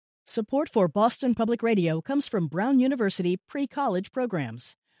Support for Boston Public Radio comes from Brown University pre-college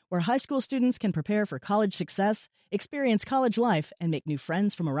programs, where high school students can prepare for college success, experience college life, and make new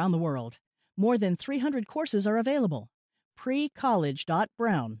friends from around the world. More than 300 courses are available.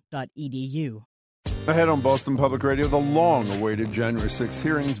 precollege.brown.edu. Ahead on Boston Public Radio, the long-awaited January 6th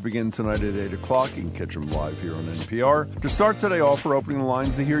hearings begin tonight at 8 o'clock. You can catch them live here on NPR. To start today off, we're opening the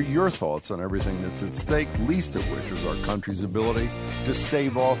lines to hear your thoughts on everything that's at stake, least of which is our country's ability to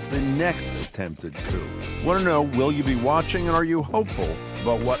stave off the next attempted coup. Want to know, will you be watching, and are you hopeful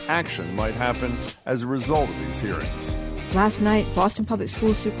about what action might happen as a result of these hearings? Last night, Boston Public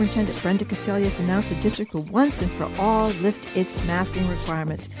Schools Superintendent Brenda Cassellius announced the district will once and for all lift its masking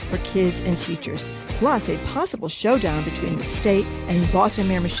requirements for kids and teachers, plus a possible showdown between the state and Boston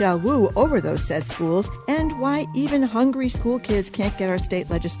Mayor Michelle Wu over those said schools, and why even hungry school kids can't get our state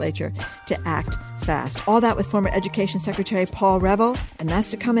legislature to act fast. All that with former Education Secretary Paul Reville, and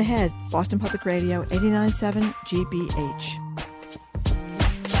that's to come ahead. Boston Public Radio, 89.7 GBH.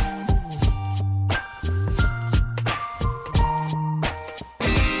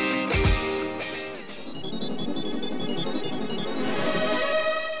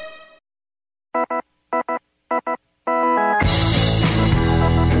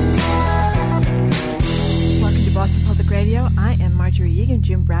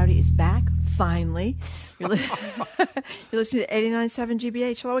 Jim Browdy is back, finally. You're listening to 89.7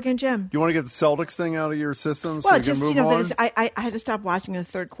 GBH. Hello again, Jim. You want to get the Celtics thing out of your system so well, we can just, move on? I had to stop watching in the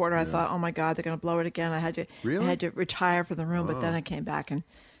third quarter. I thought, oh, my God, they're going to blow it again. I had to retire from the room, but then I came back and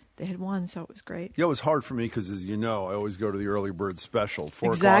they had won, so it was great. Yeah, it was hard for me because, as you know, I always go to the early bird special.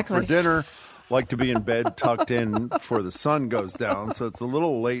 4 exactly. o'clock for dinner. Like to be in bed tucked in before the sun goes down, so it's a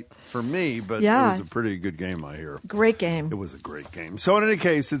little late for me, but It was a pretty good game, I hear. Great game. It was a great game. So in any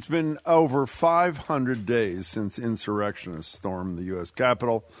case, it's been over 500 days since insurrectionists stormed the U.S.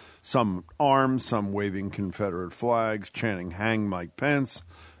 Capitol, some armed, some waving Confederate flags, chanting "Hang Mike Pence,"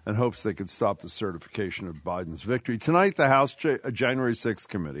 in hopes they could stop the certification of Biden's victory. Tonight, the House January 6th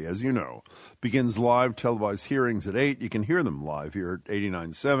Committee, as you know, begins live televised hearings at 8. You can hear them live here at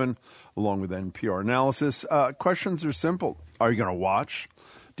 89.7, along with NPR analysis. Questions are simple. Are you going to watch?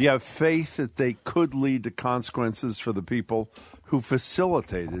 Do you have faith that they could lead to consequences for the people who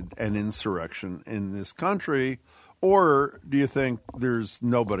facilitated an insurrection in this country? Or do you think there's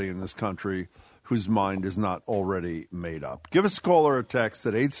nobody in this country whose mind is not already made up? Give us a call or a text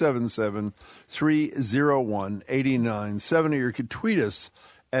at 877-301-8970, or you could tweet us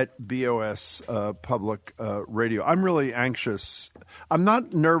at BOS Public Radio. I'm really anxious. I'm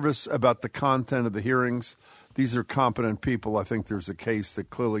not nervous about the content of the hearings. These are competent people. I think there's a case that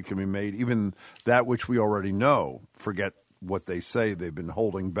clearly can be made. Even that which we already know, forget what they say they've been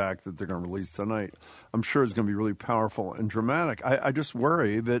holding back that they're going to release tonight, I'm sure is going to be really powerful and dramatic. I just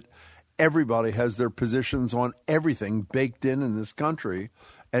worry that everybody has their positions on everything baked in this country,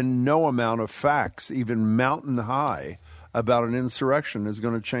 and no amount of facts, even mountain high, about an insurrection is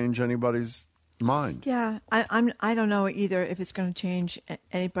going to change anybody's mind. Yeah, I don't know either if it's going to change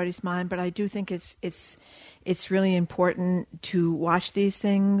anybody's mind, but I do think it's really important to watch these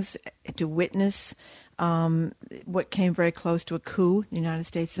things, to witness what came very close to a coup in the United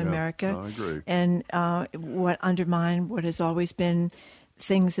States of America. I agree. And what undermined what has always been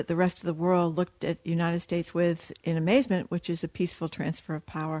things that the rest of the world looked at the United States with in amazement, which is a peaceful transfer of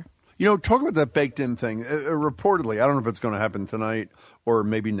power. You know, talk about that baked-in thing. Reportedly, I don't know if it's going to happen tonight or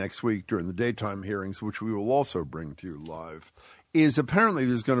maybe next week during the daytime hearings, which we will also bring to you live, is apparently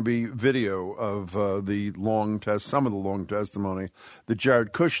there's going to be video of some of the long testimony that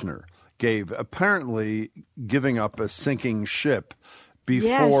Jared Kushner gave, apparently giving up a sinking ship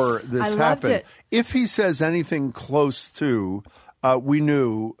before this happened. It. If he says anything close to, we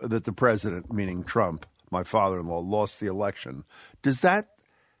knew that the president, meaning Trump, my father-in-law, lost the election, does that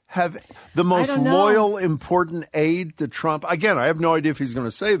have the most loyal, important aide to Trump? Again, I have no idea if he's going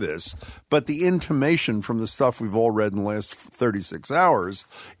to say this, but the intimation from the stuff we've all read in the last 36 hours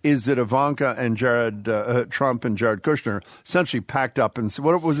is that Ivanka and Trump and Jared Kushner essentially packed up and said,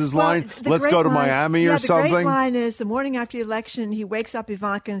 what was his line? Let's go to Miami or something? The great line is the morning after the election, he wakes up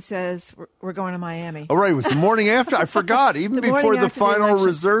Ivanka and says, we're going to Miami. Oh, right. It was the morning after. I forgot. Even before the final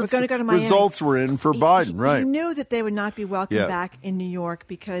results were in for Biden. Right. He knew that they would not be welcomed back in New York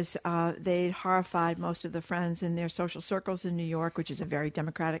because because they horrified most of the friends in their social circles in New York, which is a very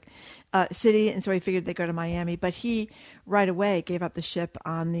Democratic city, and so he figured they'd go to Miami. But he right away gave up the ship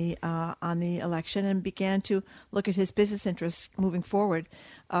on the election and began to look at his business interests moving forward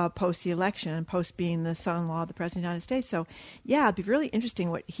post the election and post being the son-in-law of the President of the United States. So, yeah, it'd be really interesting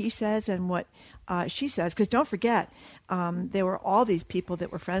what he says and what she says, because don't forget, there were all these people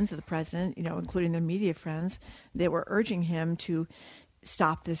that were friends of the president, including their media friends, that were urging him to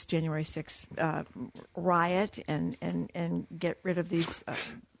stop this January 6th riot and get rid of these.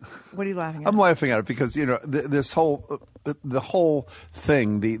 What are you laughing at? I'm laughing at it because this whole the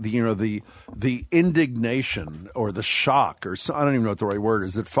thing, the indignation or the shock, or I don't even know what the right word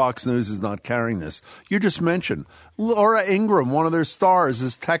is, that Fox News is not carrying this. You just mentioned Laura Ingraham, one of their stars,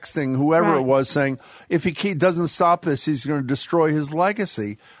 is texting whoever it was saying if he doesn't stop this, he's going to destroy his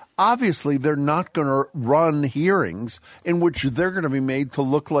legacy. Obviously, they're not going to run hearings in which they're going to be made to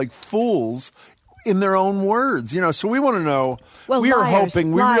look like fools in their own words. So we want to know. Well, we liars, are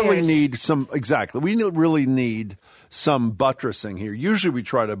hoping we liars. really need some. Exactly. We really need some buttressing here. Usually we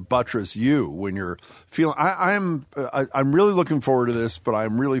try to buttress you when you're feeling. I'm really looking forward to this, but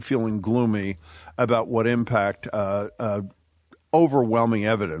I'm really feeling gloomy about what impact overwhelming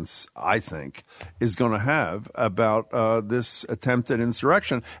evidence, I think, is going to have about this attempted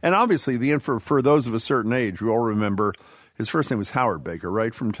insurrection. And obviously, for those of a certain age, we all remember his first name was Howard Baker,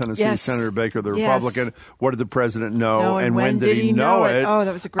 right, from Tennessee, yes. Senator Baker, the yes. Republican. What did the president know, No, and when did he know it? Oh,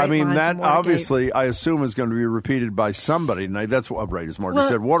 that was a great line from that Watergate. Obviously, I assume is going to be repeated by somebody tonight. That's what, right, as Margaret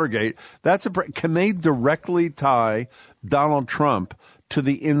said, Watergate. Can they directly tie Donald Trump to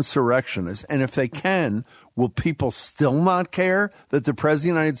the insurrectionists? And if they can, will people still not care that the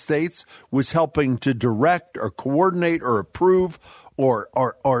President of the United States was helping to direct or coordinate or approve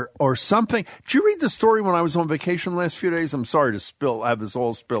or something? Did you read the story when I was on vacation the last few days? I'm sorry to have this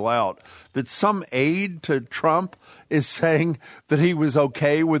all spill out, that some aide to Trump is saying that he was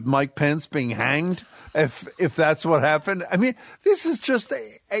okay with Mike Pence being hanged if that's what happened. I mean, this is just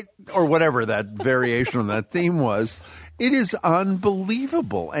or whatever that variation on that theme was. It is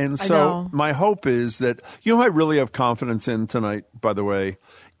unbelievable. And so my hope is that, who I really have confidence in tonight, by the way,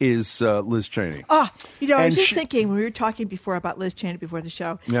 is Liz Cheney. I was just thinking when we were talking before about Liz Cheney before the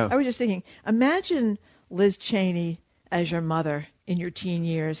show, I was just thinking, imagine Liz Cheney as your mother in your teen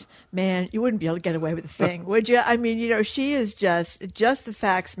years. Man, you wouldn't be able to get away with a thing, would you? I mean, she is just the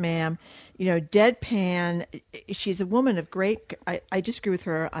facts, ma'am. Deadpan. She's a woman of great. I disagree with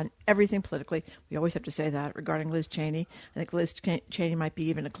her on everything politically. We always have to say that regarding Liz Cheney. I think Liz Cheney might be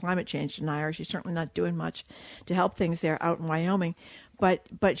even a climate change denier. She's certainly not doing much to help things there out in Wyoming.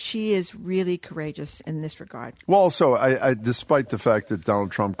 But she is really courageous in this regard. Well, also, I despite the fact that Donald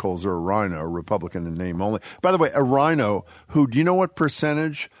Trump calls her a rhino, a Republican in name only. By the way, a rhino who, do you know what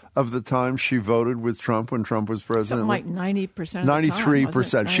percentage of the time she voted with Trump when Trump was president? Something like 90%.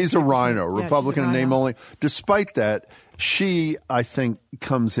 93%. She's a rhino, Republican in name only. Despite that, she, I think,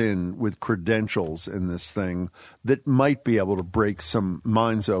 comes in with credentials in this thing that might be able to break some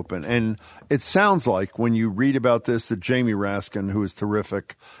minds open. And it sounds like when you read about this that Jamie Raskin, who is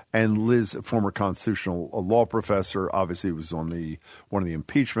terrific, and Liz, a former constitutional law professor, obviously was on one of the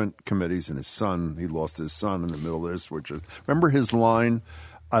impeachment committees, and he lost his son in the middle of this, which is, remember his line,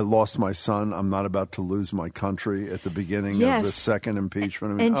 I lost my son. I'm not about to lose my country at the beginning of the second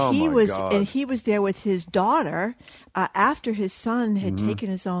impeachment. I mean, God. And he was there with his daughter after his son had taken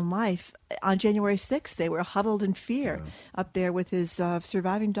his own life on January 6th. They were huddled in fear up there with his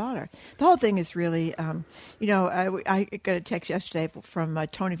surviving daughter. The whole thing is really, I got a text yesterday from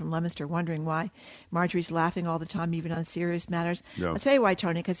Tony from Leominster wondering why Marjorie's laughing all the time, even on serious matters. Yeah. I'll tell you why,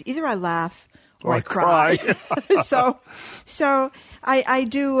 Tony, because either I laugh or I cry. so I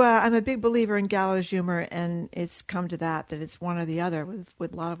do. I'm a big believer in gallows humor, and it's come to that it's one or the other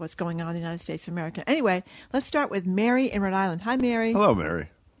with a lot of what's going on in the United States of America. Anyway, let's start with Mary in Rhode Island. Hi, Mary. Hello, Mary.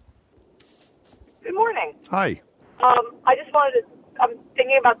 Good morning. Hi. I just I'm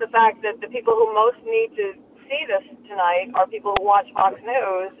thinking about the fact that the people who most need to see this tonight are people who watch Fox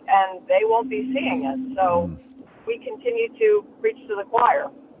News, and they won't be seeing it. So we continue to preach to the choir.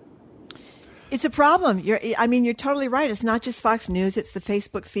 It's a problem. You're totally right. It's not just Fox News. It's the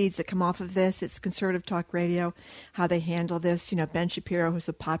Facebook feeds that come off of this. It's conservative talk radio, how they handle this. Ben Shapiro, who's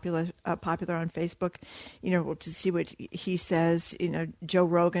popular on Facebook, to see what he says. Joe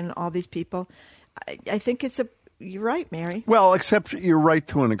Rogan, all these people. I think you're right, Mary. Well, except you're right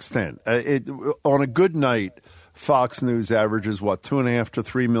to an extent. On a good night, Fox News averages, 2.5 to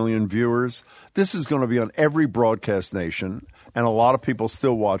 3 million viewers. This is going to be on every broadcast nation. and a lot of people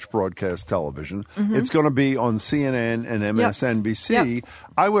still watch broadcast television. It's going to be on CNN and MSNBC. Yep.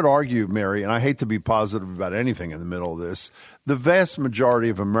 I would argue, Mary, and I hate to be positive about anything in the middle of this, the vast majority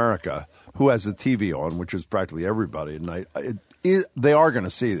of America who has the TV on, which is practically everybody at night, they are going to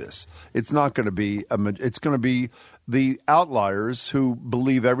see this. It's not going to be it's going to be the outliers who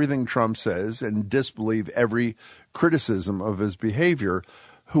believe everything Trump says and disbelieve every criticism of his behavior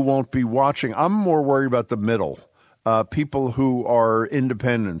who won't be watching. I'm more worried about the middle, people who are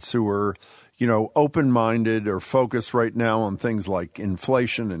independents, who are, open-minded or focused right now on things like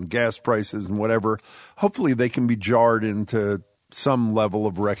inflation and gas prices and whatever. Hopefully they can be jarred into some level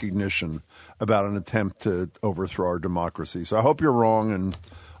of recognition about an attempt to overthrow our democracy. So I hope you're wrong, and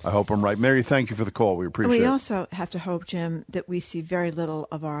I hope I'm right. Mary, thank you for the call. We appreciate it. We also have to hope, Jim, that we see very little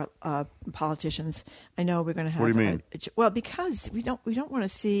of our politicians. I know we're going to have. What do you mean? Well, because we don't want to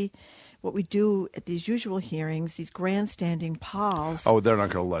see what we do at these usual hearings, these grandstanding pals. Oh, they're not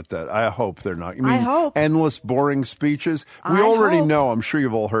going to let that. I hope they're not. I hope. Endless, boring speeches. We already know, I'm sure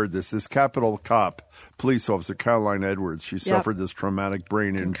you've all heard this Capitol cop, police officer, Caroline Edwards, she suffered this traumatic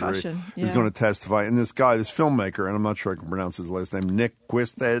brain injury, is going to testify. And this guy, this filmmaker, and I'm not sure I can pronounce his last name, Nick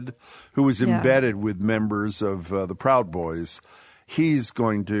Quisted, who was embedded with members of the Proud Boys, he's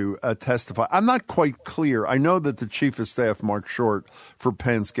going to testify. I'm not quite clear. I know that the chief of staff, Mark Short, for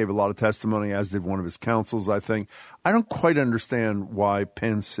Pence gave a lot of testimony, as did one of his counsels, I think. I don't quite understand why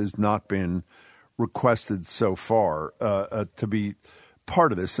Pence has not been requested so far to be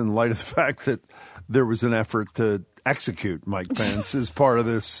part of this, in light of the fact that there was an effort to execute Mike Pence as part of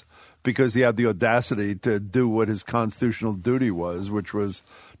this, because he had the audacity to do what his constitutional duty was, which was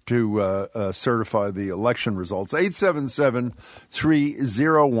to certify the election results.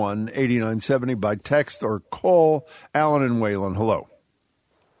 877-301-8970 by text or call. Alan and Wayland, hello.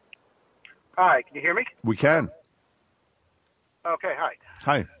 Hi, can you hear me? We can. Okay, hi.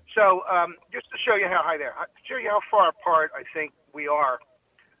 Hi. So just to show you how far apart I think we are,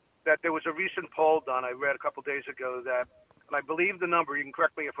 that there was a recent poll done, I read a couple days ago, that, and I believe the number, you can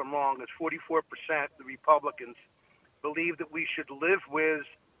correct me if I'm wrong, is 44% the Republicans believe that we should live with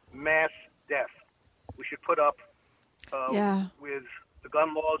mass death. We should put up with the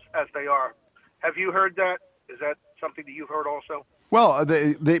gun laws as they are. Have you heard that? Is that something that you've heard also? Well,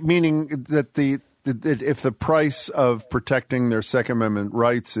 meaning that if the price of protecting their Second Amendment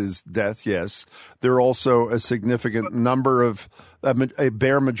rights is death, yes, there are also a significant number of a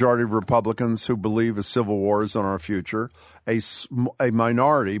bare majority of Republicans who believe a civil war is on our future, a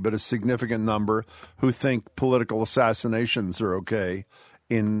minority, but a significant number who think political assassinations are okay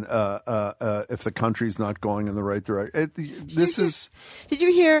if the country's not going in the right direction. Did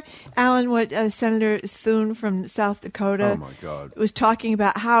you hear, Alan, what Senator Thune from South Dakota was talking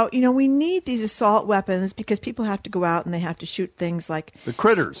about? How, we need these assault weapons because people have to go out and they have to shoot things like the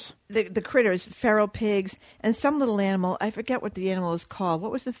critters. The critters, feral pigs, and some little animal. I forget what the animal is called.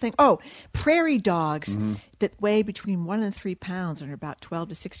 What was the thing? Oh, prairie dogs that weigh between 1 and 3 pounds and are about 12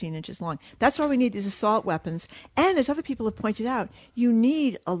 to 16 inches long. That's why we need these assault weapons. And as other people have pointed out, you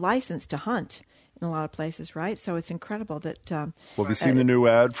need a license to hunt in a lot of places, right? So it's incredible that... well, have you seen the new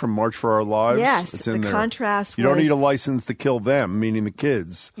ad from March for Our Lives? Yes, it's in the there. contrast. You don't need a license to kill them, meaning the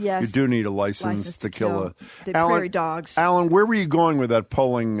kids. Yes. You do need a license to kill the prairie dogs. Alan, where were you going with that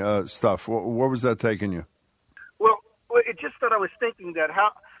polling stuff? Where was that taking you? Well, it's just that I was thinking that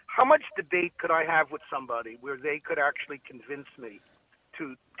how much debate could I have with somebody where they could actually convince me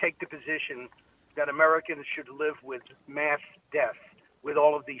to take the position that Americans should live with mass death with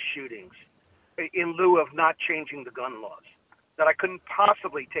all of these shootings, in lieu of not changing the gun laws, that I couldn't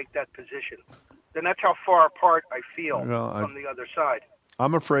possibly take that position, then that's how far apart I feel from the other side.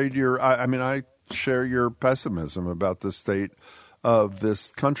 I'm afraid I share your pessimism about the state of this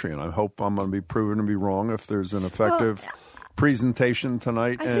country, and I hope I'm going to be proven to be wrong if there's an effective presentation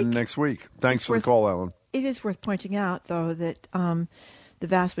tonight and next week. Thanks for the call, Alan. It is worth pointing out, though, that the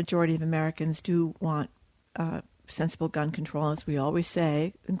vast majority of Americans do want sensible gun control, as we always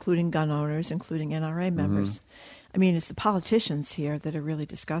say, including gun owners, including NRA members. I mean, it's the politicians here that are really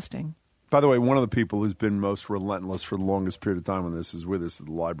disgusting. By the way, one of the people who's been most relentless for the longest period of time on this is with us at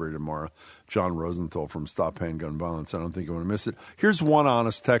the library tomorrow, John Rosenthal from Stop Handgun Violence. I don't think you want to miss it. Here's one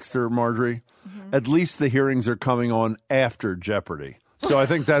honest texter, Marjorie. At least the hearings are coming on after Jeopardy. So I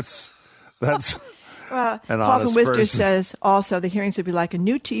think that's Well, an Paul honest from Worcester person. says also the hearings would be like a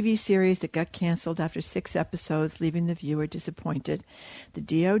new TV series that got canceled after 6 episodes, leaving the viewer disappointed. The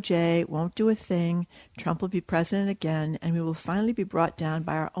DOJ won't do a thing. Trump will be president again, and we will finally be brought down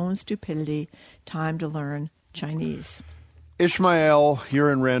by our own stupidity. Time to learn Chinese. Ishmael,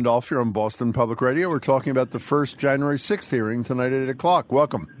 you're in Randolph. You're on Boston Public Radio. We're talking about the first January 6th hearing tonight at 8 o'clock.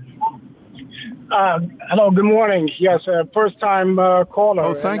 Welcome. Hello, good morning. Yes, first-time caller.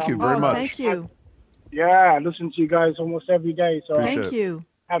 Oh, thank you very much. Thank you. Yeah, I listen to you guys almost every day, so Thank you.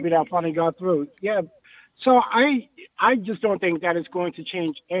 happy that I finally got through. Yeah, so I just don't think that it's going to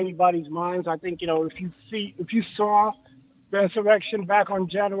change anybody's minds. I think, if you saw the insurrection back on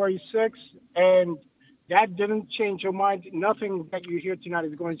January 6th and that didn't change your mind, nothing that you hear tonight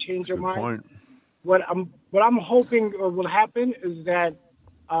is going to change your mind. Point. What I'm hoping will happen is that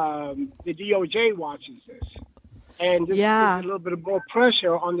the DOJ watches this, and this puts a little bit more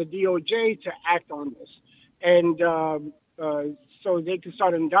pressure on the DOJ to act on this, and so they can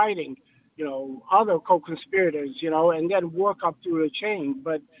start indicting, other co-conspirators, and then work up through the chain.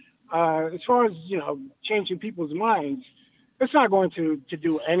 But as far as changing people's minds, it's not going to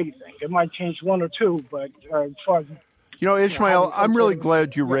do anything. It might change one or two, but as far as Ishmael, I'm really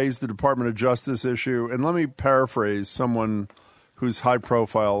glad you raised the Department of Justice issue, and let me paraphrase someone who's high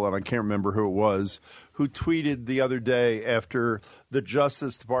profile, and I can't remember who it was, who tweeted the other day after the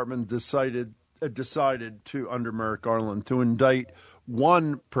Justice Department decided to, under Merrick Garland, to indict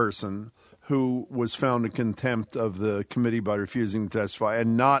one person who was found in contempt of the committee by refusing to testify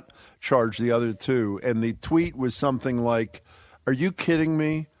and not charge the other two. And the tweet was something like, "Are you kidding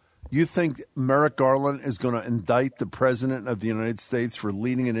me? You think Merrick Garland is going to indict the president of the United States for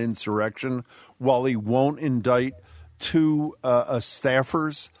leading an insurrection while he won't indict two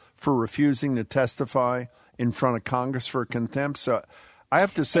staffers for refusing to testify in front of Congress for contempt?" So I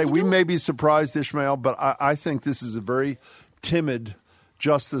have to say, we may be surprised, Ishmael, but I think this is a very timid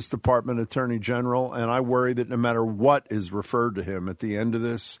Justice Department Attorney General, and I worry that no matter what is referred to him at the end of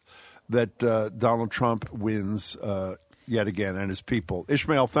this, that Donald Trump wins yet again, and his people.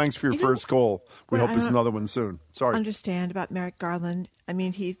 Ishmael, thanks for your first call. We hope there's another one soon. Sorry. Understand about Merrick Garland. I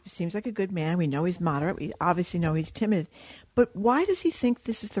mean, he seems like a good man. We know he's moderate. We obviously know he's timid. But why does he think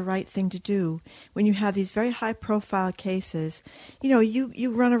this is the right thing to do when you have these very high-profile cases?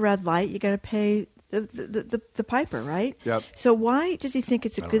 You run a red light, you got to pay the piper, right? Yep. So why does he think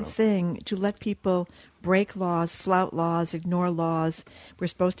it's a good thing to let people break laws, flout laws, ignore laws? We're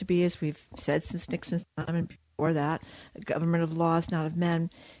supposed to be, as we've said since Nixon's time and before that, a government of laws, not of men.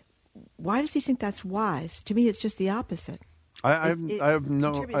 Why does he think that's wise? To me, it's just the opposite. I have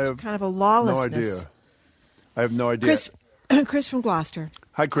kind of a lawlessness. I have no idea. Chris from Gloucester.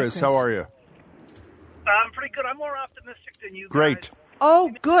 Hi, Chris. How are you? I'm pretty good. I'm more optimistic than you guys. Great. Oh,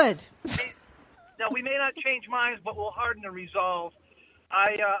 good. Now, we may not change minds, but we'll harden the resolve.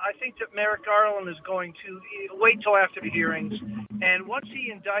 I think that Merrick Garland is going to wait till after the hearings, and once he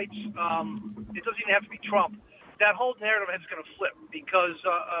indicts, it doesn't even have to be Trump. That whole narrative is going to flip because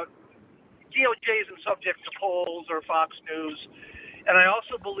DOJ isn't subject to polls or Fox News, and I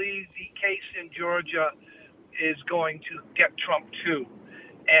also believe the case in Georgia is going to get Trump too.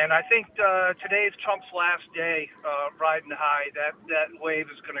 And I think today is Trump's last day riding high. That wave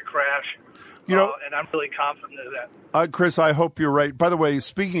is going to crash. And I'm really confident of that. Chris, I hope you're right. By the way,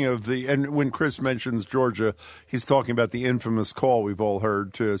 speaking of and when Chris mentions Georgia, he's talking about the infamous call we've all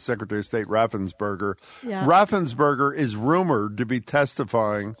heard to Secretary of State Raffensperger. Yeah. Raffensperger is rumored to be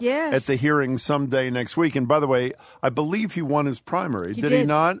testifying at the hearing someday next week. And by the way, I believe he won his primary. Did he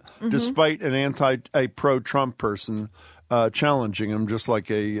not? Mm-hmm. Despite a pro-Trump person challenging him, just like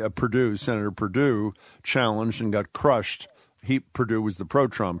Senator Perdue challenged and got crushed. Perdue was the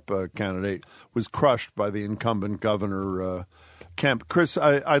pro-Trump candidate, was crushed by the incumbent governor Kemp. Chris,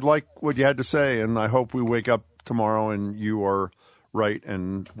 I like what you had to say, and I hope we wake up tomorrow and you are right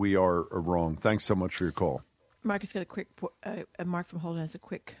and we are wrong. Thanks so much for your call. Mark has got a quick Mark from Holden has a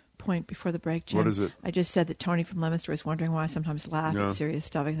quick point before the break, Jim. What is it? I just said that Tony from Leominster is wondering why I sometimes laugh at serious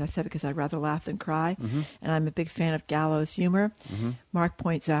stuff. As I said, because I'd rather laugh than cry, and I'm a big fan of gallows humor. Mark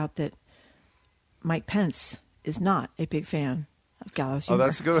points out that Mike Pence is not a big fan of gallows humor. Oh,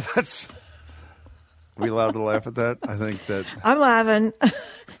 that's good. Are we allowed to laugh at that? I think that... I'm laughing.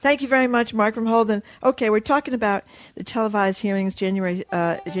 Thank you very much, Mark from Holden. Okay, we're talking about the televised hearings, January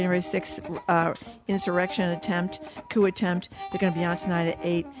 6th, insurrection coup attempt. They're going to be on tonight at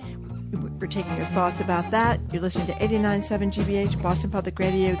 8. We're taking your thoughts about that. You're listening to 89.7 GBH, Boston Public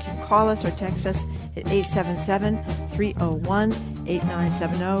Radio. You can call us or text us at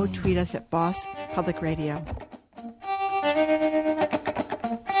 877-301-8970. Tweet us at Boss Public Radio.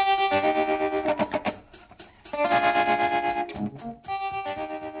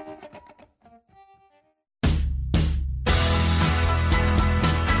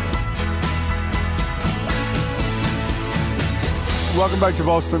 Welcome back to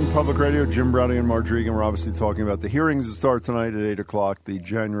Boston Public Radio. Jim Browning and Marge Regan. We're obviously talking about the hearings that start tonight at 8 o'clock, the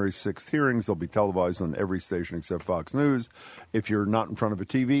January 6th hearings. They'll be televised on every station except Fox News. If you're not in front of a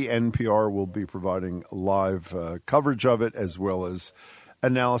TV, NPR will be providing live coverage of it as well as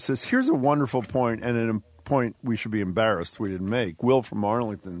analysis. Here's a wonderful point, and a point we should be embarrassed we didn't make. Will from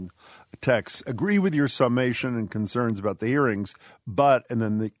Arlington texts, agree with your summation and concerns about the hearings, but, and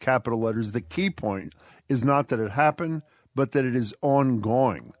then the capital letters, the key point is not that it happened, but that it is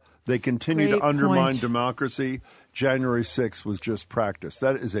ongoing. They continue to undermine democracy. January 6th was just practice.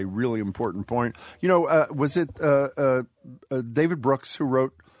 That is a really important point. You know, was it David Brooks who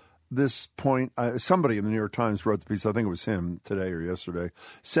wrote this point? Somebody in the New York Times wrote the piece, I think it was him today or yesterday,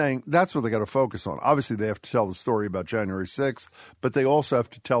 saying that's what they got to focus on. Obviously, they have to tell the story about January 6th, but they also have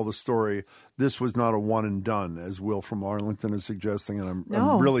to tell the story. This was not a one and done, as Will from Arlington is suggesting, and I'm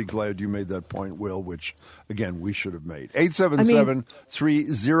really glad you made that point, Will, which, again, we should have made.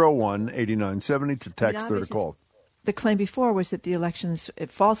 877-301-8970 to text or to call. The claim before was that the elections, a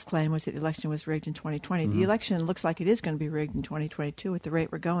false claim was that the election was rigged in 2020. The election looks like it is going to be rigged in 2022 at the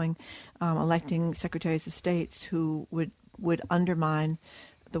rate we're going, electing secretaries of states who would undermine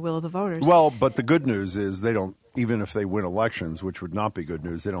the will of the voters. Well, but the good news is they don't, even if they win elections, which would not be good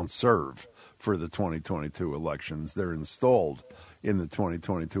news, they don't serve for the 2022 elections. They're installed in the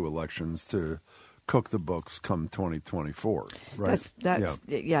 2022 elections to cook the books come 2024, right? That's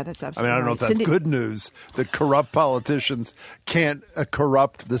absolutely I mean, I don't know if that's good news that corrupt politicians can't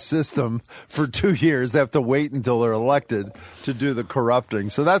corrupt the system for 2 years. They have to wait until they're elected to do the corrupting.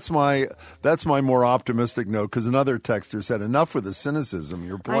 So that's my more optimistic note, because another texter said, enough with the cynicism.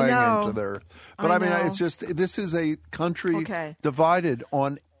 You're playing into their... But I mean, it's just, this is a country divided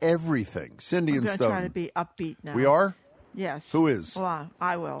on everything. Cindy and Stoughton. I'm going to try to be upbeat now. We are? Yes. Who is? Well,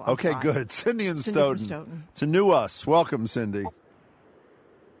 I will. Okay, good. Cindy and Stoughton. It's a new us. Welcome, Cindy.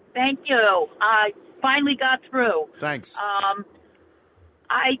 Thank you. I finally got through. Thanks. I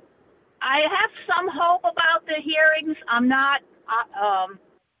have some hope about the hearings. I'm not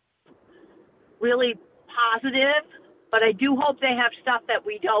really positive, but I do hope they have stuff that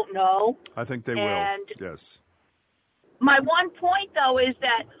we don't know. I think they will. Yes. My one point, though, is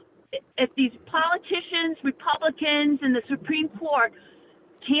that if these politicians, Republicans, and the Supreme Court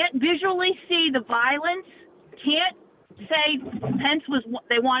can't visually see the violence, can't say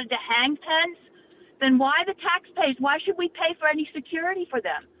they wanted to hang Pence, then why the taxpayers? Why should we pay for any security for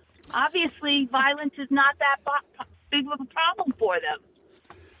them? Obviously, violence is not that big of a problem for them.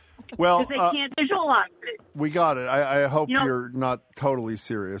 Well, because they can't visualize it. We got it. I hope you're not totally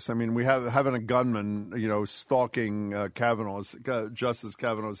serious. I mean, we having a gunman, stalking Justice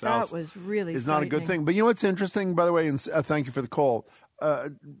Kavanaugh's house. That was really is not a good thing. But you know what's interesting, by the way, and thank you for the call.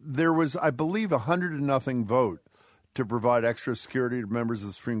 There was, I believe, 100-0 vote to provide extra security to members of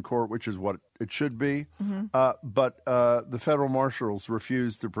the Supreme Court, which is what it should be. Mm-hmm. But the federal marshals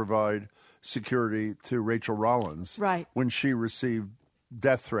refused to provide security to Rachel Rollins when she received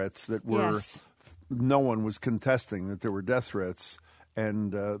death threats that were no one was contesting that there were death threats,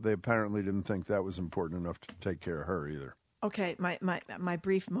 and they apparently didn't think that was important enough to take care of her either. Okay, my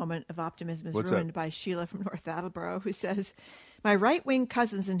brief moment of optimism is ruined by Sheila from North Attleboro, who says, my right-wing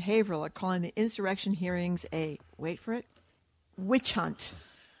cousins in Haverhill are calling the insurrection hearings a, wait for it, witch hunt.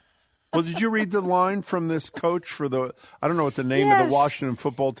 Well, did you read the line from this coach for I don't know what the name of the Washington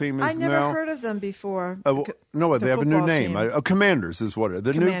football team is now? I never heard of them before. No, they have a new name. Commanders is what it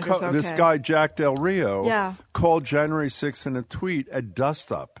is. This guy, Jack Del Rio, called January 6th in a tweet a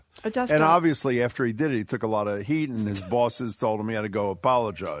dust-up. And obviously, after he did it, he took a lot of heat, and his bosses told him he had to go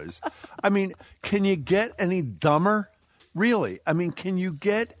apologize. I mean, can you get any dumber? Really? I mean, can you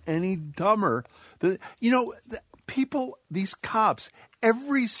get any dumber? People, these cops,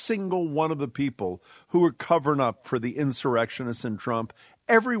 every single one of the people who were covering up for the insurrectionists and Trump,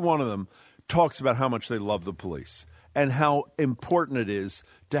 every one of them talks about how much they love the police and how important it is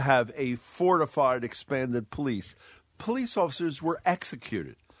to have a fortified, expanded police. Police officers were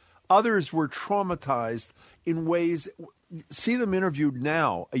executed. Others were traumatized in ways. See them interviewed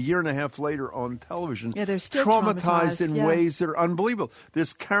now, a year and a half later on television. Yeah, they're still traumatized in ways that are unbelievable.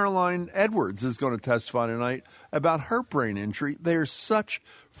 This Caroline Edwards is going to testify tonight about her brain injury. They're such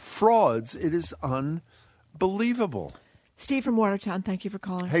frauds. It is unbelievable. Steve from Watertown, thank you for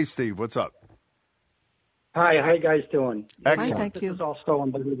calling. Hey, Steve, what's up? Hi, how you guys doing? Excellent. Thank you. This is all so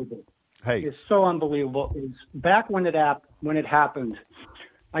unbelievable. Hey. It's so unbelievable. Back when it happened,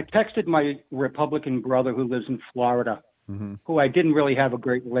 I texted my Republican brother who lives in Florida, who I didn't really have a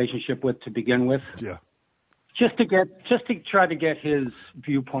great relationship with to begin with. Yeah. Just to try to get his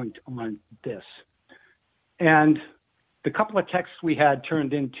viewpoint on this. And the couple of texts we had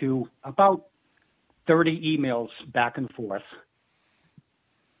turned into about 30 emails back and forth.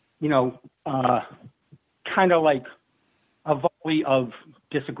 Kind of like a volley of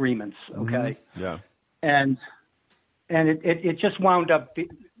disagreements. Okay. Mm-hmm. Yeah. And it just wound up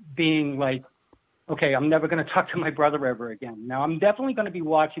being like, okay, I'm never going to talk to my brother ever again. Now, I'm definitely going to be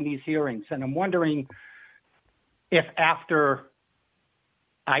watching these hearings, and I'm wondering if after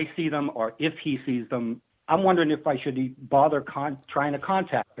I see them or if he sees them, I'm wondering if I should bother trying to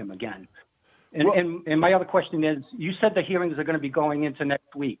contact him again. And my other question is, you said the hearings are going to be going into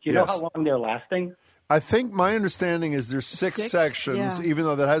next week. Do you know how long they're lasting? I think my understanding is there's six sections, even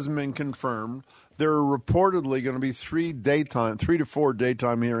though that hasn't been confirmed. There are reportedly going to be 3 to 4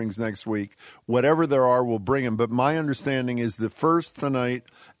 daytime hearings next week. Whatever there are, we'll bring them. But my understanding is the first tonight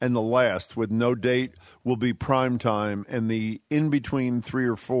and the last, with no date, will be prime time, and the in-between 3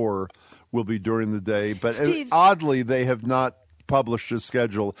 or 4 will be during the day. But Steve, oddly, they have not published a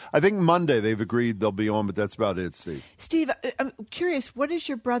schedule. I think Monday they've agreed they'll be on, but that's about it, Steve. Steve, I'm curious, what does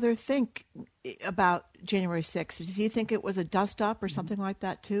your brother think about January 6th? Does he think it was a dust-up or something like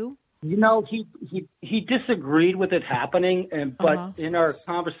that, too? He disagreed with it happening, but in our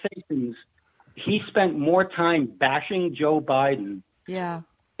conversations, he spent more time bashing Joe Biden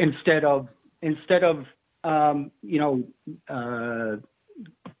instead of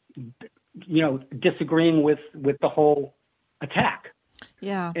disagreeing with the whole attack.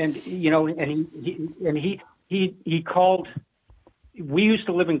 Yeah. And he called. We used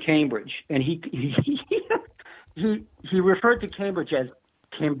to live in Cambridge, and he referred to Cambridge as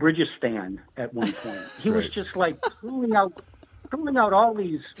Cambridgeistan at one point. He was just like throwing out all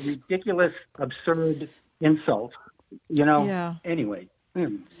these ridiculous, absurd insults. Yeah. Anyway.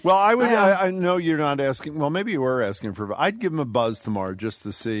 Well, I would. I know you're not asking. Well, maybe you were asking for. I'd give him a buzz tomorrow just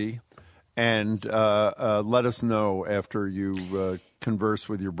to see, and let us know after you converse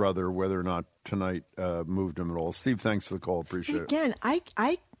with your brother whether or not tonight moved him at all. Steve, thanks for the call. Appreciate it. Again, I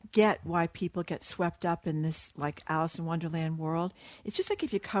get why people get swept up in this like Alice in Wonderland world. It's just like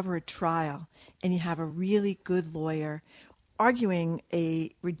if you cover a trial and you have a really good lawyer arguing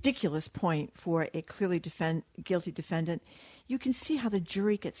a ridiculous point for a clearly guilty defendant, you can see how the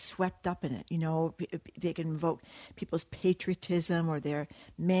jury gets swept up in it. They can invoke people's patriotism or their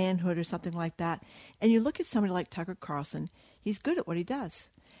manhood or something like that. And you look at somebody like Tucker Carlson, he's good at what he does.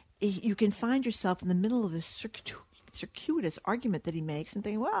 You can find yourself in the middle of this circuitous argument that he makes and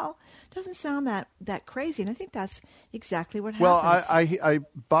think, well, it doesn't sound that crazy. And I think that's exactly what happens. Well, I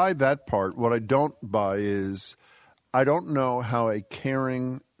buy that part. What I don't buy is I don't know how a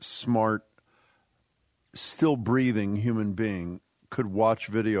caring, smart, still breathing human being could watch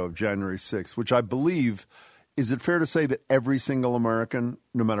video of January 6th, which I believe, is it fair to say that every single American,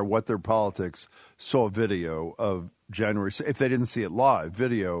 no matter what their politics, saw a video of January 6th? If they didn't see it live,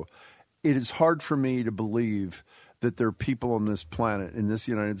 video. It is hard for me to believe that there are people on this planet, in this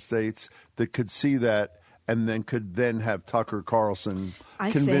United States, that could see that and then could then have Tucker Carlson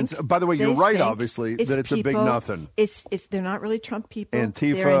convince. By the way, you're right, obviously, that it's a big nothing. They're not really Trump people.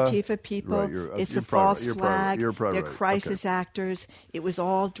 Antifa. They're Antifa people. Right, it's a false flag. They're crisis actors. It was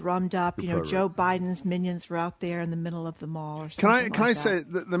all drummed up. Joe Biden's minions were out there in the middle of the mall or something. Can I say?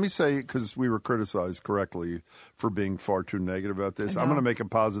 Let me say, because we were criticized correctly for being far too negative about this. I'm going to make a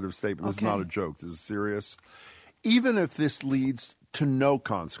positive statement. This is not a joke. This is serious. Even if this leads to no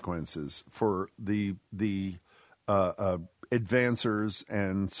consequences for the advancers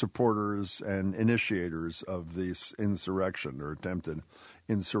and supporters and initiators of this insurrection or attempted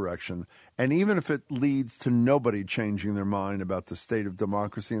insurrection, and even if it leads to nobody changing their mind about the state of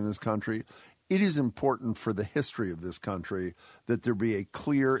democracy in this country, it is important for the history of this country that there be a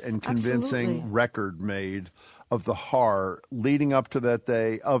clear and convincing record made of the horror leading up to that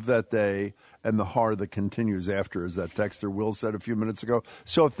day, and the horror that continues after, as that texter Will said a few minutes ago.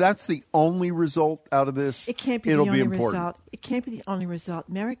 So if that's the only result out of this, it'll be important. It can't be the only result.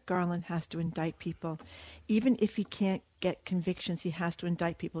 Merrick Garland has to indict people. Even if he can't get convictions, he has to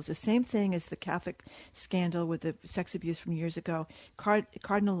indict people. It's the same thing as the Catholic scandal with the sex abuse from years ago.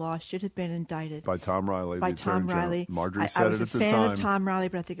 Cardinal Law should have been indicted. By Tom Riley. Marjorie said it at the time. I was a fan of Tom Riley,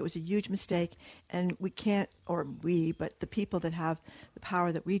 but I think it was a huge mistake. And we can't, but the people that have the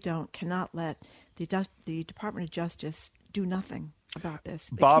power that we don't, cannot let the Department of Justice do nothing about this.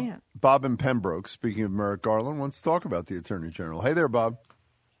 They can't. Bob in Pembroke, speaking of Merrick Garland, wants to talk about the Attorney General. Hey there, Bob.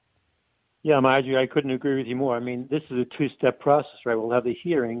 Yeah, Marjorie, I couldn't agree with you more. I mean, this is a two-step process, right? We'll have the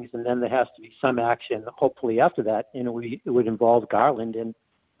hearings, and then there has to be some action, hopefully after that, and it would involve Garland. And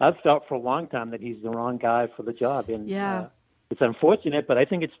I've felt for a long time that he's the wrong guy for the job. And it's unfortunate, but I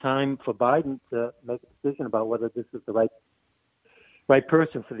think it's time for Biden to make a decision about whether this is the right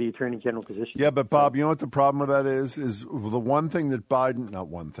person for the Attorney General position. Yeah, but Bob, you know what the problem with that is the one thing that Biden, not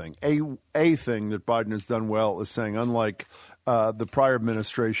one thing, a thing that Biden has done well is saying, unlike the prior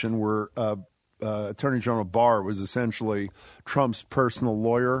administration where Attorney General Barr was essentially Trump's personal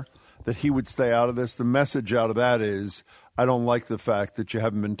lawyer, that he would stay out of this. The message out of that is, I don't like the fact that you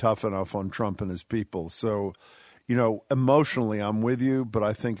haven't been tough enough on Trump and his people. So, emotionally, I'm with you, but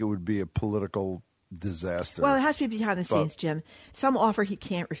I think it would be a political disaster. Well, it has to be behind the scenes, Jim. Some offer he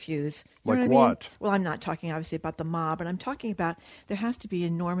can't refuse. You know what? I mean? Well, I'm not talking, obviously, about the mob, but I'm talking about there has to be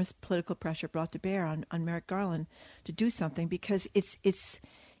enormous political pressure brought to bear on Merrick Garland to do something, because it's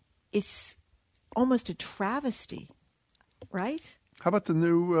almost a travesty, right? How about the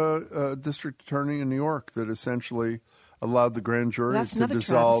new district attorney in New York that essentially allowed the grand jury to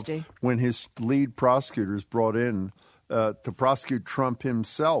dissolve travesty. When his lead prosecutors brought in to prosecute Trump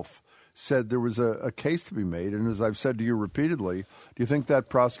himself, said there was a case to be made. And as I've said to you repeatedly, do you think that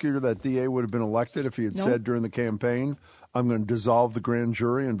prosecutor, that DA, would have been elected if he had said during the campaign, I'm going to dissolve the grand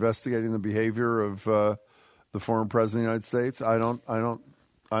jury investigating the behavior of the former president of the United States?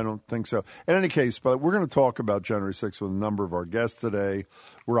 I don't think so. In any case, but we're going to talk about January 6th with a number of our guests today.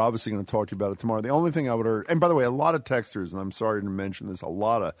 We're obviously going to talk to you about it tomorrow. The only thing I would urge, and by the way, a lot of texters, and I'm sorry to mention this, a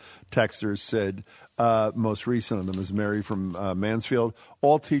lot of texters said, most recent of them is Mary from Mansfield,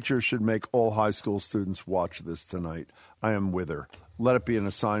 all teachers should make all high school students watch this tonight. I am with her. Let it be an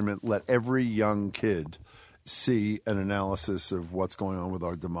assignment. Let every young kid see an analysis of what's going on with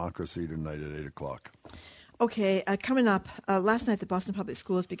our democracy tonight at 8 o'clock. Okay, coming up, last night the Boston Public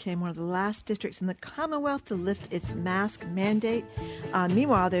Schools became one of the last districts in the Commonwealth to lift its mask mandate.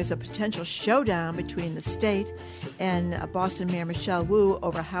 Meanwhile, there's a potential showdown between the state and Boston Mayor Michelle Wu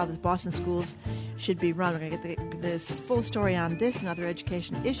over how the Boston schools should be run. We're going to get this full story on this and other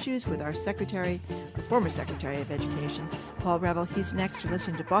education issues with our former Secretary of Education, Paul Reville. He's next. You're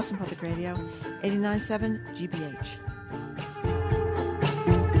listening to Boston Public Radio, 89.7 GBH.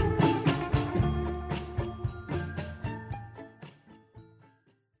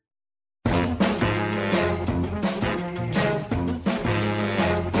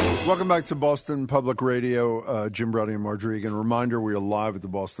 Welcome back to Boston Public Radio. Jim Browning and Marjorie Egan. Reminder, we are live at the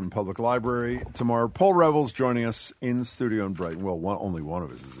Boston Public Library tomorrow. Paul Reville's joining us in the studio in Brighton. Well, only one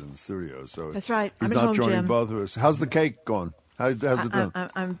of us is in the studio, so that's right. He's I'm not at home, joining Jim. both of us. How's the cake going? How's it doing?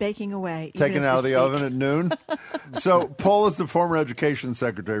 I'm baking away. Taking it out of the oven at noon? So Paul is the former education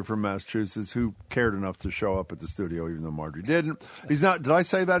secretary from Massachusetts who cared enough to show up at the studio even though Marjorie didn't. He's not. Did I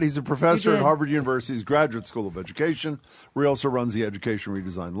say that? He's a professor at Harvard University's Graduate School of Education, where he also runs the Education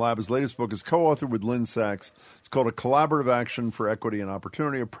Redesign Lab. His latest book is co-authored with Lynn Sachs. It's called A Collaborative Action for Equity and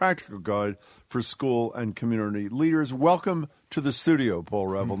Opportunity, a practical guide for school and community leaders. Welcome to the studio, Paul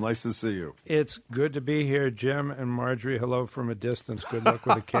Reville. Nice to see you. It's good to be here, Jim and Marjorie. Hello from a distance. Good luck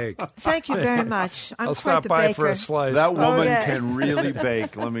with the cake. Thank you very much. I'll stop by for a slice. That woman can really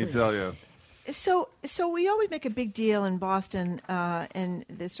bake, let me tell you. So we always make a big deal in Boston, and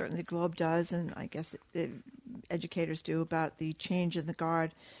certainly the Globe does, and I guess educators do, about the change in the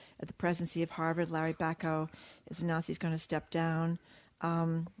guard at the presidency of Harvard. Larry Bacco has announced he's going to step down.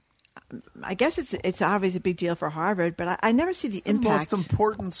 I guess it's obviously a big deal for Harvard, but I never see the impact. The most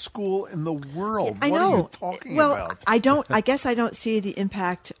important school in the world. I what know. are you talking about? I guess I don't see the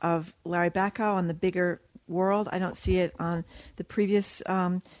impact of Larry Bacco on the bigger world. I don't see it on the previous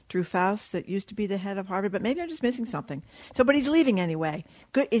Drew Faust that used to be the head of Harvard, but maybe I'm just missing something. So, but he's leaving anyway.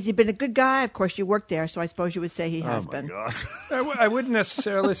 Good. Has he been a good guy? Of course, you worked there, so I suppose you would say he has been. Gosh. I wouldn't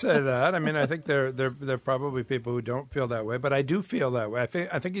necessarily say that. I mean, I think there are probably people who don't feel that way, but I do feel that way.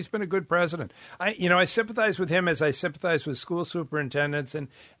 I think he's been a good president. I sympathize with him as I sympathize with school superintendents and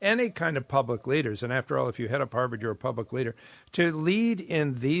any kind of public leaders. And after all, if you head up Harvard, you're a public leader. To lead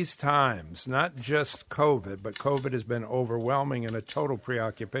in these times, not just COVID, but COVID has been overwhelming and a total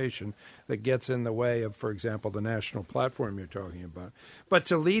preoccupation that gets in the way of, for example, the national platform you're talking about. But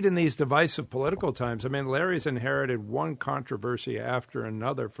to lead in these divisive political times, I mean, Larry's inherited one controversy after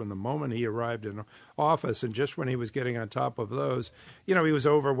another from the moment he arrived in office, and just when he was getting on top of those, he was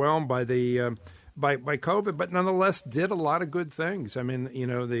overwhelmed by the by COVID, but nonetheless did a lot of good things. I mean,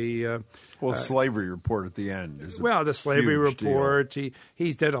 the slavery report at the end is the slavery report. Deal.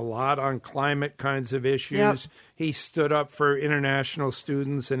 He did a lot on climate kinds of issues. Yep. He stood up for international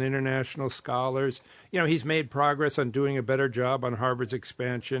students and international scholars. He's made progress on doing a better job on Harvard's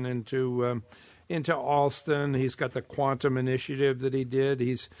expansion into Alston. He's got the quantum initiative that he did.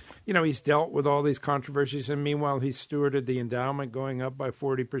 He's dealt with all these controversies, and meanwhile he's stewarded the endowment going up by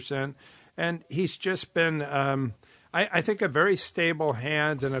 40%. And he's just been, I think a very stable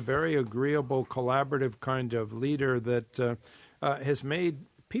hand and a very agreeable, collaborative kind of leader that has made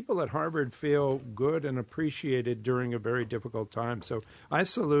people at Harvard feel good and appreciated during a very difficult time. So I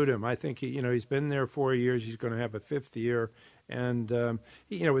salute him. I think he's been there 4 years. He's going to have a fifth year. And,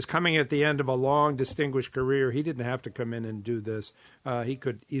 he was coming at the end of a long, distinguished career. He didn't have to come in and do this. He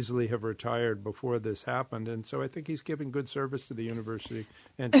could easily have retired before this happened. And so I think he's giving good service to the university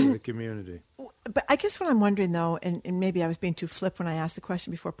and to the community. But I guess what I'm wondering, though, and maybe I was being too flip when I asked the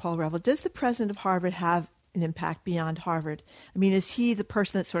question before, Paul Reville, does the president of Harvard have an impact beyond Harvard? I mean, is he the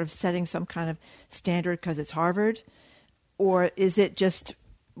person that's sort of setting some kind of standard because it's Harvard? Or is it just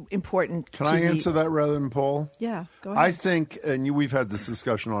important? Can I answer that rather than Paul? Yeah, go ahead. I think, and we've had this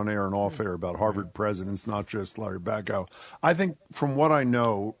discussion on air and off air about Harvard presidents, not just Larry Bacow. I think from what I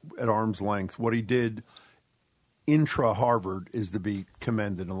know at arm's length, what he did intra-Harvard is to be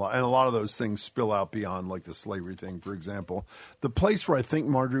commended. And a lot of those things spill out beyond, like the slavery thing, for example. The place where I think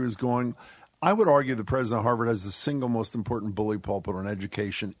Marjorie is going, I would argue the president of Harvard has the single most important bully pulpit on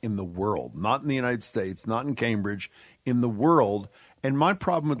education in the world, not in the United States, not in Cambridge, in the world. And my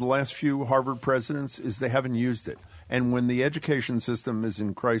problem with the last few Harvard presidents is they haven't used it. And when the education system is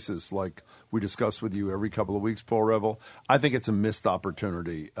in crisis, like we discuss with you every couple of weeks, Paul Reville, I think it's a missed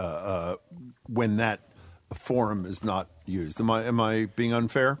opportunity when that forum is not used. Am I being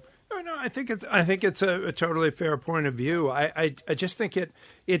unfair? No, I think it's a totally fair point of view. I just think it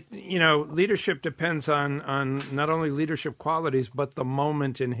leadership depends on not only leadership qualities but the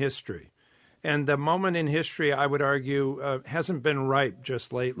moment in history. And the moment in history, I would argue, hasn't been ripe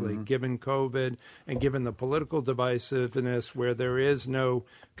just lately, given COVID and given the political divisiveness where there is no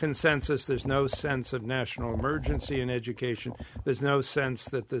consensus. There's no sense of national emergency in education. There's no sense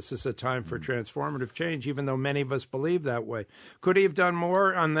that this is a time for transformative change, even though many of us believe that way. Could he have done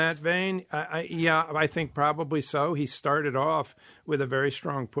more on that vein? I think probably so. He started off with a very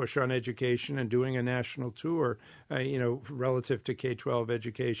strong push on education and doing a national tour, relative to K-12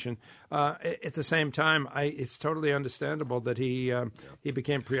 education. At the same time, it's totally understandable that he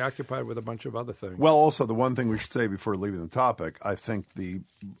became preoccupied with a bunch of other things. Well, also, the one thing we should say before leaving the topic, I think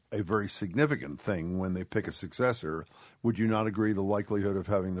a very significant thing when they pick a successor, would you not agree the likelihood of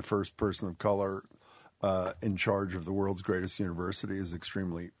having the first person of color in charge of the world's greatest university is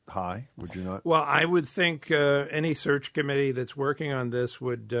extremely high, would you not? Well, I would think any search committee that's working on this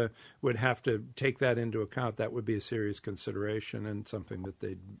would have to take that into account. That would be a serious consideration and something that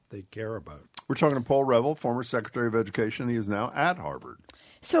they'd care about. We're talking to Paul Reville, former Secretary of Education. He is now at Harvard.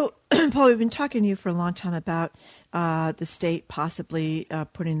 So, Paul, we've been talking to you for a long time about the state possibly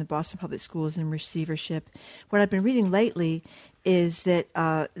putting the Boston Public Schools in receivership. What I've been reading lately is that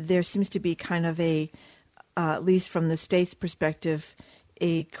there seems to be kind of at least from the state's perspective,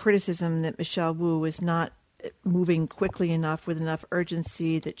 a criticism that Michelle Wu is not moving quickly enough with enough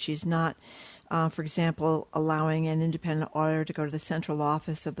urgency, that she's not, for example, allowing an independent auditor to go to the central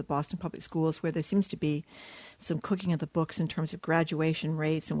office of the Boston Public Schools, where there seems to be some cooking of the books in terms of graduation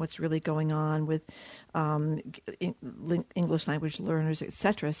rates and what's really going on with English language learners, et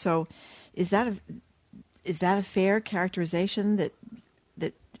cetera. So is that a fair characterization that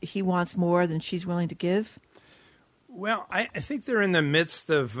he wants more than she's willing to give? Well, I think they're in the midst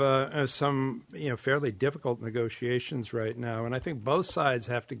of some fairly difficult negotiations right now, and I think both sides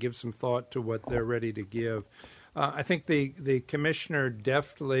have to give some thought to what they're ready to give. I think the commissioner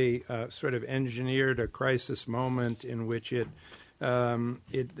deftly sort of engineered a crisis moment in which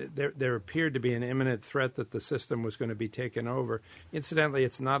there appeared to be an imminent threat that the system was going to be taken over. Incidentally,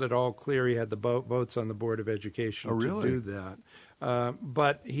 it's not at all clear he had the votes on the Board of Education to do that.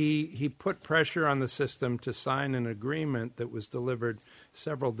 But he put pressure on the system to sign an agreement that was delivered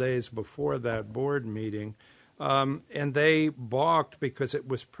several days before that board meeting. And they balked because it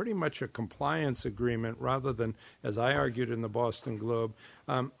was pretty much a compliance agreement rather than, as I argued in the Boston Globe,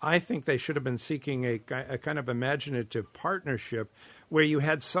 I think they should have been seeking a kind of imaginative partnership where you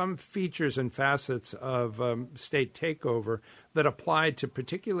had some features and facets of state takeover that applied to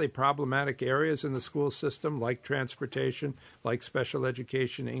particularly problematic areas in the school system, like transportation, like special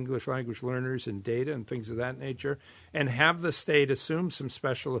education, English language learners, and data and things of that nature, and have the state assume some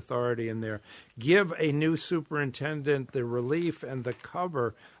special authority in there. Give a new superintendent the relief and the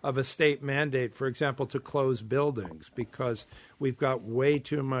cover of a state mandate, for example, to close buildings, because we've got way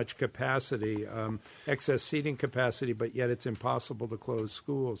too much capacity, excess seating capacity, but yet it's impossible to close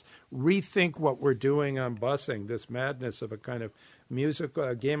schools. Rethink what we're doing on busing, this madness of a kind of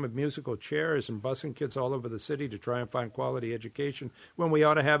a game of musical chairs and busing kids all over the city to try and find quality education when we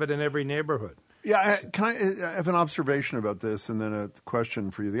ought to have it in every neighborhood. Yeah, I have an observation about this and then a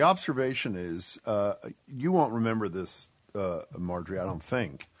question for you. The observation is, you won't remember this, Marjorie, I don't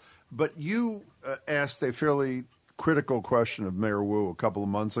think, but you asked a fairly critical question of Mayor Wu a couple of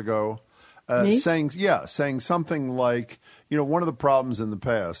months ago, saying something like, one of the problems in the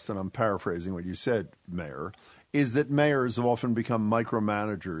past, and I'm paraphrasing what you said, Mayor, is that mayors have often become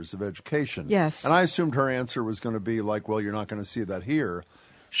micromanagers of education. Yes. And I assumed her answer was going to be like, well, you're not going to see that here.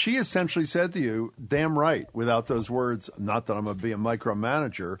 She essentially said to you, damn right, without those words, not that I'm going to be a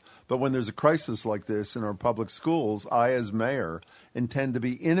micromanager, but when there's a crisis like this in our public schools, I, as mayor, intend to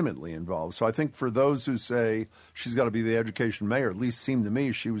be intimately involved. So I think for those who say she's got to be the education mayor, at least seemed to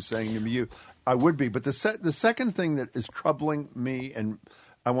me she was saying to you, I would be. But the second thing that is troubling me, and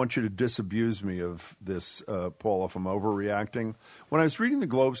I want you to disabuse me of this, Paul, if I'm overreacting. When I was reading the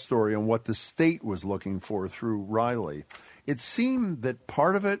Globe story on what the state was looking for through Riley, it seemed that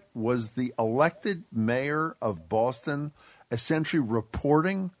part of it was the elected mayor of Boston essentially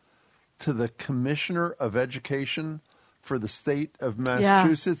reporting to the commissioner of education for the state of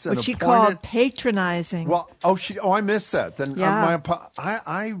Massachusetts, which she called patronizing. Well, I missed that. Then yeah.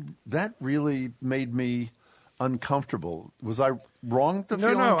 That really made me uncomfortable. Was I wrong to feel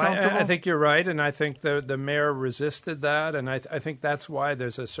uncomfortable? I think you're right, and I think the mayor resisted that, and I think that's why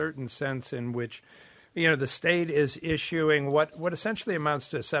there's a certain sense in which the state is issuing what essentially amounts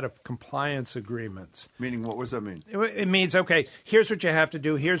to a set of compliance agreements. Meaning, what does that mean? It means, okay, here's what you have to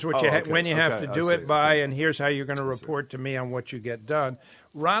do, here's what when you have to do it by, and here's how you're going to report to me on what you get done.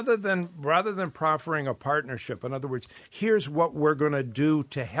 Rather than proffering a partnership, in other words, here's what we're going to do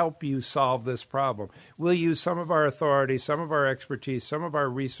to help you solve this problem. We'll use some of our authority, some of our expertise, some of our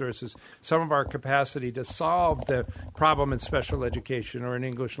resources, some of our capacity to solve the problem in special education or in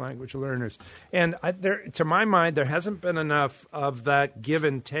English language learners. And to my mind, there hasn't been enough of that give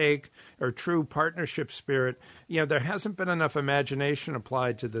and take or true partnership spirit. There hasn't been enough imagination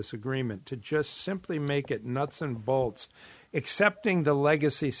applied to this agreement to just simply make it nuts and bolts, accepting the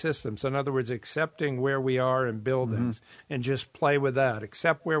legacy systems. In other words, accepting where we are in buildings and just play with that,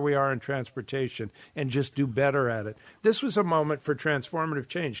 accept where we are in transportation and just do better at it. This was a moment for transformative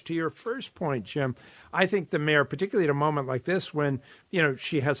change. To your first point, Jim, I think the mayor, particularly at a moment like this when,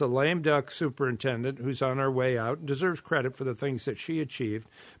 she has a lame duck superintendent who's on her way out and deserves credit for the things that she achieved,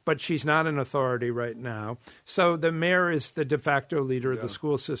 but she's not an authority right now. So the mayor is the de facto leader of the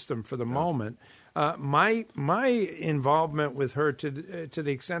school system for the moment. My involvement with her, to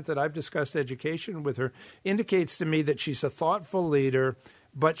the extent that I've discussed education with her, indicates to me that she's a thoughtful leader,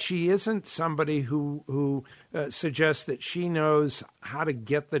 but she isn't somebody who suggests that she knows how to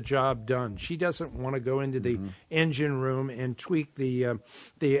get the job done. She doesn't want to go into the engine room and tweak the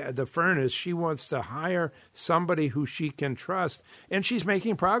furnace. She wants to hire somebody who she can trust, and she's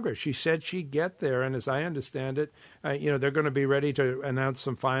making progress. She said she'd get there, and as I understand it, they're going to be ready to announce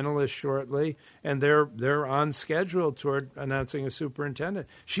some finalists shortly, and they're on schedule toward announcing a superintendent.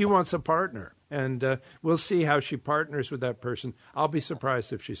 She wants a partner. And we'll see how she partners with that person. I'll be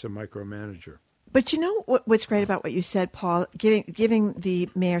surprised if she's a micromanager. But what's great about what you said, Paul, giving the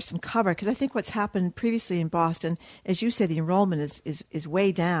mayor some cover, because I think what's happened previously in Boston, as you say, the enrollment is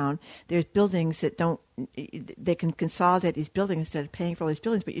way down. There's buildings that they can consolidate these buildings instead of paying for all these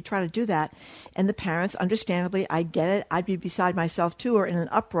buildings, but you try to do that. And the parents, understandably, I get it, I'd be beside myself too, or in an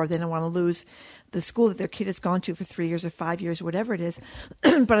uproar. They don't want to lose the school that their kid has gone to for 3 years or 5 years or whatever it is.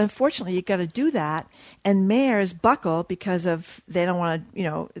 But unfortunately, you got to do that. And mayors buckle because they don't want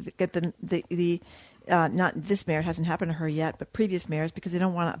to, get the not this mayor, it hasn't happened to her yet, but previous mayors, because they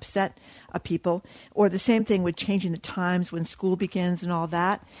don't want to upset people. Or the same thing with changing the times when school begins and all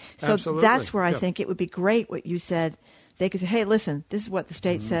that. So Absolutely. That's where I think it would be great what you said. They could say, hey, listen, this is what the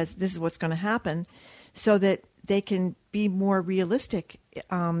state says, this is what's going to happen, so that they can be more realistic.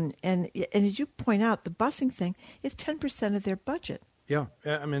 And as you point out, the busing thing is 10% of their budget. Yeah,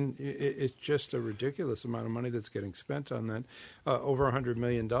 I mean, it's just a ridiculous amount of money that's getting spent on that, over $100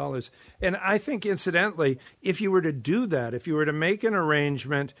 million. And I think, incidentally, if you were to do that, if you were to make an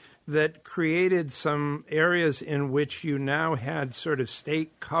arrangement that created some areas in which you now had sort of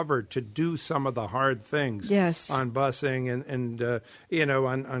state cover to do some of the hard things on busing and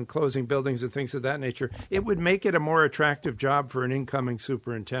on closing buildings and things of that nature, it would make it a more attractive job for an incoming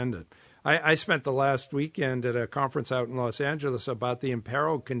superintendent. I spent the last weekend at a conference out in Los Angeles about the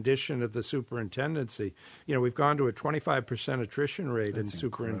imperiled condition of the superintendency. We've gone to a 25% attrition rate in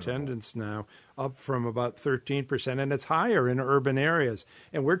superintendents now. up from about 13%, and it's higher in urban areas.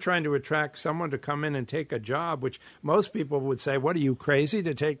 And we're trying to attract someone to come in and take a job, which most people would say, what, are you crazy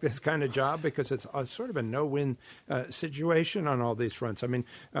to take this kind of job? Because it's sort of a no-win situation on all these fronts. I mean,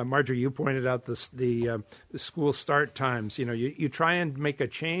 Marjorie, you pointed out the school start times. You know, you try and make a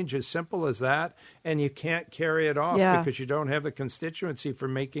change as simple as that, and you can't carry it off because you don't have the constituency for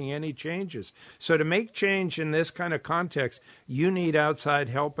making any changes. So to make change in this kind of context, you need outside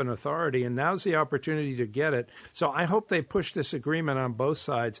help and authority, and now's the opportunity to get it. So I hope they push this agreement on both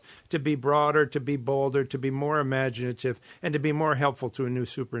sides to be broader, to be bolder, to be more imaginative, and to be more helpful to a new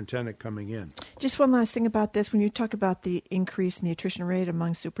superintendent coming in. Just one last thing about this. When you talk about the increase in the attrition rate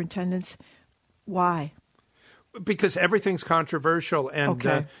among superintendents, why? Because everything's controversial,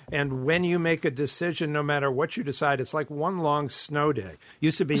 and when you make a decision, no matter what you decide, it's like one long snow day.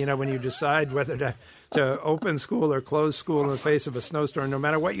 Used to be, you know, when you decide whether to open school or close school in the face of a snowstorm, no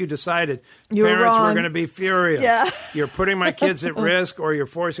matter what you decided, parents were going to be furious. Yeah. You're putting my kids at risk, or you're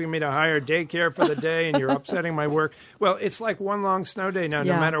forcing me to hire daycare for the day, and you're upsetting my work. Well, it's like one long snow day now,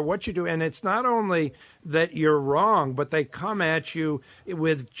 no matter what you do. And it's not only that you're wrong, but they come at you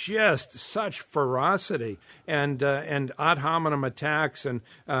with just such ferocity and ad hominem attacks, and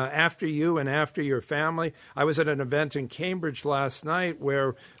after you and after your family. I was at an event in Cambridge last night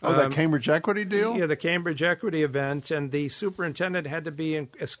where... that Cambridge Equity deal? Yeah, the Cambridge Equity event, and the superintendent had to be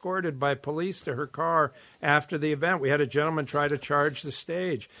escorted by police to her car after the event. We had a gentleman try to charge the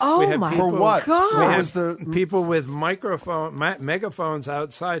stage. Oh, we had my For what? God. What was people with megaphones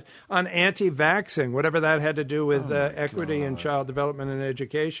outside on anti-vaxxing, whatever that had to do with equity in child development and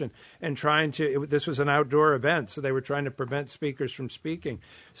education, and trying to, this was an outdoor event, so they were trying to prevent speakers from speaking.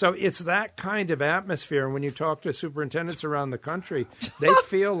 So it's that kind of atmosphere, and when you talk to superintendents around the country, they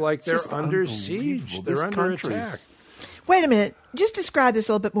feel like they're under siege. They're under attack. Wait a minute. Just describe this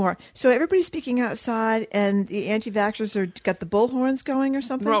a little bit more. So everybody's speaking outside, and the anti-vaxxers got the bullhorns going or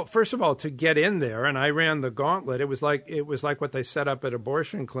something? Well, first of all, to get in there, and I ran the gauntlet, it was like what they set up at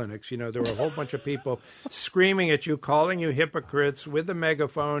abortion clinics. You know, there were a whole bunch of people screaming at you, calling you hypocrites with a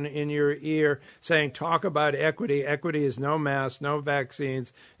megaphone in your ear, saying, talk about equity. Equity is no masks, no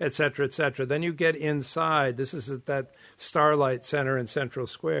vaccines, et cetera, et cetera. Then you get inside. This is at that Starlight Center in Central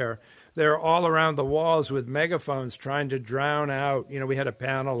Square. They're all around the walls with megaphones trying to drown out. You know, we had a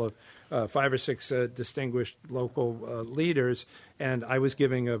panel of 5 or 6 distinguished local leaders, and I was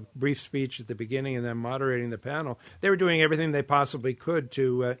giving a brief speech at the beginning and then moderating the panel. They were doing everything they possibly could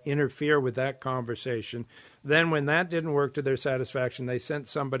to interfere with that conversation. Then when that didn't work to their satisfaction, they sent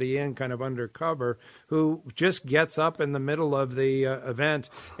somebody in kind of undercover who just gets up in the middle of the event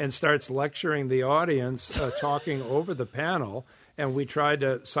and starts lecturing the audience, talking over the panel. And we tried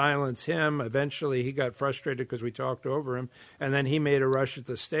to silence him. Eventually, he got frustrated because we talked over him. And then he made a rush at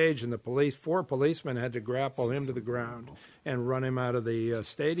the stage, and 4 policemen had to grapple him to the ground and run him out of the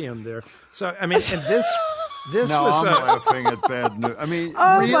stadium there. So, I mean, and this no, was... I'm laughing at bad news. I mean,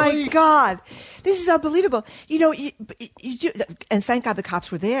 oh, really? my God. This is unbelievable. You know, you do, and thank God the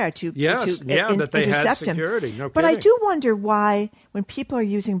cops were there to that they intercept had security. him. No but I kidding. do wonder why, when people are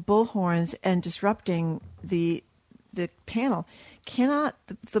using bullhorns and disrupting the panel, cannot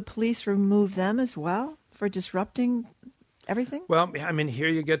the police remove them as well for disrupting everything? Well, I mean, here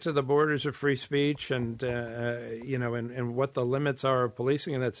you get to the borders of free speech and, and what the limits are of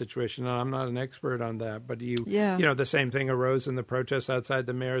policing in that situation. And I'm not an expert on that, but the same thing arose in the protests outside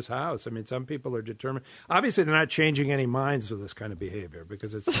the mayor's house. I mean, some people are determined. Obviously, they're not changing any minds with this kind of behavior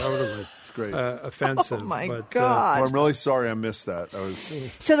because it's totally it's great. Offensive. Oh, my God. Well, I'm really sorry I missed that.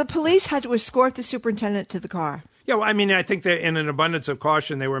 So the police had to escort the superintendent to the car. Yeah, well, I mean, I think that in an abundance of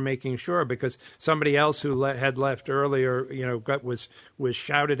caution, they were making sure because somebody else who had left earlier, was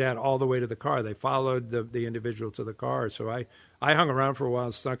shouted at all the way to the car. They followed the individual to the car. So I hung around for a while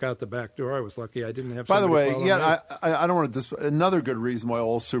and snuck out the back door. I was lucky I didn't have. By the way, follow me. I don't want to. Another good reason why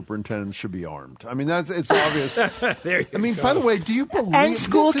all superintendents should be armed. I mean, it's obvious. There you go. By the way, do you believe and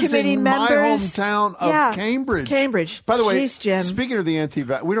school this committee is in members? my hometown of Cambridge? Cambridge. By the way, jeez, Jim. Speaking of the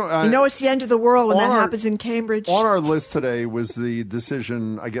anti-vax, we don't. It's the end of the world when that happens in Cambridge. On our list today was the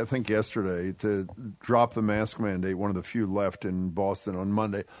decision, I think yesterday, to drop the mask mandate. One of the few left in Boston on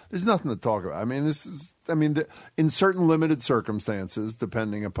Monday. There's nothing to talk about. I mean, in certain limited circumstances,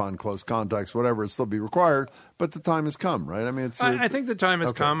 depending upon close contacts, whatever, it'll still be required. But the time has come, right? I mean, I think the time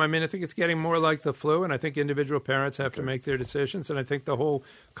has come. I mean, I think it's getting more like the flu, and I think individual parents have to make their decisions, and I think the whole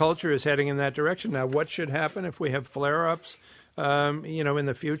culture is heading in that direction. Now, what should happen if we have flare-ups? In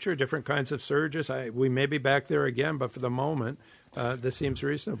the future, different kinds of surges. We may be back there again, but for the moment, this seems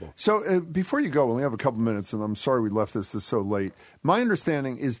reasonable. So before you go, we only have a couple minutes, and I'm sorry we left this so late. My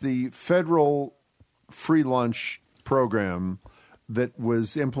understanding is the federal free lunch program that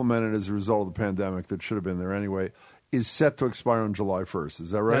was implemented as a result of the pandemic that should have been there anyway is set to expire on July 1st.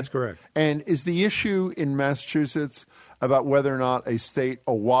 Is that right? That's correct. And is the issue in Massachusetts about whether or not a state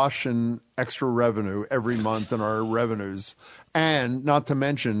awash in extra revenue every month in our revenues, and not to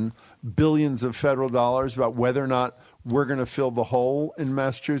mention billions of federal dollars, about whether or not we're going to fill the hole in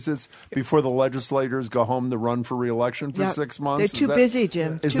Massachusetts before the legislators go home to run for re-election for 6 months? They're too busy,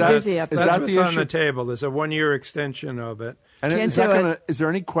 Jim. Too busy up there. That's that what's the on issue? the table. There's a 1-year extension of it. And is there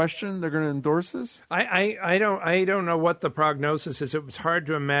any question they're going to endorse this? I don't know what the prognosis is. It was hard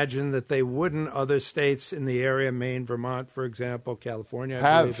to imagine that they wouldn't. Other states in the area, Maine, Vermont, for example, California,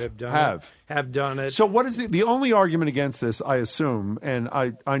 I believe have done it. So what is the only argument against this, I assume, and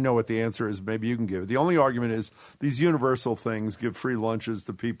I know what the answer is, maybe you can give it. The only argument is these universal things give free lunches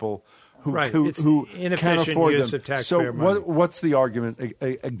to people who can't afford use them. Of taxpayer money. What's the argument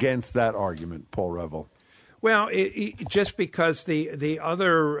against that argument, Paul Reville? Well, just because the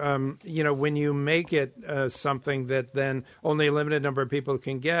other, when you make it something that then only a limited number of people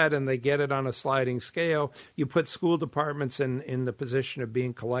can get, and they get it on a sliding scale, you put school departments in the position of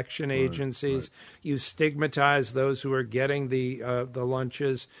being collection agencies. Right. You stigmatize those who are getting the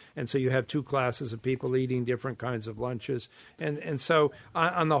lunches, and so you have two classes of people eating different kinds of lunches. And so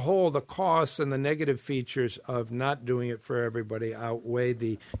on the whole, the costs and the negative features of not doing it for everybody outweigh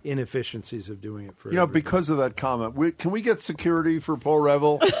the inefficiencies of doing it for everybody. Because of that comment, can we get security for Paul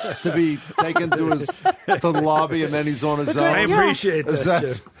Reville to be taken to the lobby and then he's on his own? I appreciate this,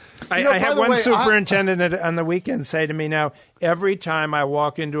 Jim. I had one superintendent on the weekend say to me, now, every time I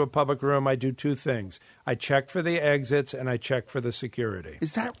walk into a public room, I do two things. I check for the exits and I check for the security.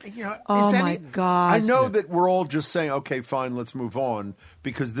 Is that, oh my God. I know that we're all just saying, okay, fine, let's move on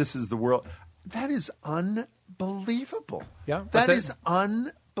because this is the world. That is unbelievable. Yeah. That is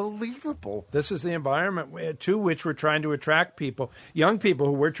unbelievable. This is the environment to which we're trying to attract people, young people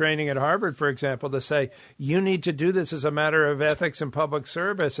who we're training at Harvard, for example, to say, you need to do this as a matter of ethics and public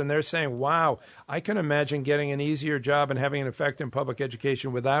service. And they're saying, wow, I can imagine getting an easier job and having an effect in public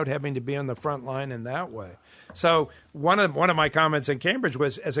education without having to be on the front line in that way. So one of my comments in Cambridge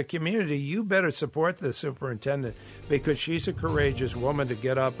was, as a community, you better support the superintendent because she's a courageous woman to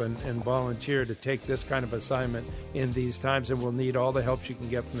get up and volunteer to take this kind of assignment in these times, and will need all the help she can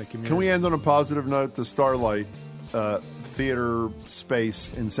get from the community. Can we end on a positive note? The Starlight theater space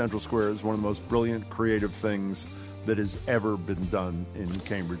in Central Square is one of the most brilliant, creative things that has ever been done in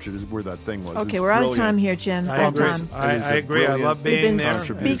Cambridge. It is where that thing was. Okay, we're out of time here, Jim. I agree. I love being there. We've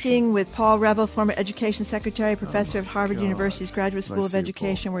been speaking with Paul Reville, former Education Secretary, professor at Harvard University's Graduate School of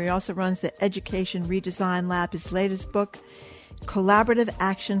Education, where he also runs the Education Redesign Lab. His latest book, Collaborative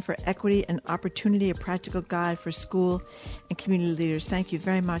Action for Equity and Opportunity, a practical guide for school and community leaders. Thank you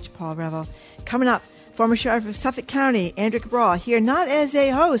very much, Paul Reville. Coming up, former Sheriff of Suffolk County, Andrea Cabral, here not as a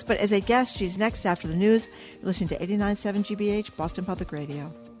host, but as a guest. She's next after the news. You're listening to 89.7 GBH, Boston Public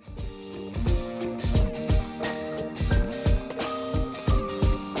Radio.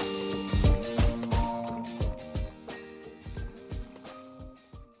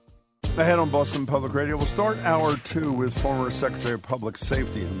 Ahead on Boston Public Radio, we'll start hour two with former Secretary of Public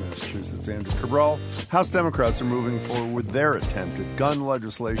Safety in Massachusetts, Andrea Cabral. House Democrats are moving forward with their attempt at gun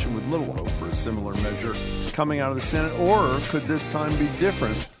legislation with little hope for a similar measure coming out of the Senate. Or could this time be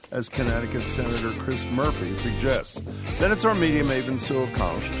different, as Connecticut Senator Chris Murphy suggests? Then it's our media maven, Sue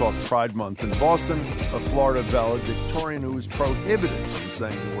O'Connell. She'll talk Pride Month in Boston, a Florida valedictorian who was prohibited from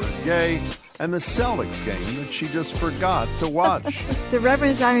saying the word gay, and the Celtics game that she just forgot to watch. The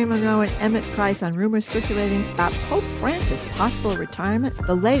Reverends Irene Monroe and Emmett Price on rumors circulating about Pope Francis' possible retirement.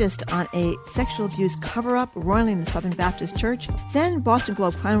 The latest on a sexual abuse cover-up roiling the Southern Baptist Church. Then Boston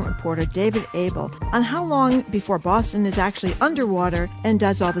Globe climate reporter David Abel on how long before Boston is actually underwater, and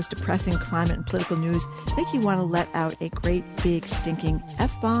does all this depressing climate and political news make you want to let out a great big stinking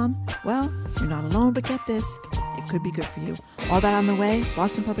F-bomb? Well, you're not alone, but get this. It could be good for you. All that on the way.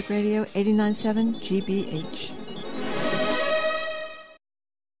 Boston Public Radio, 89.7 GBH.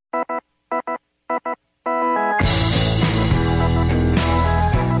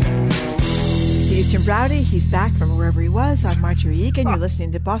 Here's Jim Browdy. He's back from wherever he was. I'm Marjorie Egan. You're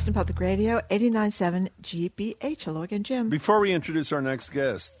listening to Boston Public Radio, 89.7 GBH. Hello again, Jim. Before we introduce our next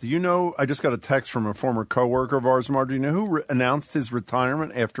guest, do you know, I just got a text from a former coworker of ours, Marjorie. Do you know who announced his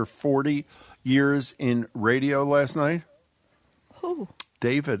retirement after 40 years in radio last night? Who?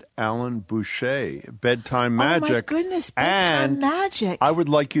 David Allen Boucher, Bedtime Magic. Oh, my goodness, Bedtime Magic. I would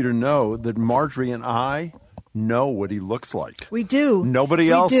like you to know that Marjorie and I know what he looks like. We do.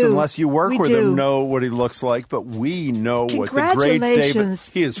 Nobody else, unless you work with him, know what he looks like, but we know what the great David...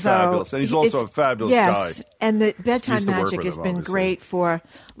 He is fabulous, and he's also a fabulous guy. Yes, and the Bedtime Magic has been great for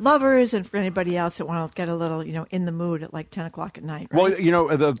lovers and for anybody else that want to get a little, in the mood at like 10 o'clock at night. Right?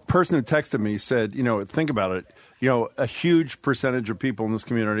 Well, the person who texted me said, think about it. A huge percentage of people in this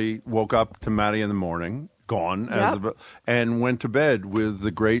community woke up to Maddie in the morning, gone, and went to bed with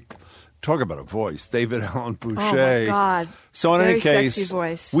the great... Talk about a voice, David Allen Boucher. Oh, my God. So in Very any case, sexy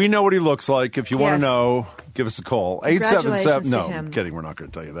voice. We know what he looks like. If you want to know, give us a call. 877. No, I'm kidding. We're not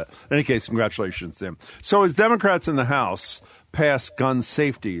going to tell you that. In any case, congratulations to him. So as Democrats in the House passed gun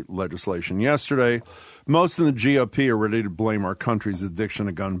safety legislation yesterday, most in the GOP are ready to blame our country's addiction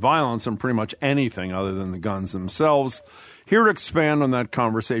to gun violence on pretty much anything other than the guns themselves. Here to expand on that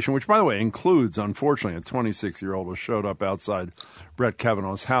conversation, which, by the way, includes, unfortunately, a 26-year-old who showed up outside Brett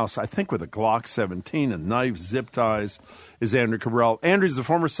Kavanaugh's house, I think with a Glock 17 and knives, zip ties, is Andrew Cabral. Andrew's the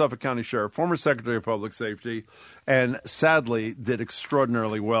former Suffolk County Sheriff, former Secretary of Public Safety, and sadly did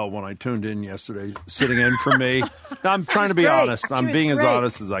extraordinarily well when I tuned in yesterday, sitting in for me. Now, I'm trying to be honest. I'm being as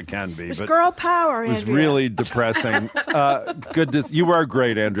honest as I can be. It was girl power, Andrea. It was really depressing. You are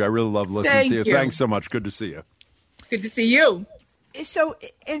great, Andrea. I really love listening to you. Thanks so much. Good to see you. Good to see you. So,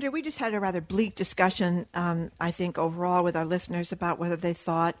 Andrew, we just had a rather bleak discussion, I think, overall with our listeners about whether they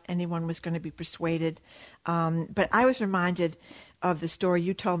thought anyone was going to be persuaded. But I was reminded of the story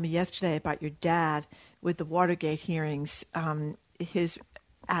you told me yesterday about your dad with the Watergate hearings, his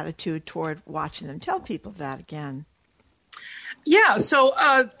attitude toward watching them. Tell people that again. Yeah, so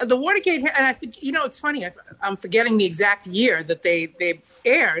the Watergate, and I think, it's funny, I'm forgetting the exact year that they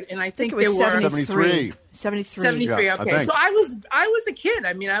aired, and I think it was they were 73. 73. Yeah, okay. So I was a kid.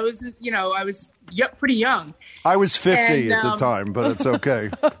 I mean, I was pretty young. I was 50 at the time, but it's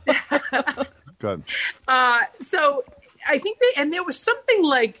okay. Good. So I think there was something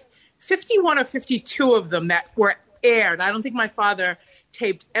like 51 or 52 of them that were aired. I don't think my father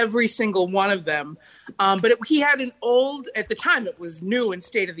taped every single one of them. But he had an old, at the time it was new and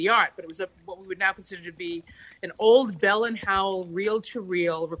state of the art, but it was what we would now consider to be an old Bell and Howell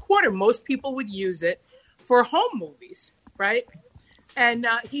reel-to-reel recorder. Most people would use it for home movies, right? And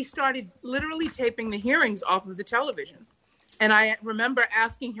he started literally taping the hearings off of the television. And I remember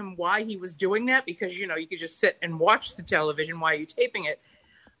asking him why he was doing that, because, you could just sit and watch the television while you're taping it.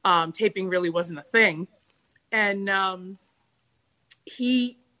 Taping really wasn't a thing. And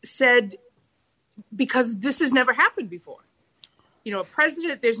he said, because this has never happened before. A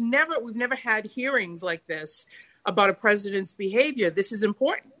president, we've never had hearings like this about a president's behavior. This is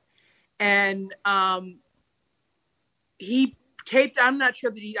important. And he taped, I'm not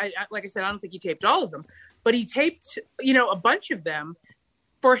sure that like I said, I don't think he taped all of them, but he taped, a bunch of them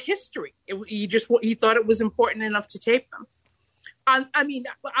for history. He thought it was important enough to tape them.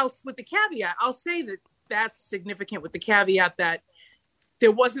 With the caveat, I'll say that that's significant with the caveat that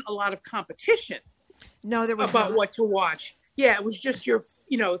there wasn't a lot of competition. No, there was about not. What to watch. Yeah, it was just your,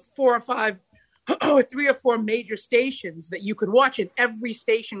 4 or 5, 3 or 4 major stations that you could watch, and every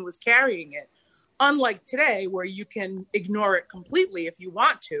station was carrying it. Unlike today, where you can ignore it completely if you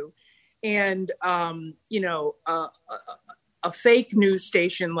want to, and a fake news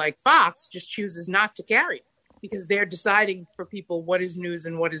station like Fox just chooses not to carry it because they're deciding for people what is news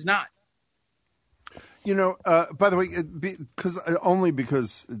and what is not. By the way, because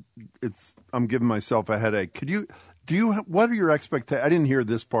I'm giving myself a headache. What are your expectations? I didn't hear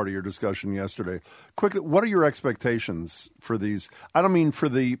this part of your discussion yesterday. Quickly, what are your expectations for these? I don't mean for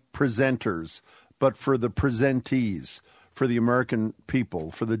the presenters, but for the presentees, for the American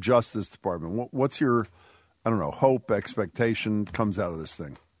people, for the Justice Department. What's your, hope, expectation comes out of this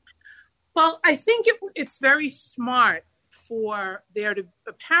thing? Well, I think it's very smart for there to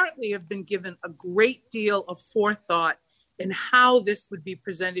apparently have been given a great deal of forethought in how this would be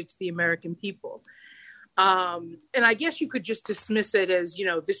presented to the American people. And I guess you could just dismiss it as,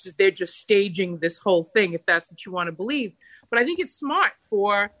 they're just staging this whole thing, if that's what you want to believe. But I think it's smart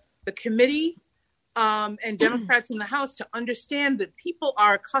for the committee and Democrats in the House to understand that people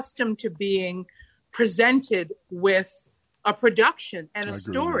are accustomed to being presented with a production and a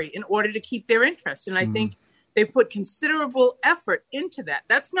story in order to keep their interest. And I think they put considerable effort into that.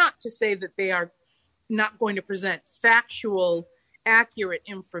 That's not to say that they are not going to present factual, accurate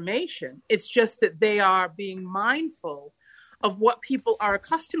information. It's just that they are being mindful of what people are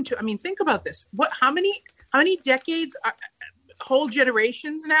accustomed to. I mean, think about this. How many decades, whole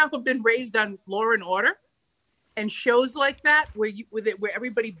generations now have been raised on Law and Order and shows like that where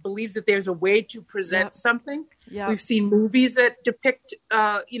everybody believes that there's a way to present something. Yep. We've seen movies that depict,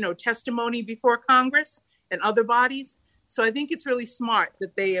 testimony before Congress. and other bodies. So I think it's really smart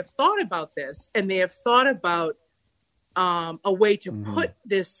that they have thought about this, and they have thought about a way to put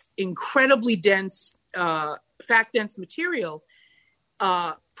this incredibly dense, fact-dense material,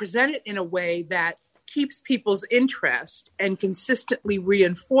 present it in a way that keeps people's interest and consistently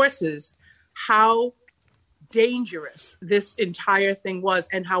reinforces how dangerous this entire thing was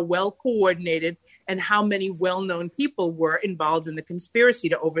and how well coordinated and how many well-known people were involved in the conspiracy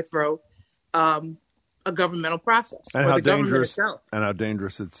to overthrow a governmental process. And how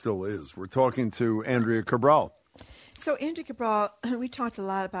dangerous it still is. We're talking to Andrea Cabral. So, Andrea Cabral, we talked a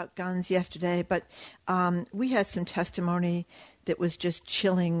lot about guns yesterday, but we had some testimony that was just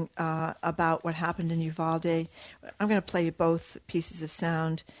chilling about what happened in Uvalde. I'm going to play you both pieces of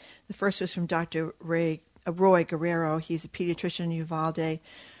sound. The first was from Dr. Roy Guerrero. He's a pediatrician in Uvalde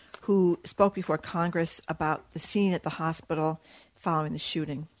who spoke before Congress about the scene at the hospital following the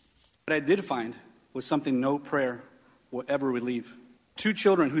shooting. What I did find was something no prayer will ever relieve. 2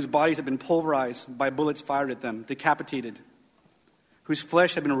 children whose bodies had been pulverized by bullets fired at them, decapitated, whose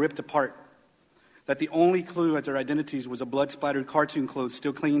flesh had been ripped apart, that the only clue as their identities was a blood-splattered cartoon clothes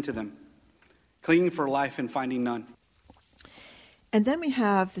still clinging to them, clinging for life and finding none. And then we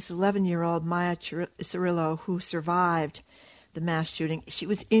have this 11-year-old Maya Cirillo who survived the mass shooting. She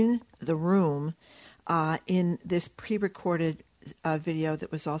was in the room in this pre-recorded video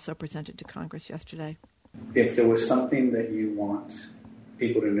that was also presented to Congress yesterday. If there was something that you want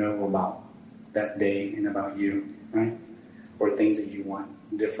people to know about that day and about you, right? Or things that you want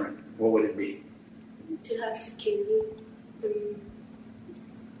different, what would it be? To have security. Do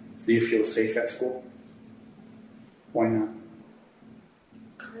you feel safe at school? Why not?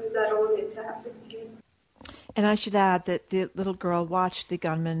 Because I don't want it to happen again. And I should add that the little girl watched the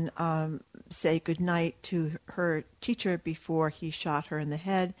gunman say goodnight to her teacher before he shot her in the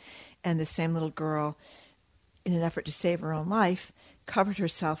head. And the same little girl, in an effort to save her own life, covered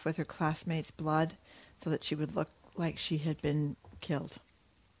herself with her classmates' blood so that she would look like she had been killed.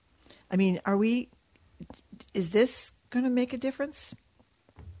 I mean, is this going to make a difference?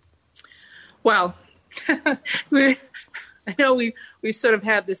 Well, I know we sort of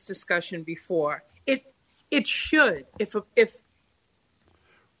had this discussion before. It should. If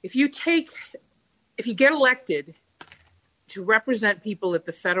you get elected to represent people at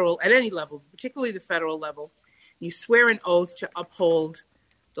any level, particularly the federal level, you swear an oath to uphold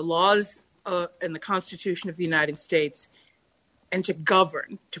the laws and the Constitution of the United States and to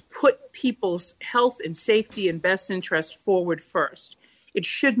govern, to put people's health and safety and best interests forward first. It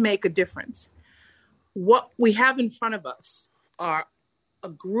should make a difference. What we have in front of us are a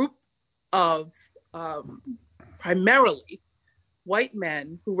group of primarily white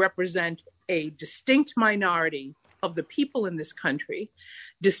men who represent a distinct minority of the people in this country,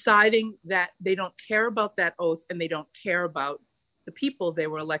 deciding that they don't care about that oath and they don't care about the people they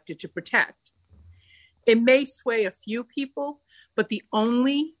were elected to protect. It may sway a few people, but the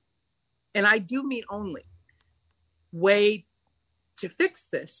only, and I do mean only, way to fix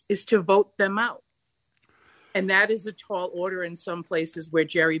this is to vote them out. And that is a tall order in some places where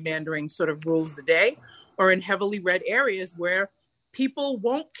gerrymandering sort of rules the day, or in heavily red areas where people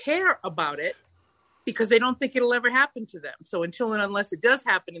won't care about it because they don't think it'll ever happen to them. So until and unless it does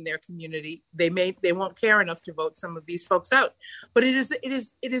happen in their community, they won't care enough to vote some of these folks out. But there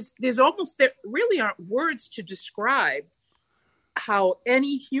really aren't words to describe how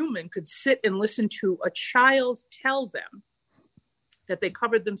any human could sit and listen to a child tell them that they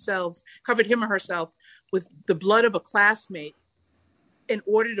covered him or herself with the blood of a classmate in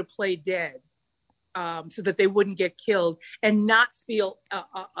order to play dead, so that they wouldn't get killed, and not feel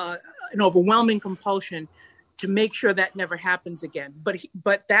an overwhelming compulsion to make sure that never happens again.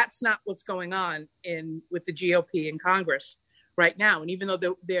 But that's not what's going on with the GOP in Congress right now. And even though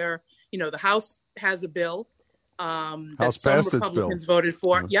the House has a bill that some Republicans voted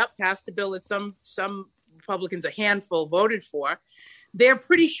for, passed a bill that some Republicans, a handful, voted for. They're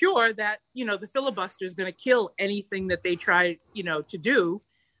pretty sure that, the filibuster is going to kill anything that they try, to do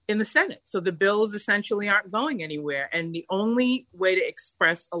in the Senate. So the bills essentially aren't going anywhere. And the only way to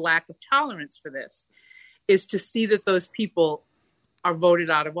express a lack of tolerance for this is to see that those people are voted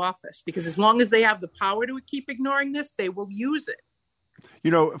out of office. Because as long as they have the power to keep ignoring this, they will use it.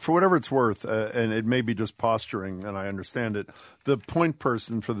 For whatever it's worth, and it may be just posturing, and I understand it, the point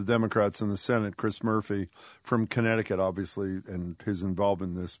person for the Democrats in the Senate, Chris Murphy, from Connecticut, obviously, and his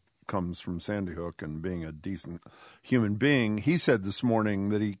involvement in this comes from Sandy Hook and being a decent human being, he said this morning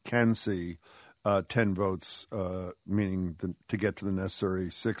that he can see 10 votes, meaning to get to the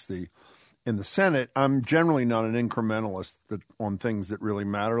necessary 60 in the Senate. I'm generally not an incrementalist on things that really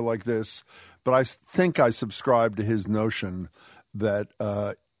matter like this, but I think I subscribe to his notion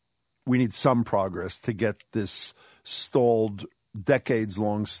that we need some progress to get this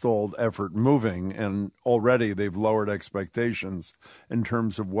decades-long stalled effort moving, and already they've lowered expectations in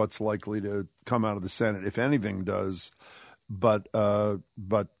terms of what's likely to come out of the Senate, if anything does. But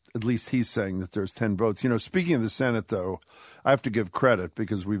at least he's saying that there's 10 votes. Speaking of the Senate, though, I have to give credit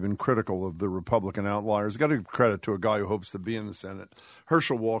because we've been critical of the Republican outliers. Got to give credit to a guy who hopes to be in the Senate.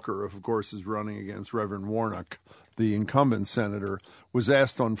 Herschel Walker, of course, is running against Reverend Warnock, the incumbent senator, was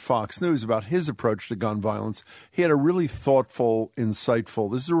asked on Fox News about his approach to gun violence. He had a really thoughtful,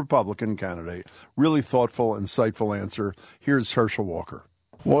 insightful, this is a Republican candidate, really thoughtful, insightful answer. Here's Herschel Walker.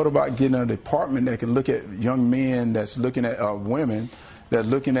 What about getting a department that can look at young men that's looking at women that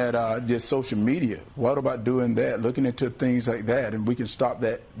looking at just social media? What about doing that, looking into things like that, and we can stop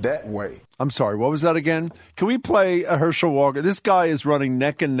that way? I'm sorry, what was that again? Can we play Herschel Walker? This guy is running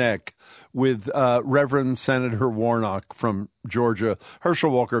neck and neck with Reverend Senator Warnock from Georgia.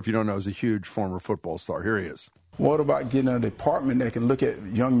 Herschel Walker, if you don't know, is a huge former football star. Here he is. What about getting a department that can look at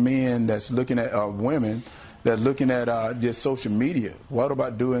young men that's looking at women that looking at just social media? What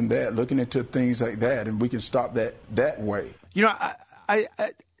about doing that, looking into things like that, and we can stop that way?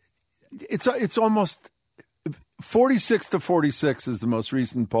 It's almost 46 to 46 is the most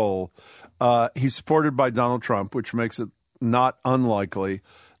recent poll. He's supported by Donald Trump, which makes it not unlikely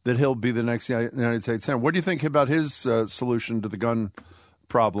that he'll be the next United States Senator. What do you think about his solution to the gun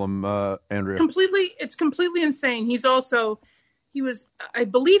problem, Andrea? It's completely insane. I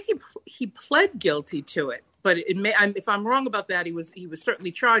believe he pled guilty to it, but if I'm wrong about that, he was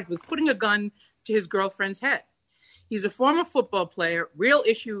certainly charged with putting a gun to his girlfriend's head. He's a former football player, real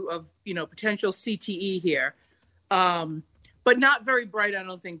issue of, potential CTE here, but not very bright, I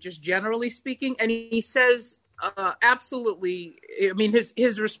don't think, just generally speaking. And he says, absolutely,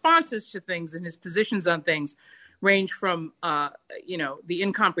 his responses to things and his positions on things range from, the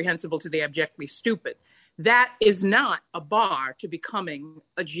incomprehensible to the abjectly stupid. That is not a bar to becoming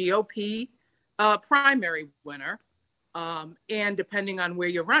a GOP primary winner. And depending on where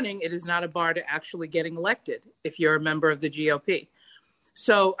you're running, it is not a bar to actually getting elected if you're a member of the GOP.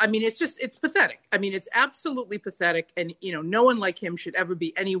 So, it's pathetic. It's absolutely pathetic. And, no one like him should ever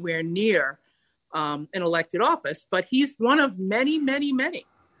be anywhere near an elected office. But he's one of many, many, many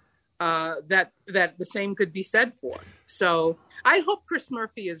that the same could be said for. So I hope Chris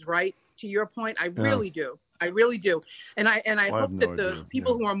Murphy is right. To your point, I really do. I really do. And I hope that the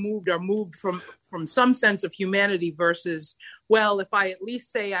people who are moved from some sense of humanity versus, well, if I at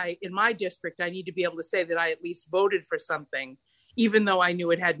least say in my district, I need to be able to say that I at least voted for something, even though I knew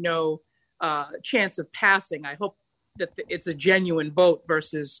it had no chance of passing. I hope that it's a genuine vote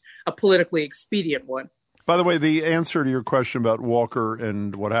versus a politically expedient one. By the way, the answer to your question about Walker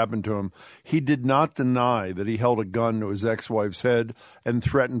and what happened to him, he did not deny that he held a gun to his ex-wife's head and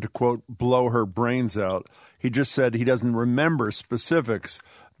threatened to, quote, blow her brains out. He just said he doesn't remember specifics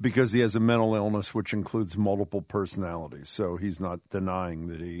because he has a mental illness which includes multiple personalities. So he's not denying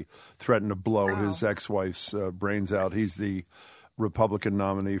that he threatened to blow his ex-wife's brains out. He's the Republican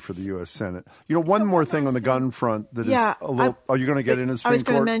nominee for the U.S. Senate. One more thing on the gun front that is a little. Are you going to get into Supreme Court? I was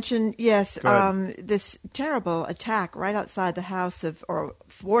going to mention, yes, this terrible attack right outside the house or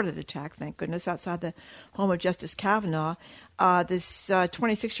thwarted attack, thank goodness, outside the home of Justice Kavanaugh. This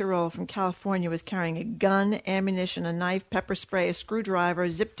 26-year-old from California was carrying a gun, ammunition, a knife, pepper spray, a screwdriver,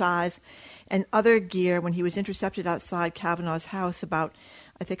 zip ties, and other gear when he was intercepted outside Kavanaugh's house about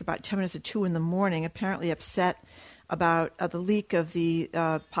 10 minutes to 2 in the morning, apparently upset about the leak of the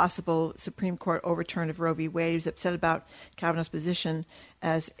possible Supreme Court overturn of Roe v. Wade. He was upset about Kavanaugh's position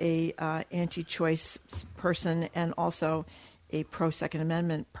as a anti-choice person and also a pro-Second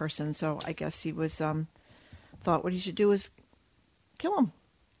Amendment person. So I guess he was thought what he should do is kill him.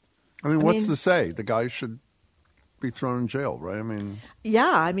 What's to say? The guy should be thrown in jail, right?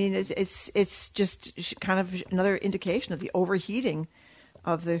 It's just kind of another indication of the overheating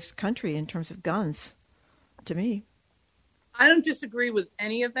of this country in terms of guns, to me. I don't disagree with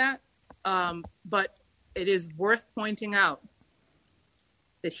any of that, but it is worth pointing out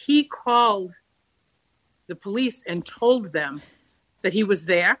that he called the police and told them that he was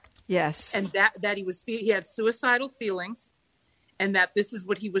there. Yes. And that he had suicidal feelings and that this is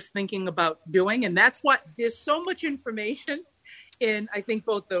what he was thinking about doing. And that's what there's so much information in, I think,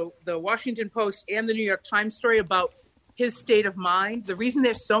 both the Washington Post and the New York Times story about his state of mind. The reason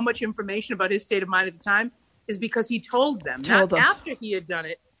there's so much information about his state of mind at the time is because he told them, not after he had done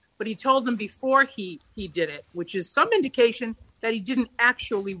it, but he told them before he did it, which is some indication that he didn't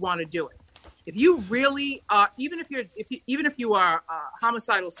actually want to do it. If you really are, even if you are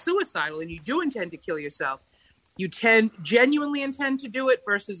homicidal, suicidal, and you do intend to kill yourself, you genuinely intend to do it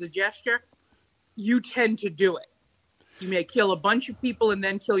versus a gesture, you tend to do it. You may kill a bunch of people and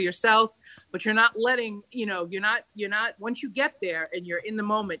then kill yourself, but you're not letting, you're not, once you get there and you're in the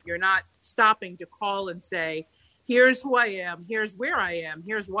moment, you're not stopping to call and say, here's who I am, here's where I am,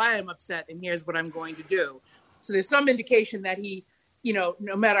 here's why I'm upset, and here's what I'm going to do. So there's some indication that he, no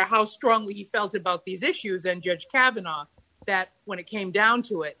matter how strongly he felt about these issues and Judge Kavanaugh, that when it came down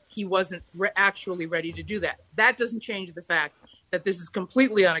to it, he wasn't actually ready to do that. That doesn't change the fact that this is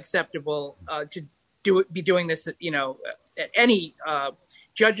completely unacceptable to be doing this, at any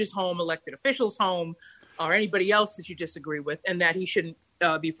judge's home, elected official's home, or anybody else that you disagree with, and that he shouldn't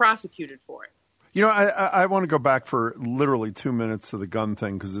be prosecuted for it. I want to go back for literally 2 minutes to the gun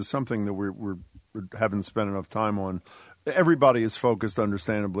thing, because there's something that we haven't spent enough time on. Everybody is focused,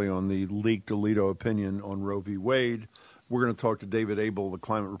 understandably, on the leaked Alito opinion on Roe v. Wade. We're going to talk to David Abel, the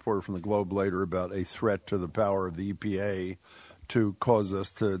climate reporter from the Globe, later about a threat to the power of the EPA to cause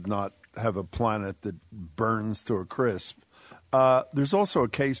us to not have a planet that burns to a crisp. There's also a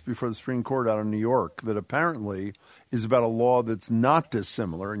case before the Supreme Court out of New York that apparently is about a law that's not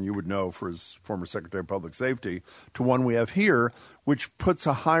dissimilar, and you would know for his former Secretary of Public Safety, to one we have here, which puts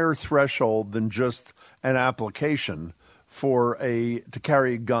a higher threshold than just an application to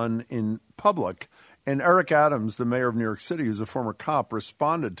carry a gun in public. And Eric Adams, the mayor of New York City, who's a former cop,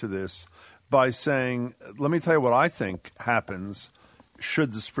 responded to this by saying, let me tell you what I think happens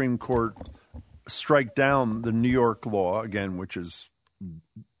should the Supreme Court strike down the New York law, again, which is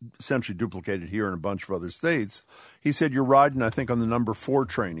essentially duplicated here in a bunch of other states. He said, you're riding, I think, on the number 4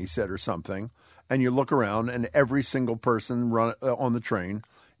 train, he said, or something, and you look around and every single person on the train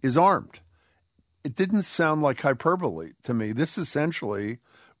is armed. It didn't sound like hyperbole to me. This essentially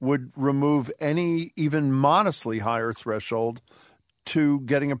would remove any even modestly higher threshold to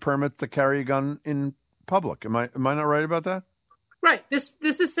getting a permit to carry a gun in public. Am I not right about that? Right. This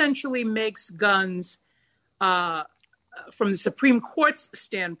essentially makes guns, from the Supreme Court's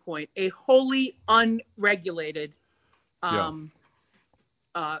standpoint, a wholly unregulated,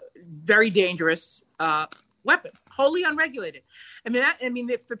 very dangerous weapon. Wholly unregulated.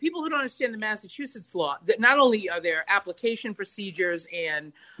 For people who don't understand the Massachusetts law, that not only are there application procedures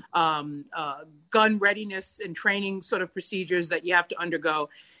and gun readiness and training sort of procedures that you have to undergo,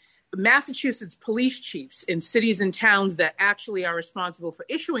 Massachusetts police chiefs in cities and towns that actually are responsible for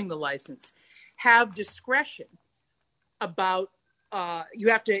issuing the license have discretion about you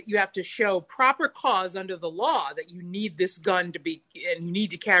have to show proper cause under the law that you need this gun to be, and you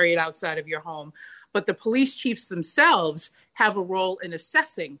need to carry it outside of your home. But the police chiefs themselves have a role in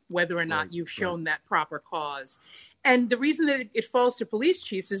assessing whether or not you've shown that proper cause. And the reason that it falls to police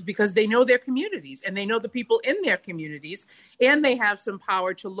chiefs is because they know their communities and they know the people in their communities, and they have some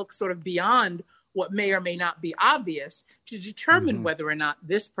power to look sort of beyond what may or may not be obvious to determine whether or not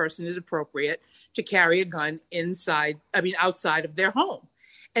this person is appropriate to carry a gun outside of their home.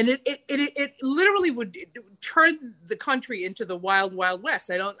 And it literally would turn the country into the wild, wild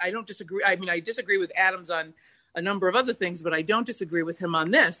west. I don't disagree. I disagree with Adams on a number of other things, but I don't disagree with him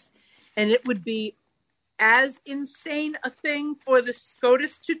on this. And it would be as insane a thing for the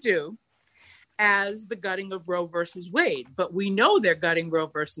SCOTUS to do as the gutting of Roe versus Wade. But we know they're gutting Roe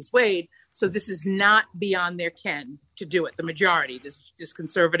versus Wade, so this is not beyond their ken to do it. The majority, this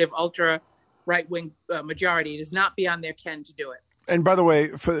conservative, ultra right-wing majority, it is not beyond their ken to do it. And by the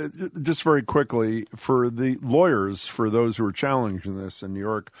way, just very quickly, for the lawyers, for those who are challenging this in New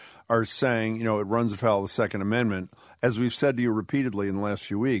York, are saying, it runs afoul of the Second Amendment. As we've said to you repeatedly in the last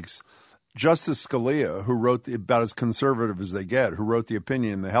few weeks, Justice Scalia, who wrote about as conservative as they get, who wrote the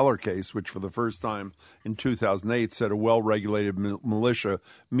opinion in the Heller case, which for the first time in 2008 said a well-regulated militia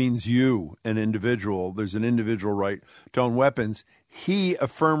means you, an individual. There's an individual right to own weapons. He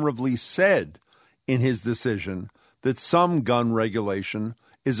affirmatively said in his decision that some gun regulation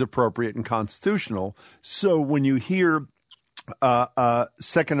is appropriate and constitutional. So when you hear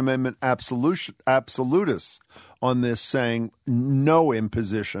Second Amendment absolutists on this saying no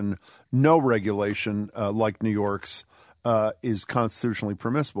imposition, no regulation like New York's is constitutionally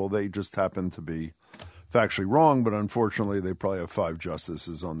permissible, they just happen to be factually wrong, but unfortunately they probably have 5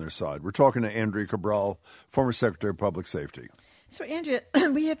 justices on their side. We're talking to Andrea Cabral, former Secretary of Public Safety. So, Andrea,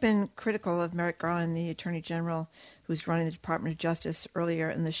 we have been critical of Merrick Garland, the Attorney General, who's running the Department of Justice, earlier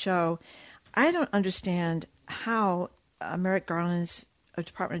in the show. I don't understand how Merrick Garland's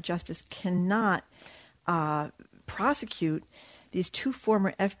Department of Justice cannot prosecute these two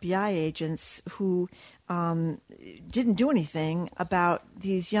former FBI agents who didn't do anything about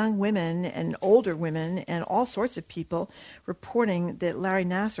these young women and older women and all sorts of people reporting that Larry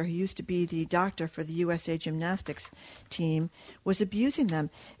Nassar, who used to be the doctor for the USA Gymnastics team, was abusing them.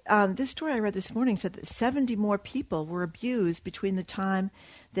 This story I read this morning said that 70 more people were abused between the time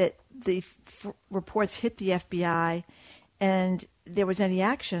that the reports hit the FBI and there was any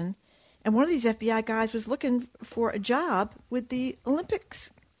action. And one of these FBI guys was looking for a job with the Olympics.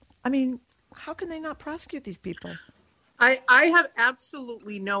 I mean, how can they not prosecute these people? I have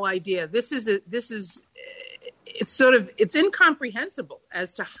absolutely no idea. It's incomprehensible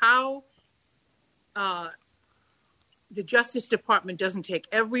as to how the Justice Department doesn't take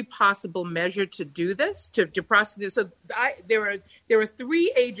every possible measure to do this, to prosecute. So there are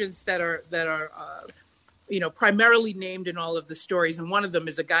three agents that are primarily named in all of the stories, and one of them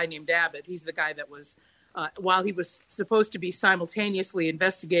is a guy named Abbott. He's the guy that was, while he was supposed to be simultaneously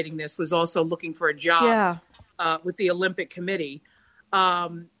investigating this, was also looking for a job with the Olympic Committee.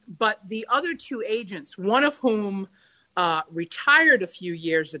 But the other two agents, one of whom retired a few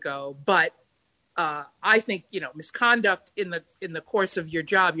years ago, but I think misconduct in the course of your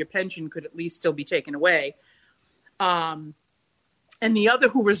job, your pension could at least still be taken away. And the other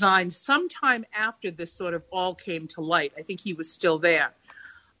who resigned sometime after this sort of all came to light. I think he was still there.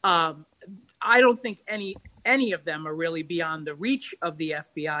 I don't think any of them are really beyond the reach of the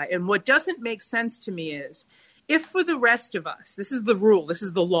FBI. And what doesn't make sense to me is, if for the rest of us, this is the rule, this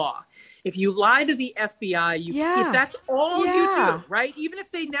is the law, if you lie to the FBI, if that's all you do, right? Even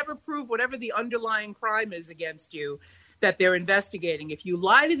if they never prove whatever the underlying crime is against you that they're investigating, if you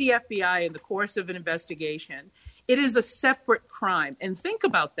lie to the FBI in the course of an investigation, it is a separate crime. And think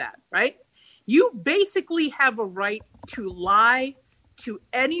about that, right? You basically have a right to lie to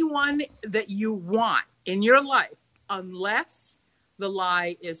anyone that you want in your life, unless the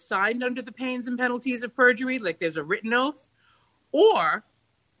lie is signed under the pains and penalties of perjury, like there's a written oath, or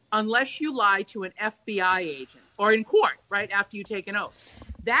unless you lie to an FBI agent or in court, right, after you take an oath.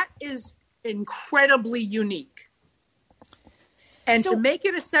 That is incredibly unique. And to make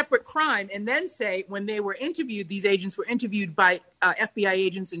it a separate crime and then say, when they were interviewed, these agents were interviewed by FBI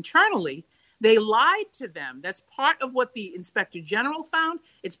agents internally, they lied to them. That's part of what the Inspector General found.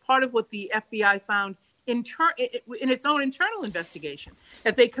 It's part of what the FBI found in its own internal investigation,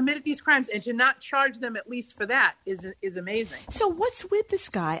 that they committed these crimes, and to not charge them at least for that is amazing. So what's with this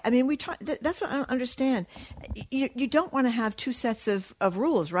guy? I mean, that's what I don't understand. You don't want to have two sets of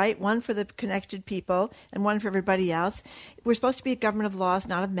rules, right? One for the connected people and one for everybody else. We're supposed to be a government of laws,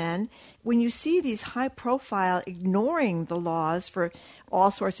 not of men. When you see these high-profile ignoring the laws for all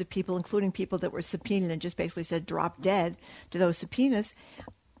sorts of people, including people that were subpoenaed and just basically said drop dead to those subpoenas,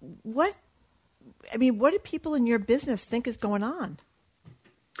 what do people in your business think is going on?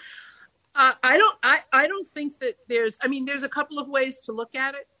 I don't think that there's a couple of ways to look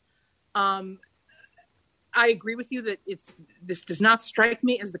at it. I agree with you that this does not strike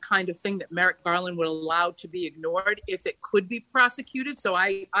me as the kind of thing that Merrick Garland would allow to be ignored if it could be prosecuted. So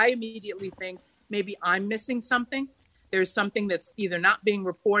I immediately think maybe I'm missing something. There's something that's either not being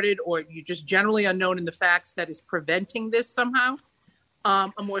reported or you're just generally unknown in the facts that is preventing this somehow.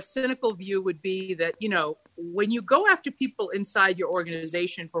 A more cynical view would be that, when you go after people inside your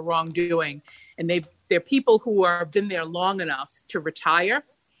organization for wrongdoing, and they're people who have been there long enough to retire,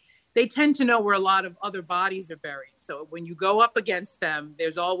 they tend to know where a lot of other bodies are buried. So when you go up against them,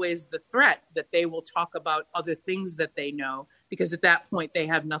 there's always the threat that they will talk about other things that they know, because at that point they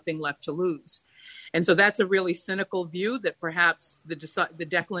have nothing left to lose. And so that's a really cynical view, that perhaps the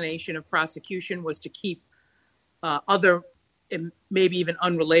declination of prosecution was to keep other and maybe even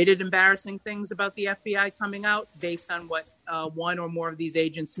unrelated embarrassing things about the FBI coming out based on what one or more of these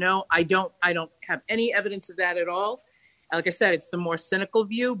agents know. I don't have any evidence of that at all. Like I said, it's the more cynical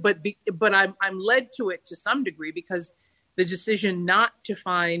view, but I'm led to it to some degree because the decision not to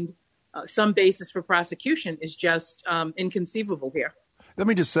find some basis for prosecution is just inconceivable here. Let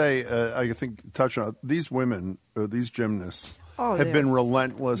me just say, I think, touch on these women, these gymnasts, have been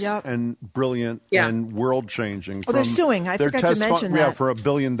relentless and brilliant and world-changing. They're suing. I forgot to mention that. Yeah, for $1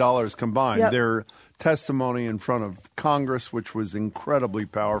 billion combined. Their testimony in front of Congress, which was incredibly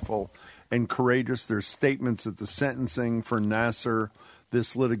powerful and courageous. Their statements at the sentencing for Nassar,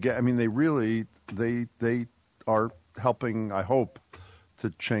 this litigation. I mean, they are helping, I hope, to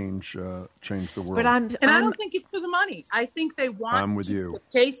change the world. But I don't think it's for the money. I think they want the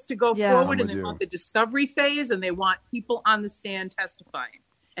case to go forward, and they want the discovery phase, and they want people on the stand testifying,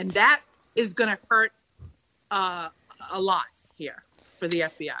 and that is going to hurt a lot here. for the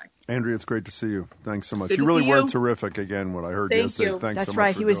FBI. Andrea, it's great to see you. Thanks so much. Good You to really see were you. terrific again, what I heard Thank yesterday. you. Thanks That's so much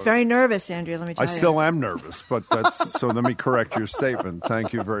right. for He was doing very nervous, Andrea, let me tell I you. still am nervous, but that's so let me correct your statement.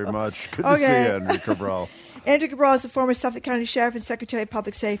 Thank you very much. Good to see you, Andrea Cabral. Andrew Cabral is the former Suffolk County Sheriff and Secretary of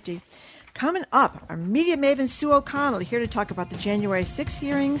Public Safety. Coming up, our media maven Sue O'Connell here to talk about the January 6th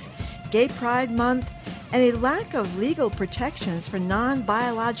hearings, Gay Pride Month, and a lack of legal protections for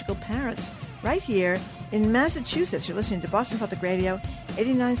non-biological parents right here in Massachusetts. You're listening to Boston Public Radio,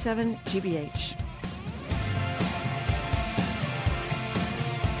 89.7 GBH.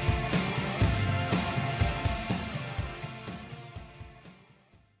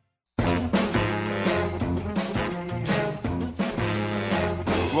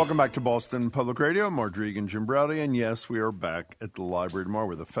 Welcome back to Boston Public Radio. Margery Egan, Jim Browdy, and yes, we are back at the library tomorrow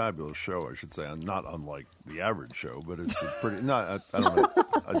with a fabulous show, I should say. Not unlike the average show, but it's a pretty, I don't know,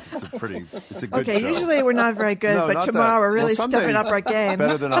 it's a good show. Okay, usually we're not very good, No, but not tomorrow that. we're really Some stepping days up our game.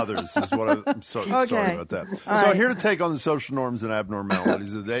 Better than others is what I'm sorry about that. All So right. here to take on the social norms and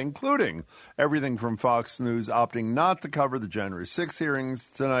abnormalities of the day, including everything from Fox News opting not to cover the January 6th hearings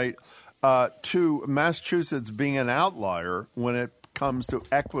tonight to Massachusetts being an outlier when it comes to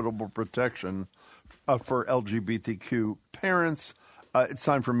equitable protection for LGBTQ parents. It's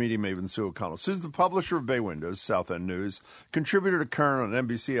time for Media Maven Sue O'Connell. Sue's the publisher of Bay Windows, South End News, contributor to Current on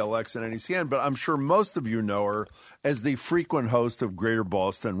NBC, LX, and NECN, but I'm sure most of you know her as the frequent host of Greater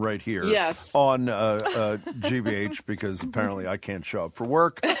Boston right here on GBH, because apparently I can't show up for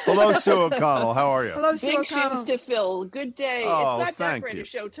work. Hello, Sue O'Connell. How are you? Hello, Sue Big O'Connell. shoes to fill. Good day. Oh, it's not that thank great you. a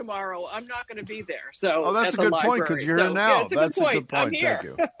show tomorrow. I'm not going to be there. So Oh, that's at a the good point, library. because you're here So, now. yeah, That's a good point. I'm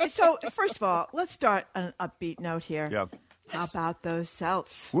here. Thank you. So, first of all, let's start on an upbeat note here. Yeah. How about those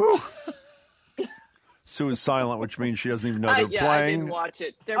Celts? Woo! Sue is silent, which means she doesn't even know they're I playing. didn't watch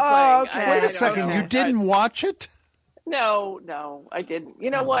it. They're Oh, playing. okay. Wait a second. Okay. You didn't watch it? No, I didn't. You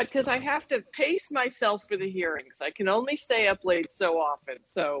know what? Because I have to pace myself for the hearings. I can only stay up late so often.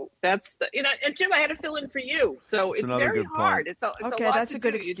 So that's the, and Jim, I had to fill in for you. So That's it's another very good point. hard. It's a lot that's to a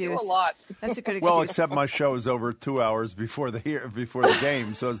good do. excuse. You do a lot. That's a good excuse. Well, except my show is over 2 hours before the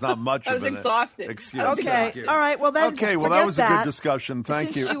game, so it's not much I of was an exhausted. excuse. Okay. Thank you. All right. Well, then. Okay. Well, that forget was a good discussion.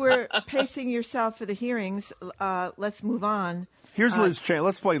 Thank Since you. you were pacing yourself for the hearings, let's move on. Here's Liz Cheney.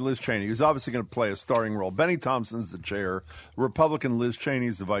 Let's play Liz Cheney, who's obviously going to play a starring role. Benny Thompson's the chair. Republican Liz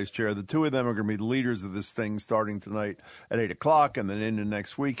Cheney's the vice chair. The two of them are going to be the leaders of this thing starting tonight at 8 o'clock and then into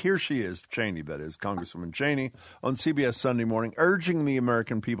next week. Here she is, Cheney, that is, Congresswoman Cheney, on CBS Sunday Morning, urging the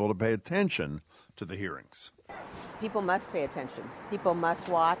American people to pay attention to the hearings. People must pay attention. People must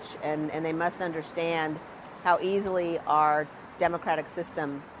watch, and they must understand how easily our democratic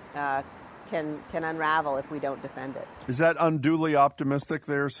system can unravel if we don't defend it. Is that unduly optimistic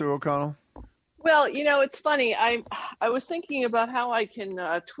there, Sue O'Connell? Well, it's funny. I was thinking about how I can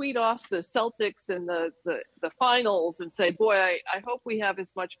tweet off the Celtics and the finals and say, boy, I hope we have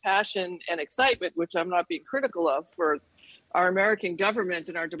as much passion and excitement, which I'm not being critical of, for our American government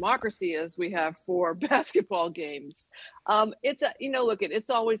and our democracy as we have for basketball games. It's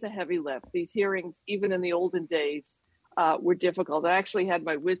always a heavy lift. These hearings, even in the olden days, were difficult. I actually had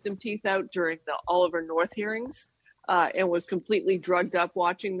my wisdom teeth out during the Oliver North hearings. And was completely drugged up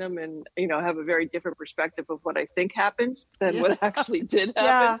watching them, and have a very different perspective of what I think happened than what actually did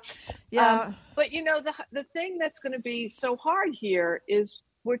happen. Yeah. But the thing that's going to be so hard here is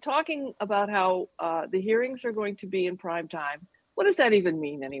we're talking about how the hearings are going to be in prime time. What does that even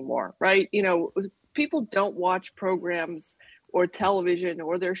mean anymore, right? People don't watch programs or television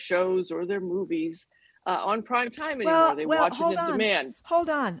or their shows or their movies on prime time anymore. They watch it on demand. Hold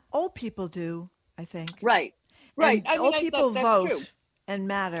on. Old people do, I think. Right. Right. And old people that's vote true. and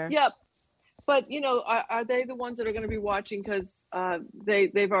matter. Yep. But, are they the ones that are going to be watching because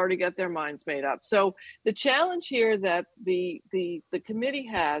they've already got their minds made up? So the challenge here that the committee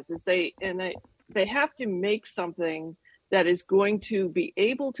has is they have to make something that is going to be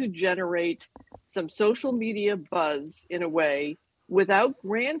able to generate some social media buzz in a way without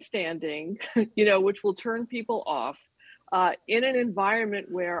grandstanding, which will turn people off. In an environment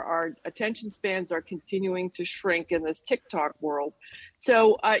where our attention spans are continuing to shrink in this TikTok world.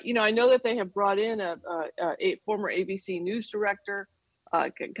 So, I know that they have brought in a former ABC News director,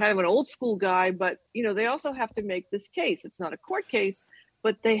 kind of an old school guy, but, they also have to make this case. It's not a court case,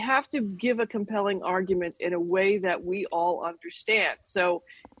 but they have to give a compelling argument in a way that we all understand. So,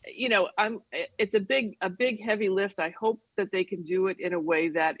 it's a big heavy lift. I hope that they can do it in a way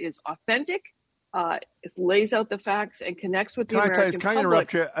that is authentic, it lays out the facts and connects with the American public. Can I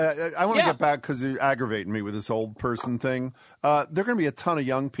interrupt you? I want to Yeah. get back because you're aggravating me with this old person thing. There are going to be a ton of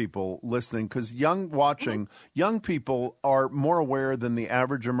young people listening because young people are more aware than the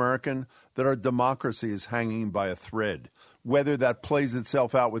average American that our democracy is hanging by a thread. Whether that plays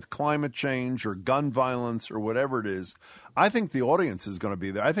itself out with climate change or gun violence or whatever it is, I think the audience is going to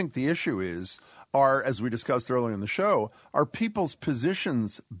be there. I think the issue are, as we discussed earlier in the show, are people's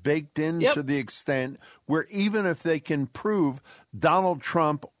positions baked in to the extent where even if they can prove Donald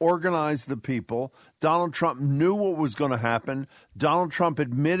Trump organized the people, Donald Trump knew what was going to happen, Donald Trump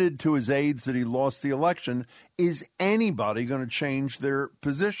admitted to his aides that he lost the election, is anybody going to change their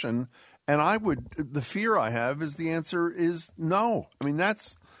position? And the fear I have is the answer is no. I mean,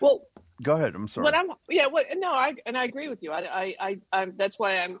 go ahead. I'm sorry. I agree with you. That's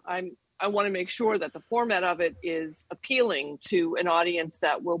why I want to make sure that the format of it is appealing to an audience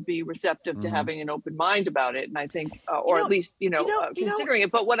that will be receptive to having an open mind about it. And I think, considering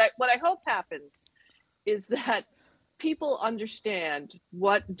it. But what I hope happens is that people understand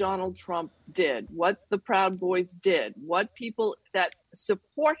what Donald Trump did, what the Proud Boys did, what people that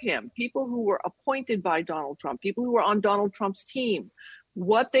support him, people who were appointed by Donald Trump, people who were on Donald Trump's team,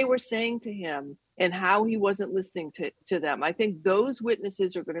 what they were saying to him and how he wasn't listening to them. I think those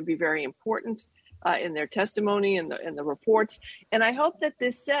witnesses are going to be very important in their testimony and the reports. And I hope that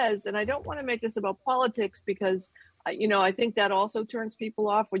this says, and I don't want to make this about politics because I think that also turns people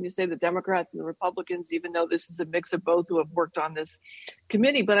off when you say the Democrats and the Republicans, even though this is a mix of both who have worked on this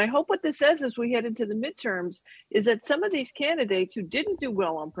committee. But I hope what this says as we head into the midterms is that some of these candidates who didn't do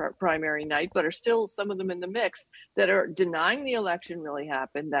well on primary night, but are still some of them in the mix, that are denying the election really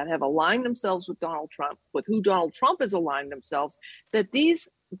happened, that have aligned themselves with Donald Trump, with who Donald Trump has aligned themselves, that these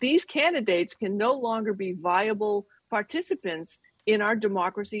candidates can no longer be viable participants in our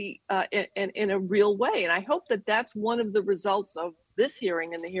democracy in a real way. And I hope that that's one of the results of this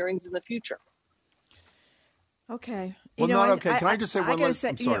hearing and the hearings in the future. Okay. Can I just say one last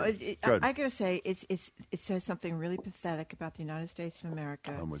thing? I got to say, it says something really pathetic about the United States of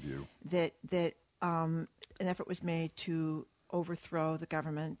America. I'm with you. That an effort was made to overthrow the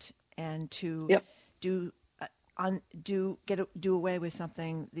government and to do away with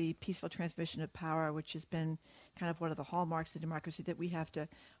something, the peaceful transmission of power, which has been kind of one of the hallmarks of democracy, that we have to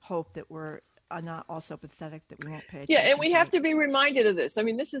hope that we're not also pathetic, that we won't pay attention. Yeah, and we have to be reminded of this. I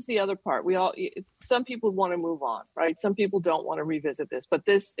mean, this is the other part. Some people want to move on, right? Some people don't want to revisit this. But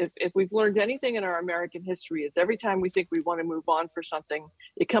this, if we've learned anything in our American history, is every time we think we want to move on for something,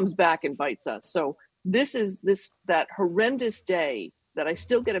 it comes back and bites us. So this is that horrendous day that I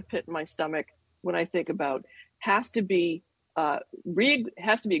still get a pit in my stomach when I think about, has to be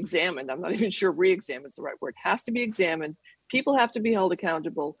examined. I'm not even sure re-examined is the right word. Has to be examined. People have to be held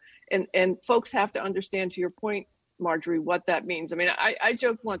accountable, and folks have to understand, to your point, Marjorie, what that means. I mean, I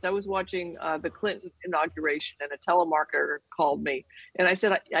joked once, I was watching the Clinton inauguration and a telemarketer called me and I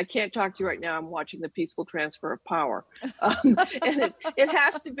said, I can't talk to you right now. I'm watching the peaceful transfer of power. And it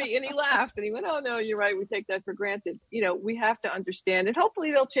has to be. And he laughed and he went, oh, no, you're right. We take that for granted. We have to understand, and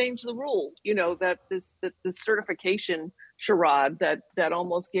hopefully they'll change the rule, that this certification charade that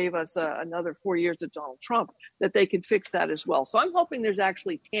almost gave us another 4 years of Donald Trump, that they could fix that as well. So I'm hoping there's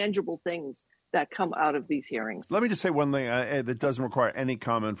actually tangible things that come out of these hearings. Let me just say one thing that doesn't require any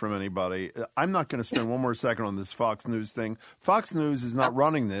comment from anybody. I'm not going to spend one more second on this Fox News thing. Fox News is not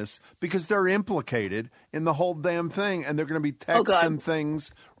running this because they're implicated in the whole damn thing, and they're going to be texts and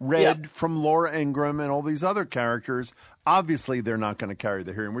things read from Laura Ingraham and all these other characters. Obviously, they're not going to carry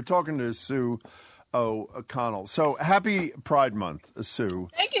the hearing. We're talking to Sue O'Connell. So happy Pride Month, Sue.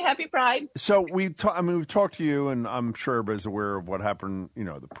 Thank you. Happy Pride. So we've talked to you, and I'm sure everybody's aware of what happened,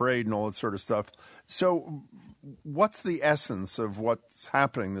 the parade and all that sort of stuff. So what's the essence of what's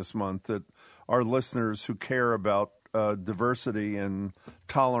happening this month that our listeners who care about diversity and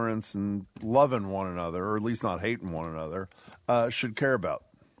tolerance and loving one another, or at least not hating one another, should care about?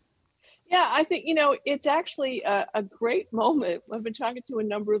 Yeah, I think, it's actually a great moment. I've been talking to a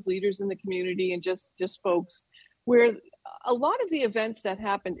number of leaders in the community and just folks where a lot of the events that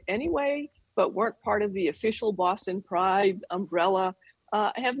happened anyway, but weren't part of the official Boston Pride umbrella,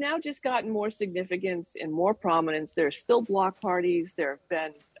 have now just gotten more significance and more prominence. There are still block parties. There have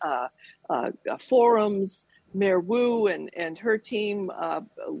been forums. Mayor Wu and her team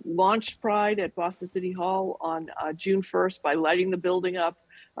launched Pride at Boston City Hall on June 1st by lighting the building up.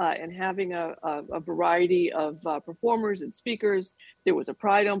 And having a variety of performers and speakers. There was a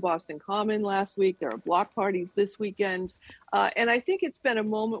Pride on Boston Common last week. There are block parties this weekend. And I think it's been a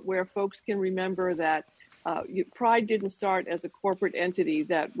moment where folks can remember that Pride didn't start as a corporate entity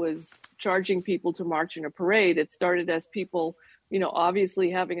that was charging people to march in a parade. It started as people, obviously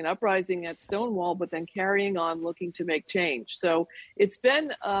having an uprising at Stonewall, but then carrying on looking to make change. So it's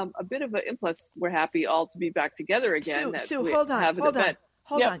been a bit of a, plus we're happy all to be back together again. Sue, hold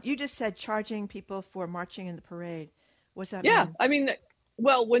on. You just said charging people for marching in the parade. What's that mean? Yeah, I mean,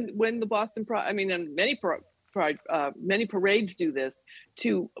 well, when the Boston Pride, and many parades do this.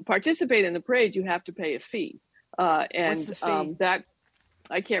 To participate in the parade, you have to pay a fee. What's the fee? That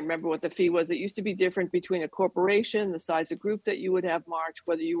I can't remember what the fee was. It used to be different between a corporation, the size of group that you would have march,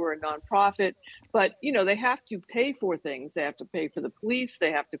 whether you were a nonprofit. But, they have to pay for things. They have to pay for the police.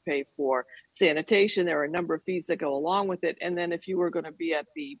 They have to pay for sanitation. There are a number of fees that go along with it. And then if you were going to be at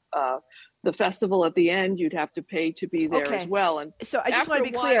the festival at the end, you'd have to pay to be there as well. And so I just want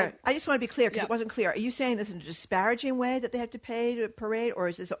to be clear. I just want to be clear because it wasn't clear. Are you saying this in a disparaging way that they have to pay to parade, or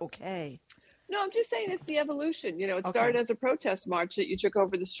is this okay? No, I'm just saying it's the evolution. It started as a protest march that you took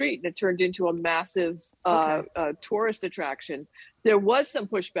over the street, and it turned into a massive tourist attraction. There was some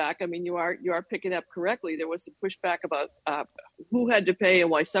pushback. I mean, you are picking up correctly. There was some pushback about who had to pay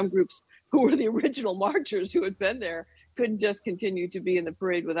and why some groups who were the original marchers who had been there couldn't just continue to be in the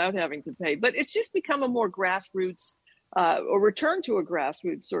parade without having to pay. But it's just become a more grassroots or return to a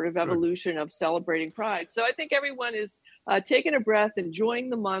grassroots sort of evolution of celebrating Pride. So I think everyone is taking a breath, enjoying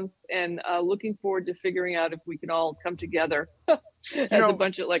the month, and looking forward to figuring out if we can all come together as a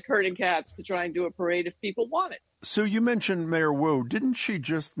bunch of herding cats to try and do a parade if people want it. So you mentioned Mayor Wu. Didn't she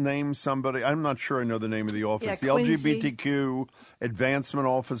just name somebody? I'm not sure I know the name of the office. The Quincy. LGBTQ Advancement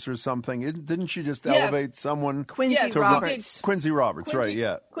Office or something. Didn't she just elevate someone? Quincy Roberts. Quincy Roberts, right,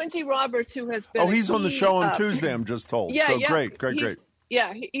 yeah. Quincy Roberts, who has been he's on the show on Tuesday, I'm just told. Great.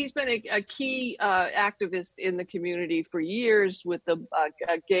 Yeah, he's been a key activist in the community for years with the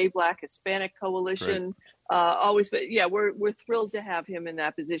Gay Black Hispanic Coalition. We're thrilled to have him in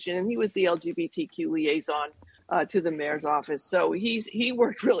that position, and he was the LGBTQ liaison to the mayor's office. So he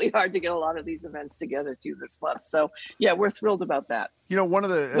worked really hard to get a lot of these events together too this month. So we're thrilled about that. One of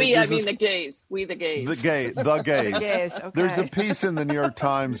the the gays. We the gays. The gays. Okay. There's a piece in the New York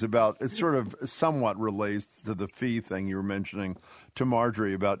Times about it sort of somewhat relates to the fee thing you were mentioning to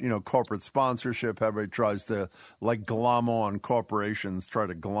Marjorie about, corporate sponsorship. Everybody tries to glom on corporations, try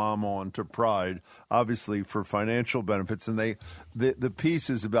to glom on to Pride, obviously for financial benefits. And the piece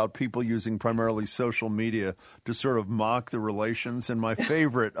is about people using primarily social media to sort of mock the relations. And my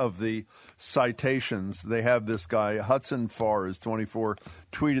favorite of the citations, they have this guy, Hudson Farr, is 24,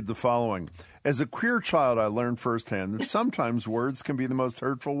 tweeted the following. As a queer child, I learned firsthand that sometimes words can be the most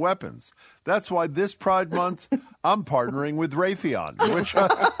hurtful weapons. That's why this Pride Month, I'm partnering with Raytheon.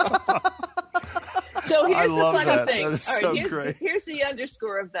 So here's the funny that. thing. That is so great. Here's the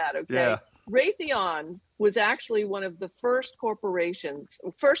underscore of that, okay? Yeah. Raytheon was actually one of the first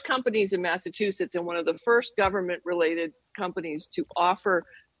companies in Massachusetts and one of the first government-related companies to offer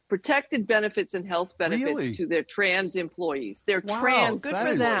protected benefits and health benefits to their trans employees. They're trans. Good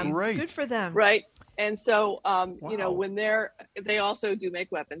for them. Great. Good for them. Right. And so, when they also do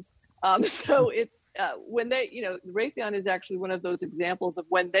make weapons. So it's when Raytheon is actually one of those examples of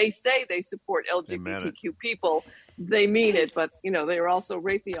when they say they support LGBTQ people, they mean it, but they are also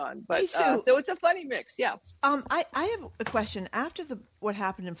Raytheon. But so it's a funny mix. Yeah. I have a question. After what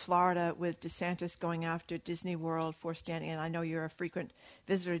happened in Florida with DeSantis going after Disney World for standing, and I know you're a frequent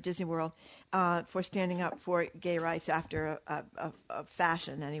visitor to Disney World, for standing up for gay rights after a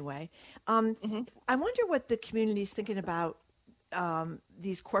fashion anyway. I wonder what the community is thinking about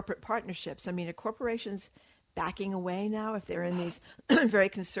these corporate partnerships. I mean, are corporations backing away now if they're in these very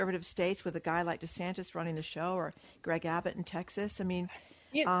conservative states with a guy like DeSantis running the show or Greg Abbott in Texas? I mean,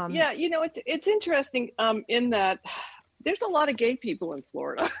 it's interesting in that there's a lot of gay people in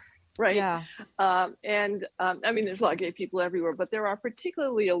Florida, right? Yeah. There's a lot of gay people everywhere, but there are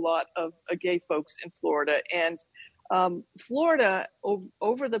particularly a lot of gay folks in Florida. And Florida,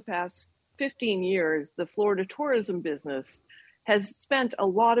 over the past 15 years, the Florida tourism business has spent a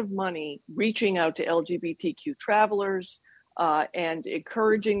lot of money reaching out to LGBTQ travelers and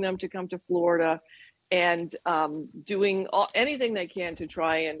encouraging them to come to Florida and doing anything they can to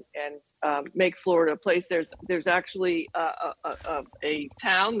try and make Florida a place. There's actually a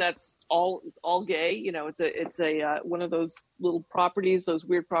town that's all gay. It's a one of those little properties, those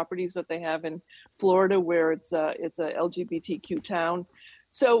weird properties that they have in Florida where it's a LGBTQ town.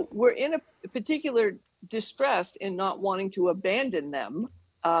 So we're in a particular distress in not wanting to abandon them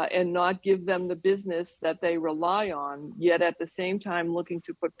and not give them the business that they rely on, yet at the same time looking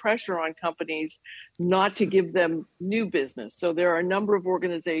to put pressure on companies not to give them new business. So there are a number of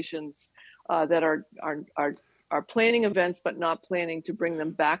organizations that are planning events but not planning to bring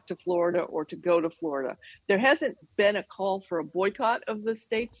them back to Florida or to go to Florida. There hasn't been a call for a boycott of the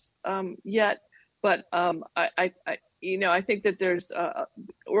states yet, but I think that there's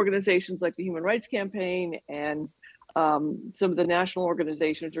organizations like the Human Rights Campaign and some of the national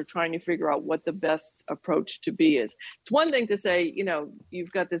organizations are trying to figure out what the best approach to be is. It's one thing to say,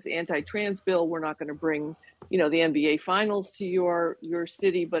 you've got this anti-trans bill, we're not going to bring, the NBA finals to your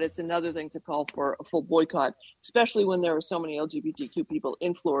city, but it's another thing to call for a full boycott, especially when there are so many LGBTQ people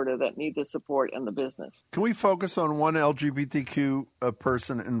in Florida that need the support and the business. Can we focus on one LGBTQ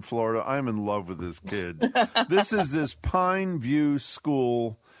person in Florida? I'm in love with this kid. This is this Pine View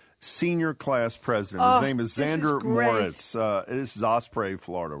School senior class president. His name is Xander Moritz. This is Osprey,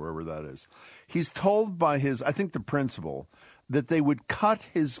 Florida, wherever that is. He's told by I think the principal, that they would cut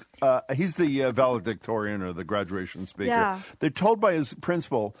his, he's the valedictorian or the graduation speaker. Yeah. They're told by his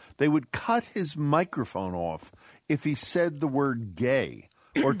principal they would cut his microphone off if he said the word gay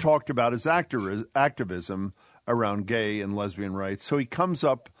or talked about his activism around gay and lesbian rights. So he comes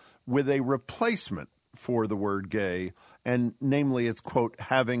up with a replacement for the word gay, and namely it's, quote,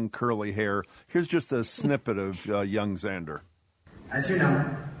 having curly hair. Here's just a snippet of young Xander. As you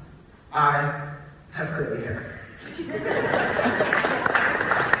know, I have curly hair.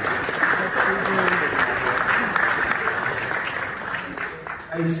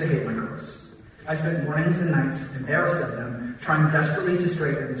 I used to hate my curls. I spent mornings and nights embarrassed of them, trying desperately to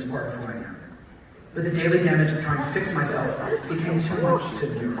straighten this part of who I am. But the daily damage of trying to fix myself became too much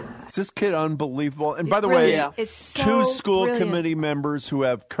to endure. Is this kid unbelievable? And by the way, two school committee members who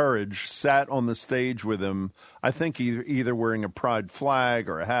have courage sat on the stage with him, I think either wearing a pride flag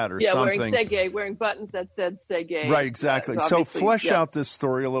or a hat or something. Wearing "Say Gay," wearing buttons that said "Say Gay." Right, exactly. So flesh out this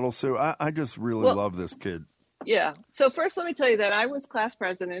story a little, Sue. I just really love this kid. Yeah. So first, let me tell you that I was class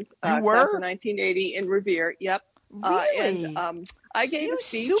president. You were? Class of 1980 in Revere. Yep. Really? And I gave a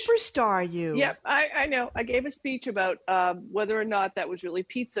speech. Superstar, you. Yep, I know. I gave a speech about whether or not that was really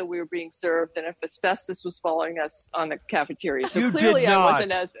pizza we were being served, and if asbestos was following us on the cafeteria. So you clearly, did not. I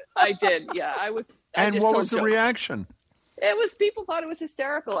wasn't as I did. Yeah, I was. And what was the reaction? It was, people thought it was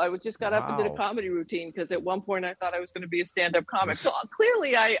hysterical. I just got up and did a comedy routine because at one point I thought I was going to be a stand-up comic. So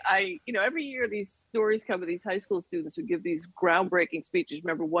clearly I every year these stories come to these high school students who give these groundbreaking speeches.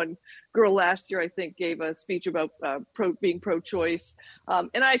 Remember one girl last year, I think, gave a speech about being pro-choice.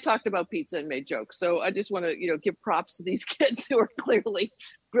 And I talked about pizza and made jokes. So I just want to, give props to these kids who are clearly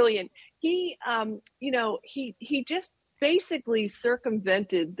brilliant. He just basically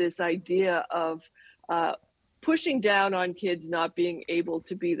circumvented this idea of, pushing down on kids not being able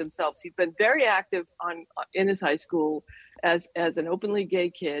to be themselves. He's been very active in his high school as an openly gay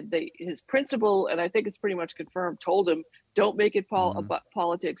kid. His principal, and I think it's pretty much confirmed, told him, don't make it about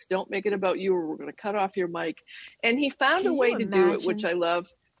politics. Don't make it about you, or we're going to cut off your mic. And he found a way to do it, which I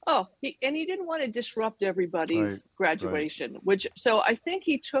love. He didn't want to disrupt everybody's graduation, so I think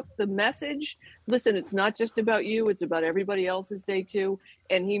he took the message, listen, it's not just about you, it's about everybody else's day too.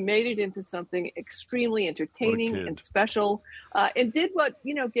 And he made it into something extremely entertaining and special, and did what,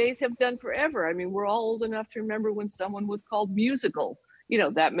 gays have done forever. I mean, we're all old enough to remember when someone was called musical.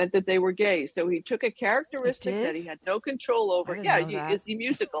 That meant that they were gay. So he took a characteristic that he had no control over. Is he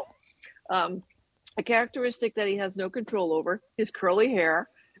musical? A characteristic that he has no control over, his curly hair.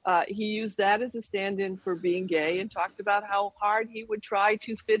 He used that as a stand-in for being gay and talked about how hard he would try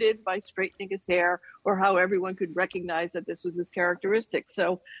to fit in by straightening his hair, or how everyone could recognize that this was his characteristic.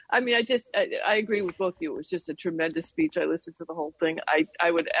 So, I mean, I agree with both of you. It was just a tremendous speech. I listened to the whole thing.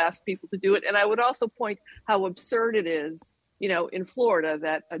 I would ask people to do it. And I would also point how absurd it is, in Florida,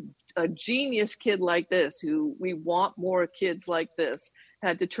 that a genius kid like this, who we want more kids like this,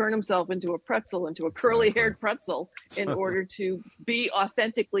 had to turn himself into a curly-haired pretzel in order to be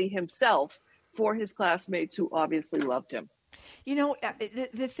authentically himself for his classmates who obviously loved him.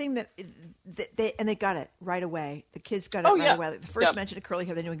 The thing that they got it right away. The kids got it right away. The first mention of curly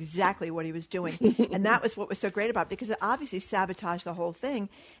hair, they knew exactly what he was doing. And that was what was so great about it, because it obviously sabotaged the whole thing.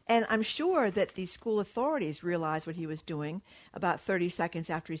 And I'm sure that the school authorities realized what he was doing about 30 seconds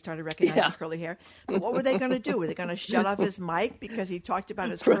after he started recognizing curly hair. But what were they going to do? Were they going to shut off his mic because he talked about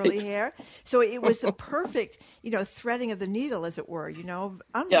his curly hair? So it was the perfect, threading of the needle, as it were,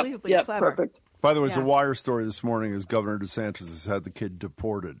 unbelievably clever. Perfect. By the way, there's a Wire story this morning as Governor DeSantis has had the kid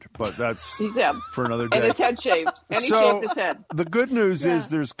deported, but that's for another day. And his head shaved. And he shaved his head. The good news is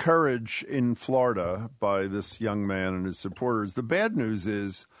there's courage in Florida by this young man and his supporters. The bad news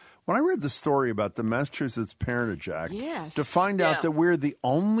is, when I read the story about the Massachusetts Parentage Act, to find out that we're the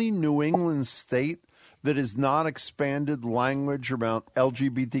only New England state that has not expanded language around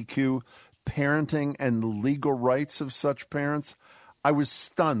LGBTQ parenting and the legal rights of such parents, I was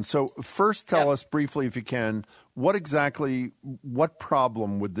stunned. So first tell us briefly, if you can, what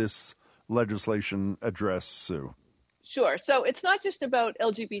problem would this legislation address, Sue? Sure. So it's not just about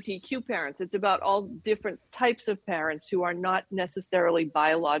LGBTQ parents. It's about all different types of parents who are not necessarily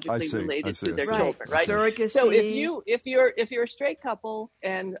biologically related to their children, right? Surrogacy. So if you're a straight couple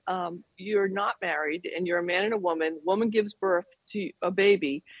and you're not married and you're a man and a woman gives birth to a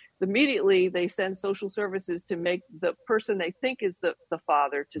baby, immediately they send social services to make the person they think is the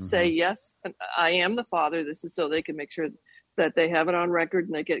father to say, yes, I am the father. This is so they can make sure that they have it on record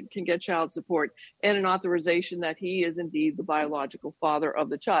and they can get child support, and an authorization that he is indeed the biological father of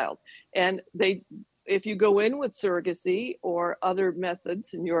the child. And if you go in with surrogacy or other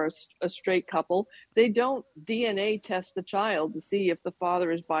methods and you're a straight couple, they don't DNA test the child to see if the father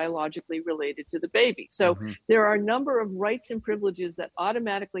is biologically related to the baby. So there are a number of rights and privileges that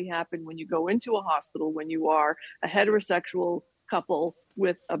automatically happen when you go into a hospital when you are a heterosexual couple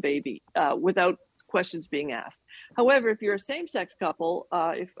with a baby, without questions being asked. However, if you're a same-sex couple,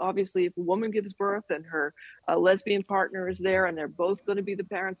 if a woman gives birth and her lesbian partner is there and they're both going to be the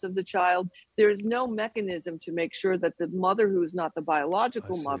parents of the child, there's no mechanism to make sure that the mother who is not the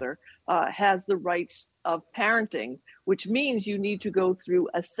biological mother has the rights of parenting, which means you need to go through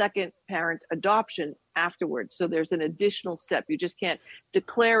a second parent adoption afterwards. So there's an additional step. You just can't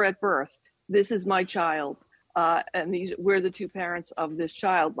declare at birth, this is my child. And we're the two parents of this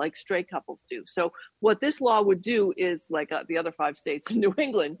child, like straight couples do. So what this law would do is, like the other 5 states in New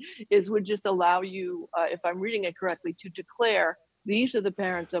England, would just allow you, if I'm reading it correctly, to declare these are the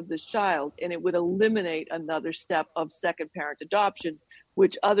parents of this child, and it would eliminate another step of second parent adoption,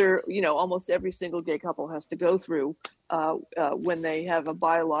 which almost every single gay couple has to go through when they have a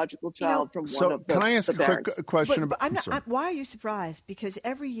biological child from one of the can I ask a quick question? Why are you surprised? Because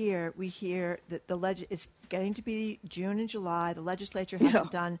every year we hear that it's getting to be June and July. The legislature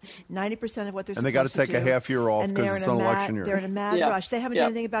hasn't done 90% of what they're supposed to do. And they got to take a half year off because it's an election year. They're in a mad rush. They haven't done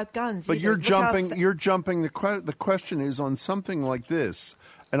anything about guns. But either. you're jumping. The question is on something like this,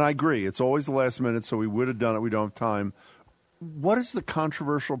 and I agree. It's always the last minute, so we would have done it. We don't have time. What is the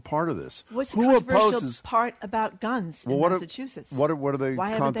controversial part of this? What's the controversial part about guns in Massachusetts? What are they? Why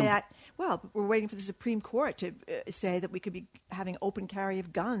haven't they? Well, we're waiting for the Supreme Court to say that we could be having open carry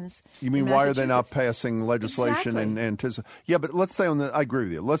of guns. You mean why are they not passing legislation and anticipate? Yeah, but let's stay on the. I agree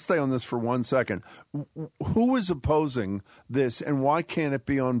with you. Let's stay on this for 1 second. Who is opposing this, and why can't it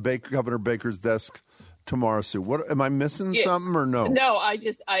be on Governor Baker's desk tomorrow, Sue? What am I missing something or no? No, I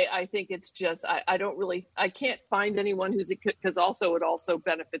think it's just I can't find anyone because also it also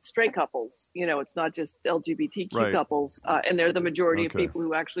benefits straight couples. It's not just LGBTQ couples, and they're the majority of people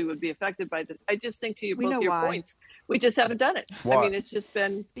who actually would be affected by this. I just think to both your points, we just haven't done it. Why? I mean, it's just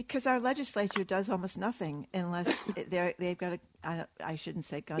been because our legislature does almost nothing unless they've got I shouldn't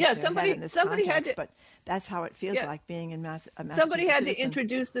say guns. Yeah, to somebody in this had context, to, but that's how it feels like being in Massachusetts. Somebody had to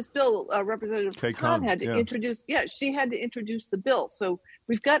introduce this bill. Representative Khan had to introduce. Yeah, she had to introduce the bill. So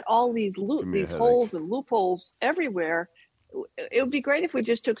we've got all these holes and loopholes everywhere. It would be great if we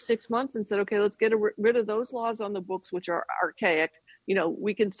just took 6 months and said, okay, let's get rid of those laws on the books, which are archaic.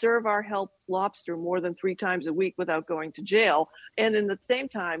 We can serve our help lobster more than 3 times a week without going to jail. And in the same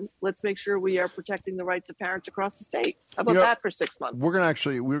time, let's make sure we are protecting the rights of parents across the state. How about that for 6 months? We're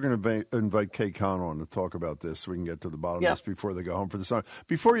going to invite Kay Kahn on to talk about this so we can get to the bottom of this before they go home for the summer.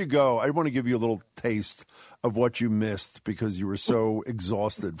 Before you go, I want to give you a little taste of what you missed because you were so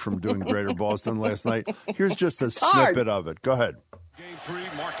exhausted from doing Greater Boston last night. Here's just a snippet of it. Go ahead. Game 3,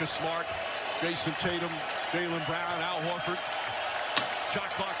 Marcus Smart, Jason Tatum, Jaylen Brown, Al Horford. Shot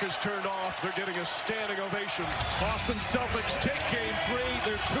clock is turned off. They're getting a standing ovation. Boston Celtics take Game 3.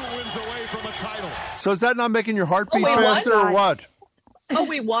 They're 2 wins away from a title. So is that not making your heart beat faster or what? Oh,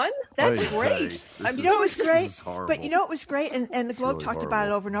 we won? That's great. You know it was great? But it was great, and the Globe talked about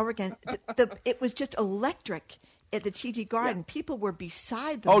it over and over again. It was just electric at the TD Garden. Yeah. People were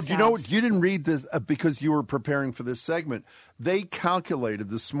beside themselves. Oh, you know what? You didn't read this because you were preparing for this segment. They calculated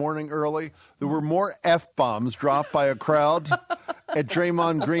this morning early there were more F-bombs dropped by a crowd at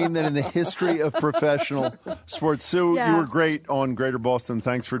Draymond Green than in the history of professional sports. Sue, you were great on Greater Boston.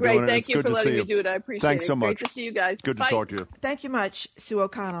 Thanks for doing it. Thank you good for to letting see me do it. I appreciate it. Thanks so much. Great to see you guys. Good to talk to you. Thank you much, Sue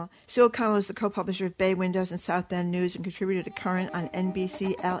O'Connell. Sue O'Connell is the co-publisher of Bay Windows and South End News and contributor to Current on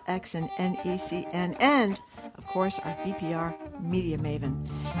NBC, LX, and NECN, and of course, our BPR media maven.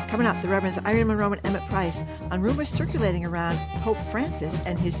 Coming up, the Reverends Irene Monroe and Emmett Price on rumors circulating around Pope Francis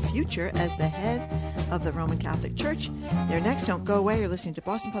and his future as the head of the Roman Catholic Church. They're next. Don't go away. You're listening to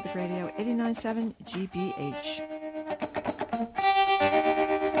Boston Public Radio 89.7 GBH.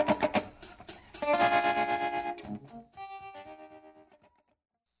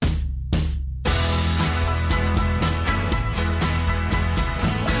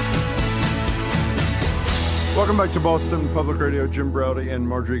 Welcome back to Boston Public Radio. Jim Browdy and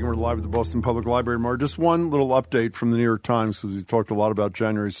Margery Egan. We're live at the Boston Public Library. Just one little update from the New York Times, because we talked a lot about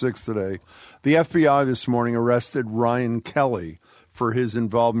January 6th today. The FBI this morning arrested Ryan Kelly for his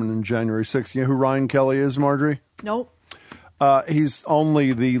involvement in January 6th. You know who Ryan Kelly is, Margery? Nope. He's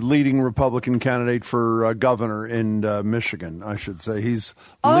only the leading Republican candidate for governor in Michigan, I should say. He's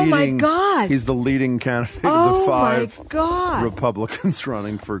my God. He's the leading candidate of the 5 my God. Republicans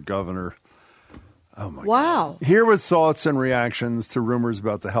running for governor. Oh, my wow. God. Here with thoughts and reactions to rumors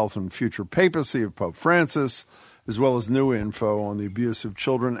about the health and future papacy of Pope Francis, as well as new info on the abuse of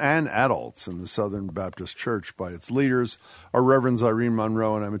children and adults in the Southern Baptist Church by its leaders, are Reverends Irene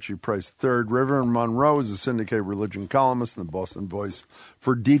Monroe and Emmett G. Price III. Reverend Monroe is a syndicated religion columnist in the Boston Voice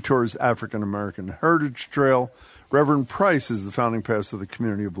for Detour's African American Heritage Trail. Reverend Price is the founding pastor of the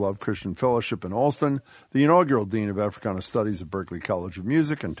Community of Love Christian Fellowship in Allston, the inaugural dean of Africana Studies at Berklee College of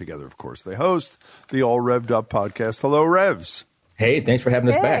Music, and together, of course, they host the All Revved Up podcast. Hello, Revs. Hey, thanks for having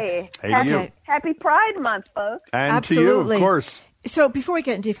us back. Hey to you. Happy Pride Month, folks. And Absolutely. to you, of course. So before we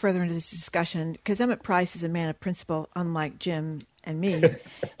get any further into this discussion, because Emmett Price is a man of principle, unlike Jim and me,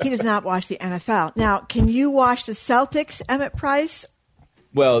 he does not watch the NFL. Now, can you watch the Celtics, Emmett Price?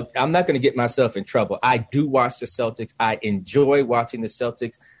 Well, I'm not going to get myself in trouble. I do watch the Celtics. I enjoy watching the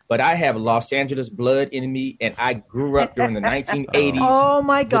Celtics, but I have Los Angeles blood in me, and I grew up during the 1980s. Oh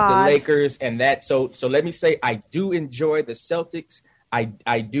my God! With the Lakers and that. So let me say, I do enjoy the Celtics. I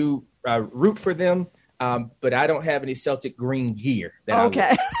do root for them. But I don't have any Celtic green gear.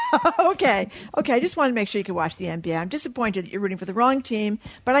 Okay. Okay. I just wanted to make sure you could watch the NBA. I'm disappointed that you're rooting for the wrong team,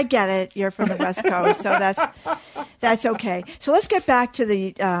 but I get it. You're from the West Coast, so that's okay. So let's get back to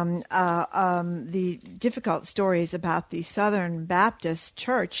the difficult stories about the Southern Baptist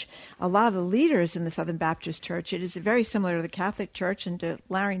Church. A lot of the leaders in the Southern Baptist Church, it is very similar to the Catholic Church and to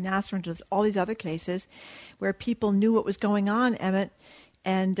Larry Nassar and to all these other cases where people knew what was going on, Emmett.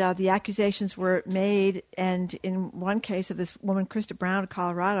 And the accusations were made, and in one case of this woman, Krista Brown of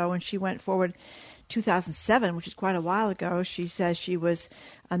Colorado, when she went forward 2007, which is quite a while ago, she says she was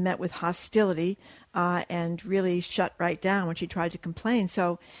met with hostility and really shut right down when she tried to complain.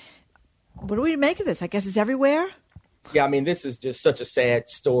 So what do we make of this? I guess it's everywhere? Yeah, I mean, this is just such a sad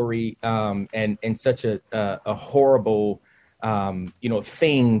story and such a horrible,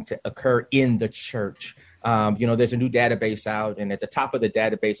 thing to occur in the church. There's a new database out, and at the top of the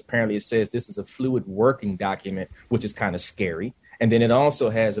database, apparently it says this is a fluid working document, which is kind of scary. And then it also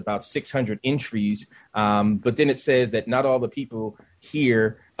has about 600 entries. But then it says that not all the people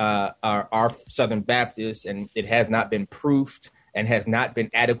here are Southern Baptists, and it has not been proofed and has not been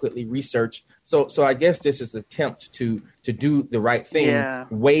adequately researched. So I guess this is an attempt to do the right thing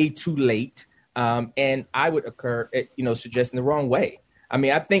way too late. And I would suggest in the wrong way. I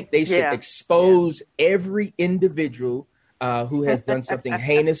mean, I think they should expose every individual who has done something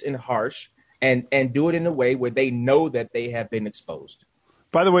heinous and harsh and do it in a way where they know that they have been exposed.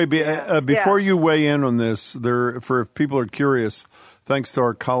 By the way, before you weigh in on this, if people are curious, thanks to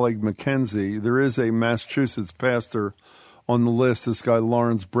our colleague Mackenzie, there is a Massachusetts pastor on the list, this guy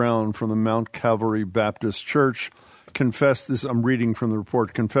Lawrence Brown from the Mount Calvary Baptist Church, confessed this, I'm reading from the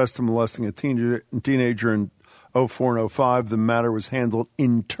report, confessed to molesting a teenager in 04 and 05. The matter was handled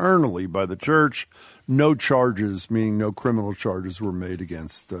internally by the church. No charges, meaning no criminal charges, were made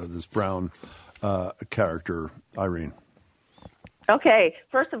against this Brown character, Irene. Okay,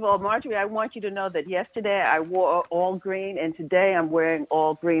 first of all, Marjorie, I want you to know that yesterday I wore all green, and today I'm wearing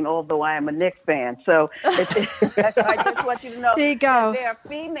all green, although I am a Knicks fan. So I just want you to know there you go. There are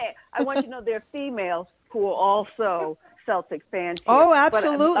female. I want you to know there are females who are also Celtics fans here. Oh,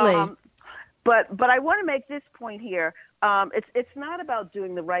 absolutely. But I want to make this point here. It's not about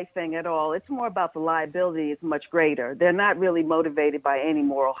doing the right thing at all. It's more about the liability is much greater. They're not really motivated by any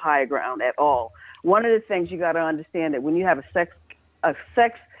moral high ground at all. One of the things you got to understand that when you have a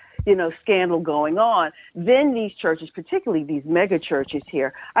sex scandal going on, then these churches, particularly these mega churches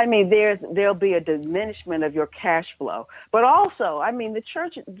here, I mean, there'll be a diminishment of your cash flow. But also, I mean,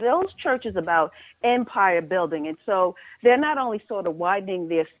 those churches about empire building. And so they're not only sort of widening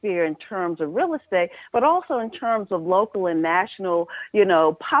their sphere in terms of real estate, but also in terms of local and national,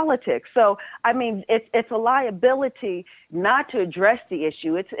 politics. So, I mean, it's a liability not to address the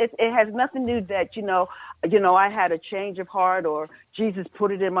issue. It has nothing to do that, I had a change of heart or Jesus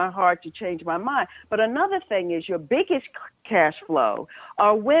put it in my heart to change my mind. But another thing is your biggest cash flow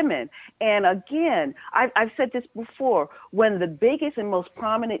are women. And again, I've said this before, when the biggest and most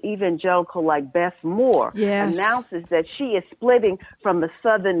prominent evangelical like Beth Moore announces that she is splitting from the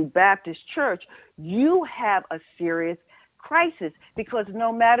Southern Baptist Church, you have a serious crisis, because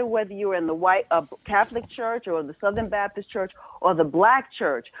no matter whether you're in the white Catholic Church or the Southern Baptist Church or the Black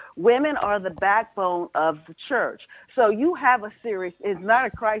Church, women are the backbone of the church. So you have a serious, it's not a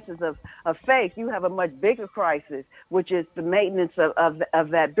crisis of faith. You have a much bigger crisis, which is the maintenance of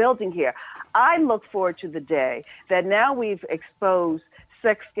that building here. I look forward to the day that now we've exposed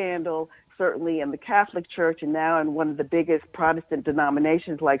sex scandal, certainly in the Catholic Church and now in one of the biggest Protestant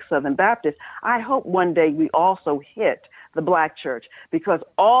denominations like Southern Baptist. I hope one day we also hit the Black Church, because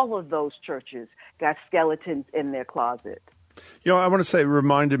all of those churches got skeletons in their closet. You know, I want to say, it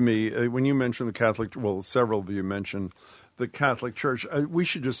reminded me, when you mentioned the Catholic, well, several of you mentioned the Catholic Church. We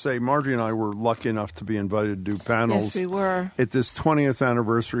should just say, Marjorie and I were lucky enough to be invited to do panels. Yes, we were. At this 20th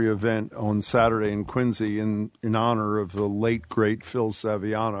anniversary event on Saturday in Quincy in honor of the late, great Phil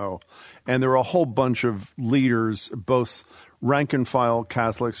Saviano. And there were a whole bunch of leaders, both rank and file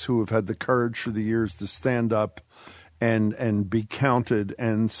Catholics who have had the courage for the years to stand up and be counted,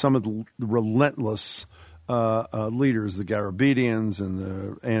 and some of the relentless leaders, the Garabedians and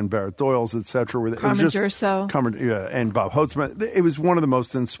the Ann Barrett Doyles, et cetera. Carmen Durso. And Bob Hotzman. It was one of the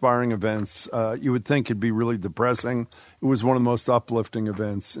most inspiring events. You would think it'd be really depressing. It was one of the most uplifting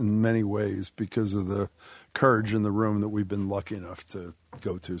events in many ways because of the courage in the room that we've been lucky enough to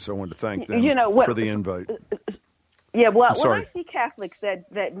go to. So I wanted to thank them for the invite. Yeah, well, when I see Catholics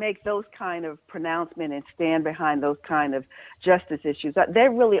that make those kind of pronouncements and stand behind those kind of justice issues, they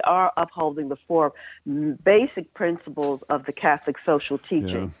really are upholding the four basic principles of the Catholic social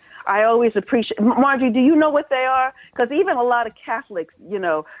teaching. Yeah. I always appreciate. Margie, do you know what they are? Because even a lot of Catholics,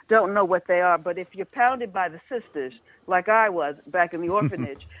 don't know what they are. But if you're pounded by the sisters, like I was back in the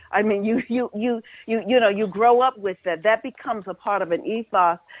orphanage, I mean, you grow up with that. That becomes a part of an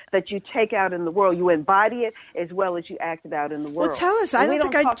ethos that you take out in the world. You embody it as well as you act it out in the world. Well, tell us.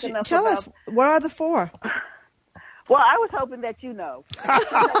 Tell us. What are the four? Well, I was hoping that you know.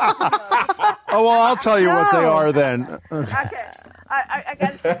 Oh, well, I'll tell you what they are then. Okay. I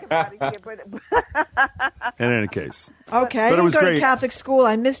got to think about it here, in any case. Okay, but I didn't go to Catholic school.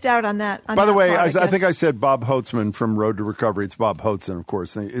 I missed out on that. By the way, I think I said Bob Hotzman from Road to Recovery. It's Bob Hotzman, of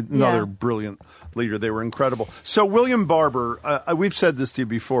course, another brilliant leader. They were incredible. So William Barber, we've said this to you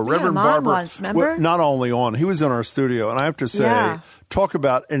before. Reverend Barber, once, remember? Not only on, he was in our studio, and I have to say, talk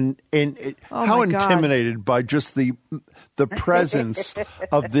about how intimidated by just the presence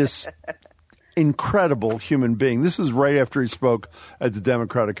of this incredible human being. This is right after he spoke at the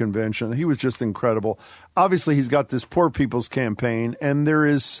Democratic Convention. He was just incredible. Obviously, he's got this Poor People's Campaign, and there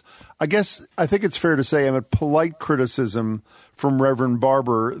is, I think it's fair to say, a polite criticism from Reverend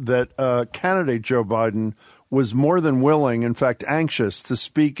Barber that candidate Joe Biden was more than willing, in fact, anxious to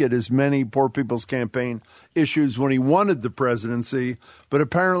speak at as many Poor People's Campaign issues when he wanted the presidency, but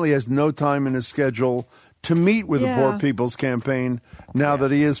apparently has no time in his schedule to meet with the Poor People's Campaign now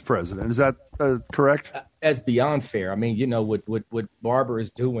that he is president. Is that correct? That's beyond fair. I mean, what Barber is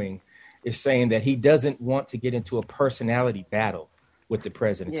doing is saying that he doesn't want to get into a personality battle with the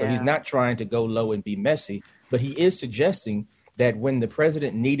president. So he's not trying to go low and be messy, but he is suggesting that when the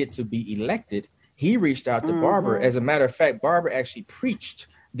president needed to be elected, he reached out to Barber. As a matter of fact, Barber actually preached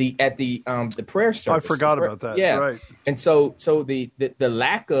at the prayer service. I forgot about that. Yeah, right. And so the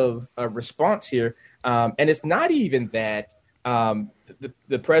lack of response here, and it's not even that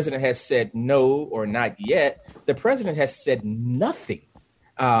the president has said no or not yet. The president has said nothing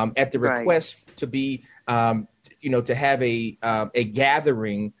at the request to be, to have a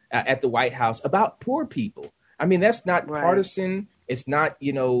gathering at the White House about poor people. I mean, that's not partisan. It's not,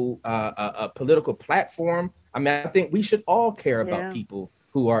 a political platform. I mean, I think we should all care about people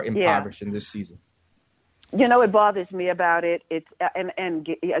who are impoverished in this season. It bothers me about it. It's and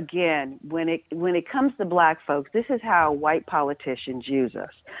again, when it comes to Black folks, this is how white politicians use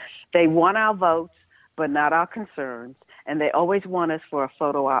us. They want our votes, but not our concerns, and they always want us for a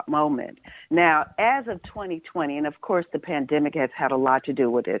photo op moment. Now, as of 2020, and of course the pandemic has had a lot to do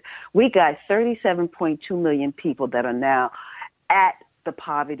with it, we got 37.2 million people that are now at the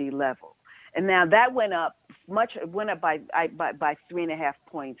poverty level, and now that went up by 3.5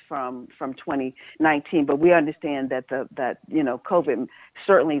 points from 2019. But we understand that COVID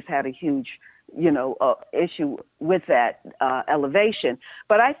certainly has had a huge issue with that elevation.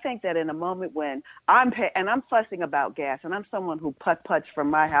 But I think that in a moment when I'm fussing about gas, and I'm someone who putt-putts from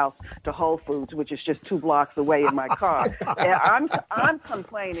my house to Whole Foods, which is just 2 blocks away in my car, and I'm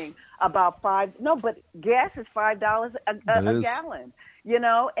complaining about but gas is $5 a gallon.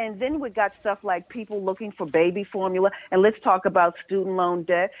 And then we got stuff like people looking for baby formula, and let's talk about student loan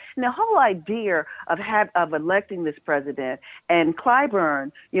debt. And the whole idea of electing this president and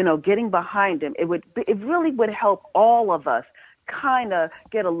Clyburn, getting behind him, it really would help help all of us kind of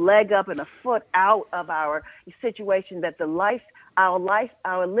get a leg up and a foot out of our situation, that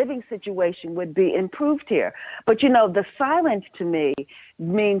our living situation would be improved here. But, the silence to me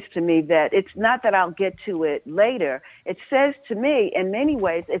means to me that it's not that I'll get to it later. It says to me, in many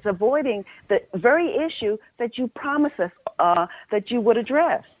ways, it's avoiding the very issue that you promised us that you would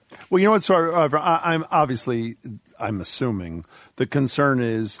address. Well, you know what, so I'm assuming the concern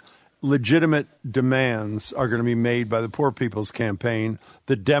is legitimate demands are going to be made by the Poor People's Campaign.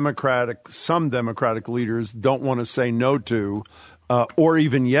 Some Democratic leaders don't want to say no to or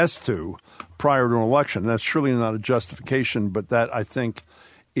even yes to prior to an election. That's surely not a justification, but that, I think,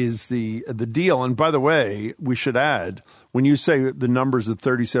 is the deal. And by the way, we should add, when you say the numbers of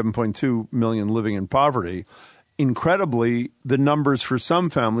 37.2 million living in poverty, incredibly, the numbers for some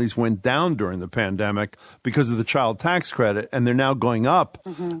families went down during the pandemic because of the child tax credit, and they're now going up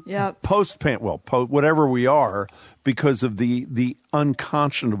whatever we are, because of the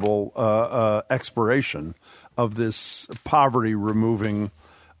unconscionable expiration of this poverty-removing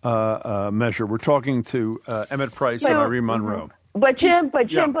measure. We're talking to Emmett Price and Irene Monroe. But Jim, but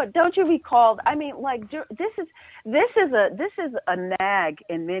don't you recall? I mean, this is a nag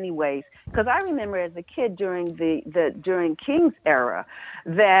in many ways, because I remember as a kid during during King's era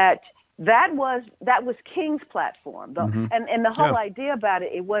that was King's platform, and the whole idea about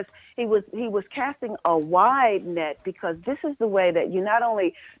it was he was casting a wide net, because this is the way that you not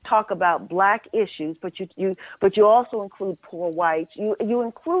only talk about black issues, but you also include poor whites, you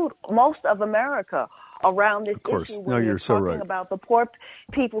include most of America around this issue when you're talking about the Poor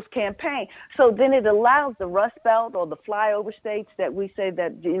People's Campaign. So then it allows the Rust Belt or the flyover states that we say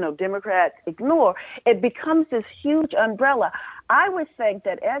that Democrats ignore. It becomes this huge umbrella. I would think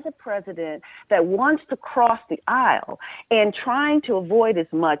that as a president that wants to cross the aisle and trying to avoid as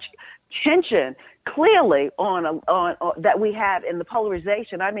much tension clearly on that we have in the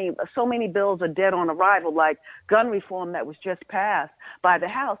polarization. I mean, so many bills are dead on arrival, like gun reform that was just passed by the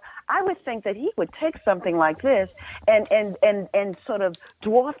House. I would think that he would take something like this and sort of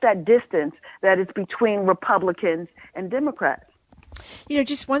dwarf that distance that is between Republicans and Democrats.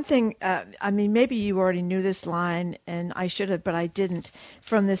 Just one thing, maybe you already knew this line, and I should have, but I didn't,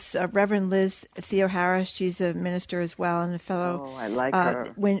 from this Reverend Liz Theoharis. She's a minister as well and a fellow. Oh, I like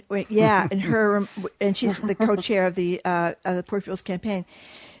her. And she's the co-chair of the Poor People's Campaign.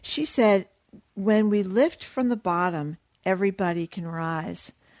 She said, when we lift from the bottom, everybody can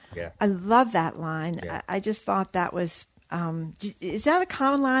rise. Yeah. I love that line. Yeah. I just thought that was... is that a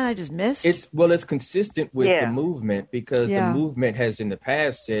common line I just missed? It's consistent with the movement, because the movement has in the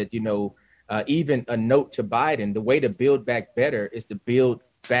past said, even a note to Biden, the way to build back better is to build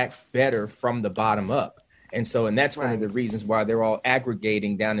back better from the bottom up. And that's one of the reasons why they're all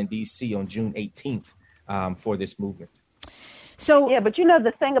aggregating down in D.C. on June 18th for this movement. So but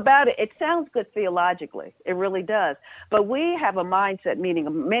the thing about it, it sounds good theologically. It really does. But we have a mindset,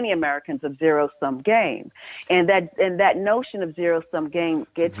 meaning many Americans, of zero-sum game. And that notion of zero-sum game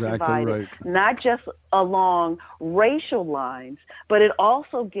gets divided, not just along racial lines, but it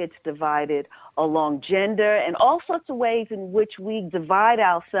also gets divided along gender and all sorts of ways in which we divide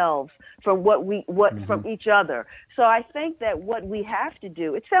ourselves from from each other. So I think that what we have to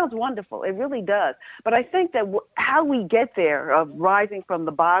do, it sounds wonderful, it really does, but I think that how we get there of rising from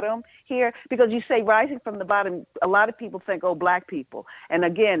the bottom here, because you say rising from the bottom, a lot of people think, black people. And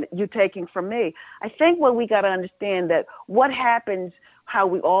again, you're taking from me. I think what we got to understand that what happens, how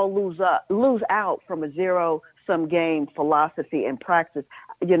we all lose out from a zero-sum game philosophy and practice,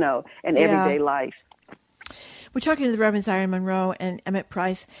 in everyday life. We're talking to the Reverends Irene Monroe and Emmett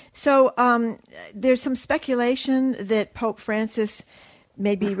Price. So there's some speculation that Pope Francis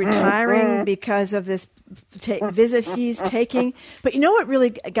may be retiring because of this visit he's taking. But you know what really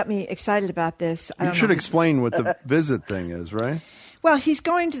got me excited about this? You should explain what the visit thing is, right? Well, he's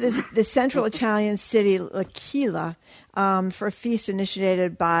going to the central Italian city, L'Aquila, for a feast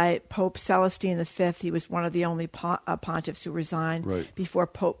initiated by Pope Celestine V. He was one of the only pontiffs who resigned before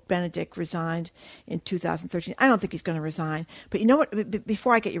Pope Benedict resigned in 2013. I don't think he's going to resign. But you know what?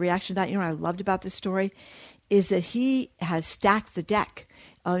 Before I get your reaction to that, what I loved about this story is that he has stacked the deck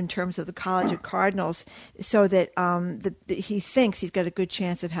in terms of the College of Cardinals, so that he thinks he's got a good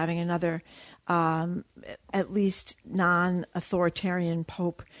chance of having another at least non-authoritarian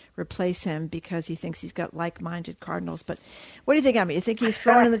pope replace him, because he thinks he's got like-minded cardinals. But what do you think, Emmy? You think he's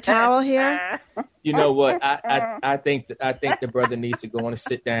throwing in the towel here? You know what? I think the brother needs to go on and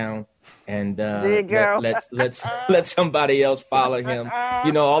sit down and let somebody else follow him.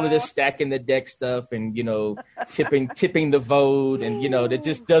 All of this stacking the deck stuff and tipping the vote, and that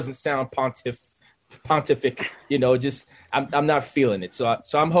just doesn't sound pontific, just I'm not feeling it. So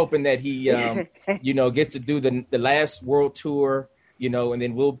I'm hoping that he, gets to do the last world tour, and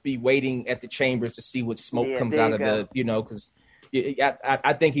then we'll be waiting at the chambers to see what smoke comes out of because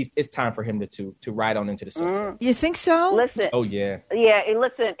I think it's time for him to ride on into the sunset. You think so? Listen. Oh yeah. Yeah, and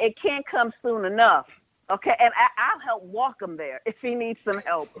listen, it can't come soon enough. Okay, and I'll help walk him there if he needs some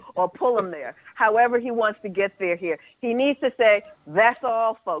help or pull him there. However he wants to get there here. He needs to say, that's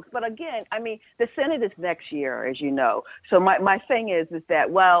all, folks. But again, I mean, the Senate is next year, as you know. So my thing is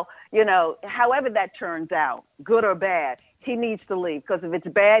that, well, however that turns out, good or bad, he needs to leave, because if it's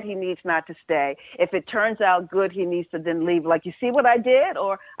bad, he needs not to stay. If it turns out good, he needs to then leave. Like, you see what I did,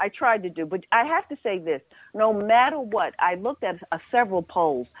 or I tried to do. But I have to say this, no matter what, I looked at several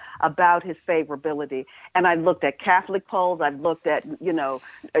polls about his favorability, and I looked at Catholic polls. I've looked at,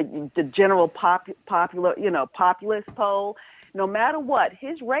 the general populist poll. No matter what,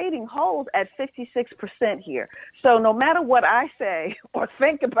 his rating holds at 56% here. So no matter what I say or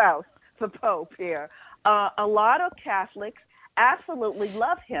think about the Pope here, a lot of Catholics absolutely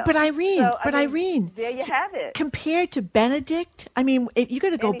love him. But Irene, there you have it. Compared to Benedict, I mean, you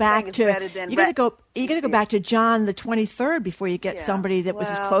got to go back to you got to go back to John the 23rd before you get somebody that was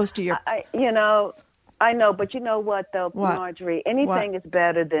as close to your. I know, but you know what though, Marjorie? Anything is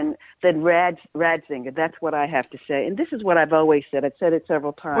better than Ratzinger. That's what I have to say, and this is what I've always said. I've said it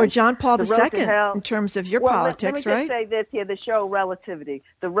several times. Or John Paul II, in terms of your politics, let me just say this here: the show relativity.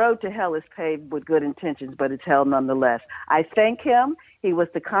 The road to hell is paved with good intentions, but it's hell nonetheless. I thank him. He was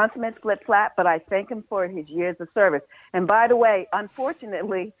the consummate flip-flap, but I thank him for his years of service. And by the way,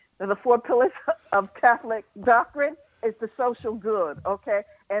 unfortunately, the 4 pillars of Catholic doctrine is the social good, okay,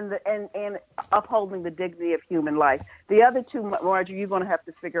 and upholding the dignity of human life. The other two, Marjorie, you're going to have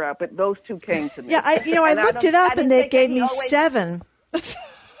to figure out, but those two came to me. Yeah, I looked it up, and they gave me 7.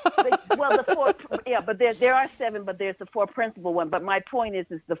 Well, the 4, but there are 7, but there's the 4 principal one. But my point is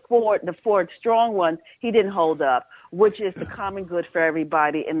the 4 strong ones he didn't hold up, which is the common good for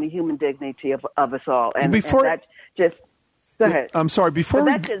everybody and the human dignity of us all. And that just. Go ahead. I'm sorry.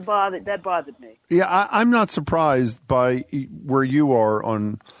 That bothered me. Yeah, I'm not surprised by where you are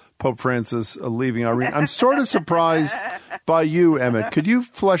on Pope Francis leaving Irene. I'm sort of surprised by you, Emmett. Could you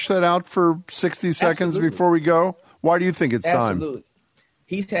flesh that out for 60 seconds before we go? Why do you think it's time? Absolutely.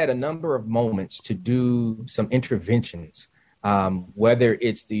 He's had a number of moments to do some interventions, whether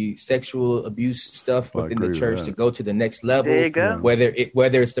it's the sexual abuse stuff within the church to go to the next level, there you go.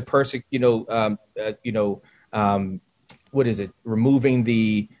 whether it's the person, what is it? Removing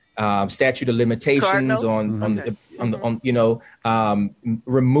the statute of limitations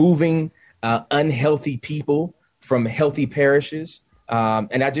removing unhealthy people from healthy parishes,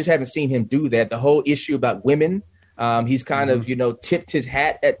 and I just haven't seen him do that. The whole issue about women, he's kind of tipped his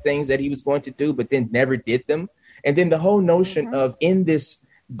hat at things that he was going to do, but then never did them. And then the whole notion of in this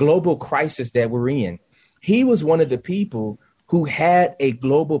global crisis that we're in, he was one of the people who had a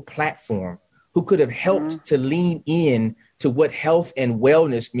global platform, who could have helped to lean in to what health and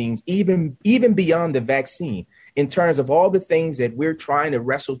wellness means, even beyond the vaccine, in terms of all the things that we're trying to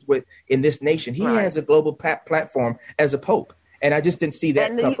wrestle with in this nation. He has a global platform as a pope. And I just didn't see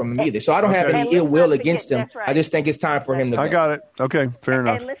that come from him either. So I don't have any ill will against him. Right. I just think it's time for him to go. I got it. Okay, fair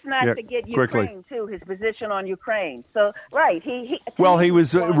enough. And let's not forget Ukraine, too, his position on Ukraine. So, he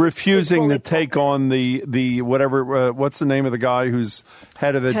was refusing to take on the whatever, what's the name of the guy who's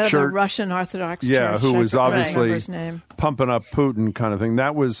head of the church? Of the Russian Orthodox Church. Yeah, who was obviously pumping up Putin kind of thing.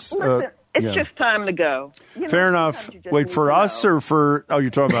 That was... It's just time to go. Fair enough. Wait, for us or for... Oh,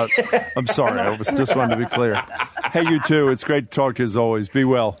 you're talking about... I'm sorry. I just wanted to be clear. Hey, you too. It's great to talk to you as always. Be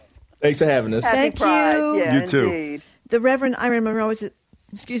well. Thanks for having us. Thank you. Yeah, you too. Indeed. The Reverend Irene Monroe is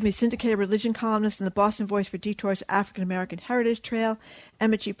syndicated religion columnist and the Boston Voice for Detour's African American Heritage Trail.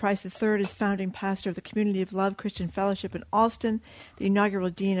 Emmett G. Price III is founding pastor of the Community of Love Christian Fellowship in Alston, the inaugural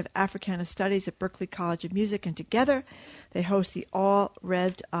dean of Africana Studies at Berklee College of Music, and together they host the All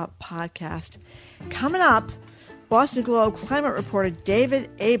Revved Up podcast. Coming up, Boston Globe climate reporter David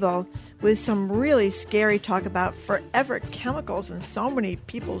Abel with some really scary talk about forever chemicals in so many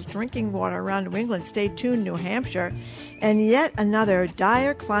people's drinking water around New England. Stay tuned, New Hampshire. And yet another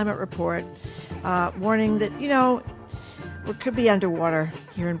dire climate report warning that, we could be underwater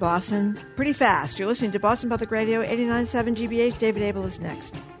here in Boston pretty fast. You're listening to Boston Public Radio, 89.7 GBH. David Abel is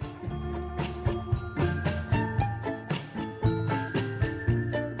next.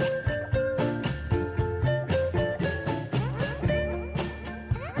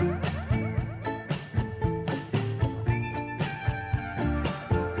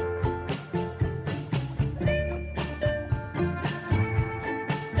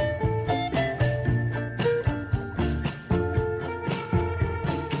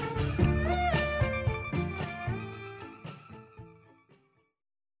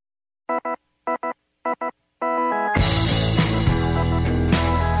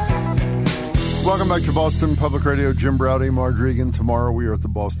 Welcome back to Boston Public Radio. Jim Braude, Marge Regan. Tomorrow we are at the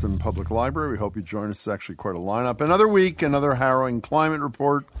Boston Public Library. We hope you join us. It's actually quite a lineup. Another week, another harrowing climate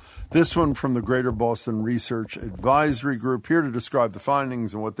report. This one from the Greater Boston Research Advisory Group. Here to describe the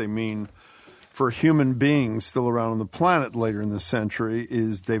findings and what they mean for human beings still around on the planet later in this century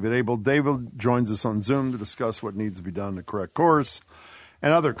is David Abel. David joins us on Zoom to discuss what needs to be done to correct course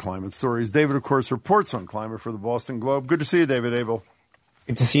and other climate stories. David, of course, reports on climate for the Boston Globe. Good to see you, David Abel.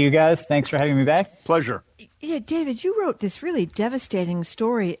 Good to see you guys. Thanks for having me back. Pleasure. Yeah, David, you wrote this really devastating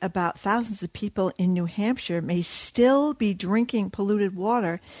story about thousands of people in New Hampshire may still be drinking polluted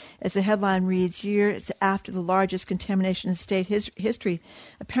water, as the headline reads, years after the largest contamination in state history,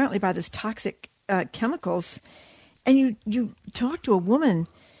 apparently by this toxic chemicals. And you talked to a woman,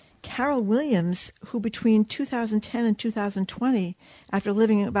 Carol Williams, who between 2010 and 2020, after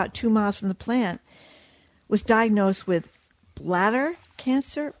living about 2 miles from the plant, was diagnosed with bladder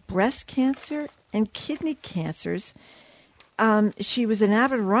cancer, breast cancer, and kidney cancers. She was an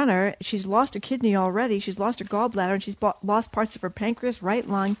avid runner. She's lost a kidney already. She's lost her gallbladder, and she's lost parts of her pancreas, right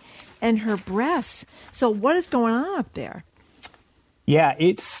lung, and her breasts. So what is going on up there? Yeah,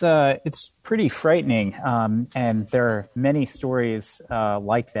 it's pretty frightening, and there are many stories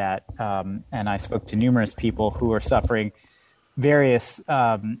like that. And I spoke to numerous people who are suffering various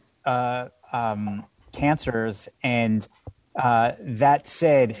cancers, and that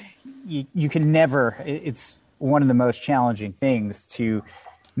said, you can never, it's one of the most challenging things to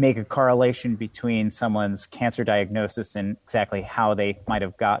make a correlation between someone's cancer diagnosis and exactly how they might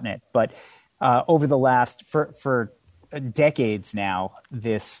have gotten it. But over the last, for decades now,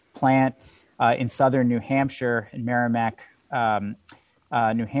 this plant in southern New Hampshire, in Merrimack,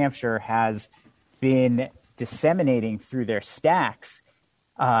 New Hampshire, has been disseminating through their stacks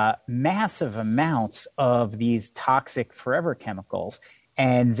massive amounts of these toxic forever chemicals,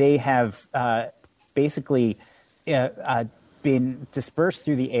 and they have basically been dispersed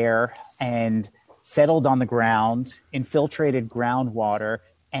through the air and settled on the ground, infiltrated groundwater,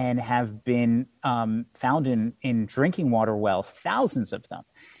 and have been found in drinking water wells, thousands of them.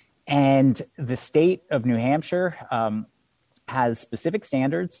 And the state of New Hampshire has specific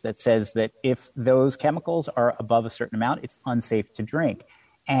standards that says that if those chemicals are above a certain amount, it's unsafe to drink.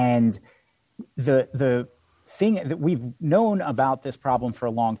 And the thing that we've known about this problem for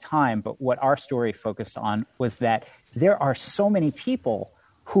a long time, but what our story focused on was that there are so many people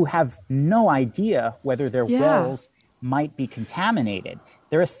who have no idea whether their wells might be contaminated.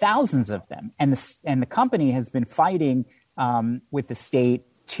 There are thousands of them, and the company has been fighting with the state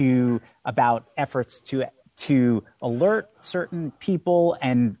about efforts to alert certain people,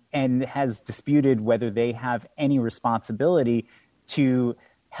 and has disputed whether they have any responsibility to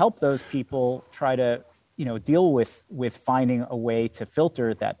help those people try to, deal with finding a way to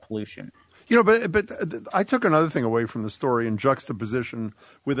filter that pollution. But I took another thing away from the story in juxtaposition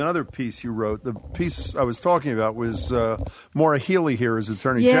with another piece you wrote. The piece I was talking about was Maura Healey here as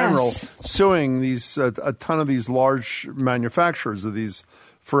Attorney General suing these a ton of these large manufacturers of these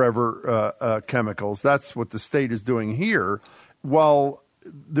forever chemicals. That's what the state is doing here. While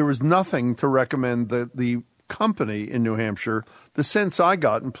there was nothing to recommend the company in New Hampshire, the sense I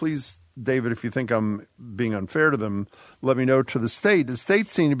got, and please, David, if you think I'm being unfair to them, let me know, to the state. The state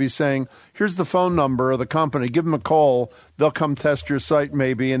seemed to be saying, here's the phone number of the company, give them a call, they'll come test your site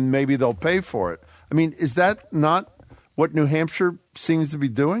maybe, and maybe they'll pay for it. I mean, is that not what New Hampshire seems to be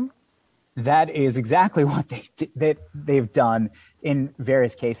doing? That is exactly what they've done in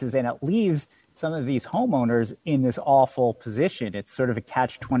various cases, and it leaves some of these homeowners in this awful position. It's sort of a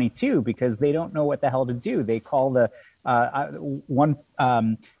catch-22 because they don't know what the hell to do. They call one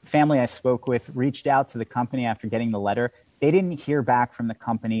family I spoke with reached out to the company after getting the letter. They didn't hear back from the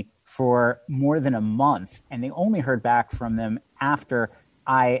company for more than a month, and they only heard back from them after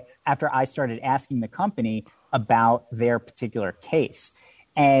I started asking the company about their particular case.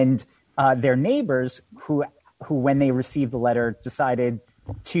 And their neighbors, who when they received the letter decided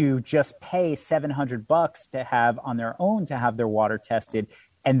to just pay $700 to have on their own to have their water tested,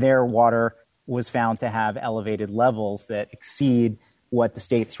 and their water was found to have elevated levels that exceed what the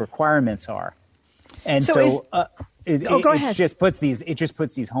state's requirements are. And it just puts these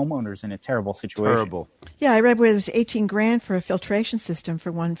homeowners in a terrible situation. Terrible. Yeah, I read where there's $18,000 for a filtration system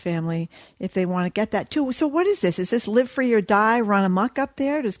for one family if they want to get that too. So what is this? Is this live free or die, run amok up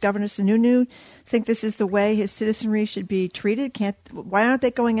there? Does Governor Sununu think this is the way his citizenry should be treated? Why aren't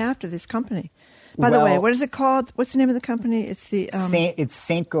they going after this company? By the way, what is it called? What's the name of the company? It's it's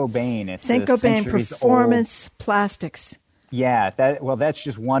Saint-Gobain. It's Saint-Gobain Performance Plastics. Yeah, that's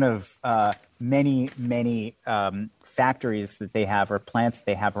just one of many factories that they have or plants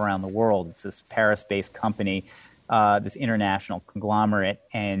they have around the world. It's this Paris-based company, this international conglomerate,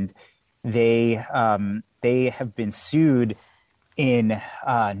 and they have been sued in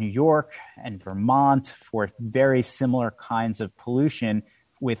New York and Vermont for very similar kinds of pollution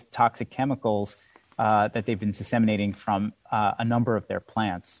with toxic chemicals that they've been disseminating from a number of their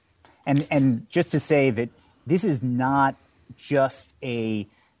plants. And just to say that this is not just a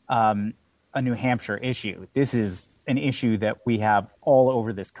New Hampshire issue. This is an issue that we have all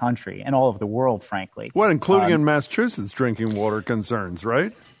over this country and all over the world, frankly. Well, including in Massachusetts, drinking water concerns,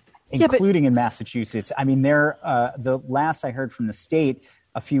 right? Including in Massachusetts. I mean, the last I heard from the state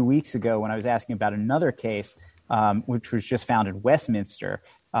a few weeks ago when I was asking about another case, which was just found in Westminster,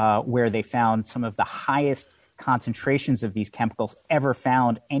 where they found some of the highest concentrations of these chemicals ever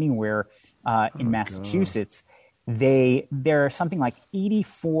found anywhere in Massachusetts. There are something like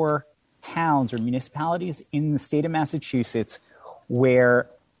 84 towns or municipalities in the state of Massachusetts where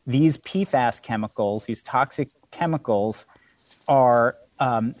these PFAS chemicals, these toxic chemicals, are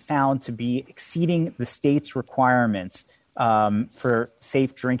found to be exceeding the state's requirements for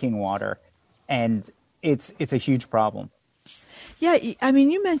safe drinking water, and it's a huge problem. Yeah, I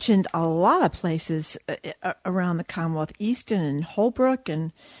mean, you mentioned a lot of places around the Commonwealth, Easton and Holbrook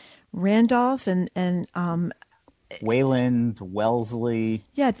and Randolph and Wayland, Wellesley.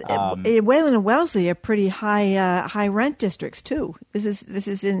 Yeah, Wayland and Wellesley are pretty high rent districts too. This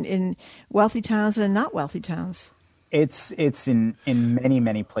is in wealthy towns and not wealthy towns. It's in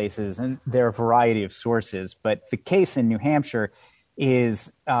many places, and there are a variety of sources. But the case in New Hampshire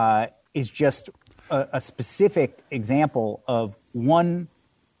is just a specific example of one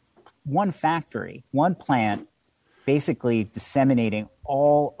factory, one plant, basically disseminating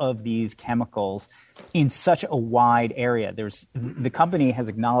all of these chemicals in such a wide area. The company has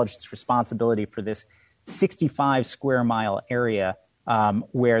acknowledged its responsibility for this 65 square mile area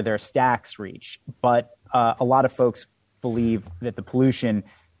where their stacks reach, but a lot of folks believe that the pollution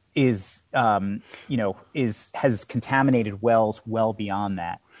has contaminated wells well beyond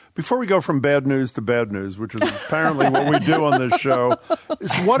that. Before we go from bad news to bad news, which is apparently what we do on this show,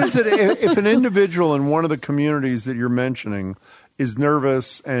 what is it if an individual in one of the communities that you're mentioning is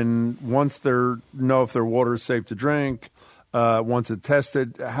nervous and wants to know if their water is safe to drink, wants it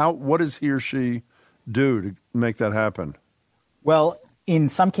tested, what does he or she do to make that happen? Well, in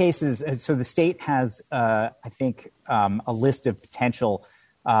some cases, so the state has, I think, a list of potential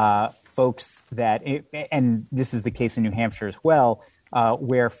folks and this is the case in New Hampshire as well,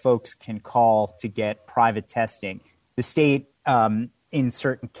 where folks can call to get private testing. The state, in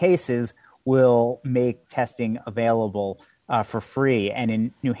certain cases, will make testing available for free. And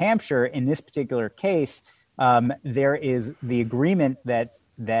in New Hampshire, in this particular case, there is the agreement that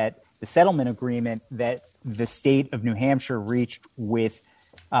the settlement agreement that the state of New Hampshire reached with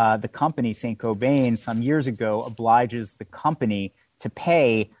the company, St. Cobain, some years ago, obliges the company to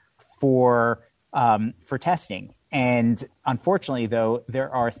pay for testing. And unfortunately, though,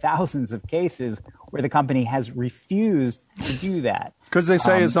 there are thousands of cases where the company has refused to do that. Because they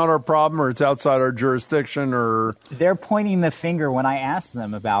say it's not our problem or it's outside our jurisdiction, or they're pointing the finger when I asked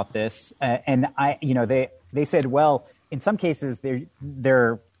them about this. And they said, well, in some cases, there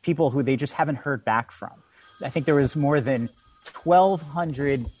are people who they just haven't heard back from. I think there was more than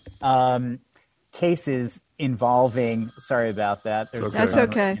 1,200 cases involving. Sorry about that. There's That's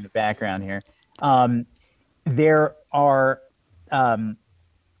okay. In the background here. There are, in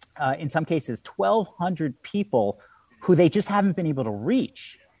some cases, 1,200 people who they just haven't been able to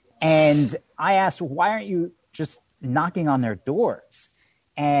reach. And I asked, why aren't you just knocking on their doors?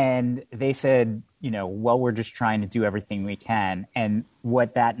 And they said, well, we're just trying to do everything we can. And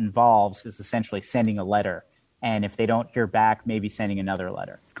what that involves is essentially sending a letter. And if they don't hear back, maybe sending another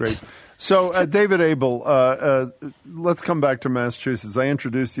letter. Great. So, David Abel, let's come back to Massachusetts. I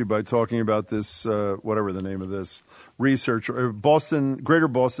introduced you by talking about this, whatever the name of this, research, Greater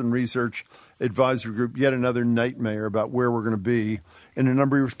Boston Research Advisory Group, yet another nightmare about where we're going to be in a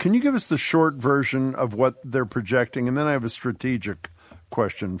number of years. Can you give us the short version of what they're projecting? And then I have a strategic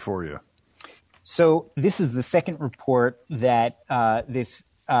question for you. So this is the second report that this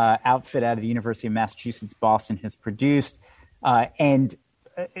outfit out of the University of Massachusetts, Boston has produced. And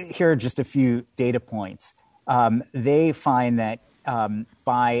here are just a few data points. They find that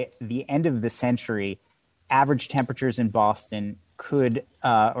by the end of the century, average temperatures in Boston could,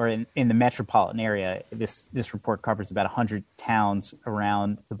 or in the metropolitan area, this report covers about 100 towns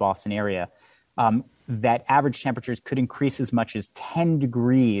around the Boston area, that average temperatures could increase as much as 10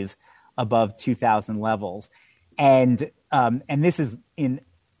 degrees above 2000 levels. And this is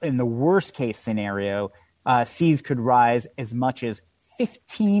in the worst case scenario, seas could rise as much as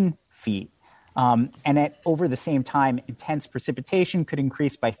 15 feet. And over the same time, intense precipitation could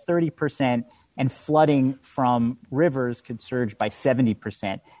increase by 30%, and flooding from rivers could surge by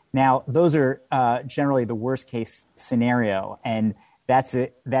 70%. Now, those are generally the worst case scenario, and that's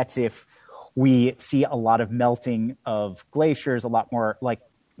if we see a lot of melting of glaciers, a lot more like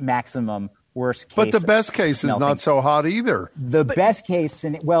maximum worst case. But the best case is not so hot either. Best case,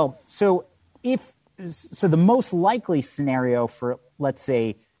 so the most likely scenario for, let's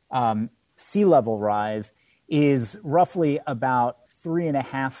say, sea level rise is roughly about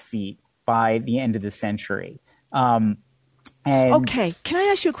 3.5 feet by the end of the century. Okay, can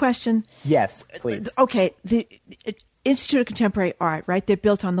I ask you a question? Yes, please. Okay, the Institute of Contemporary Art, right? They're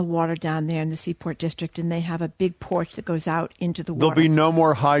built on the water down there in the Seaport District, and they have a big porch that goes out into the water. There'll be no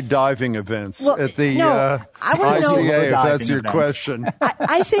more high diving events at the ICA, if that's your question.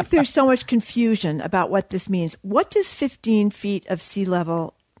 I think there's so much confusion about what this means. What does 15 feet of sea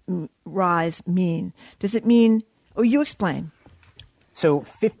level rise mean? Does it mean, you explain. So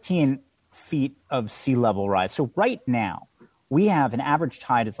 15 feet of sea level rise. So right now, we have an average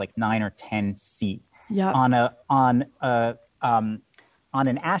tide is like 9 or 10 feet. Yep. On an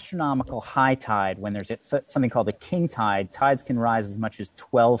astronomical high tide, when there's something called a king tide, tides can rise as much as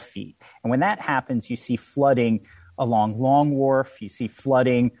 12 feet. And when that happens, you see flooding along Long Wharf, you see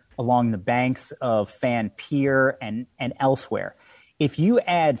flooding along the banks of Fan Pier and elsewhere. If you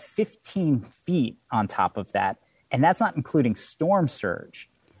add 15 feet on top of that, and that's not including storm surge,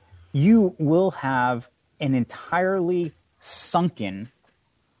 you will have an entirely sunken,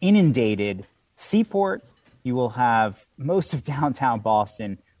 inundated seaport. You will have most of downtown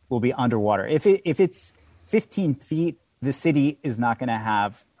Boston will be underwater. If it's 15 feet, the city is not going to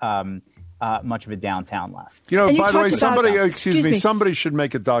have much of a downtown left. By the way, somebody should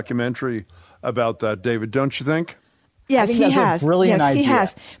make a documentary about that, David, don't you think? Yes, he has. Brilliant idea. He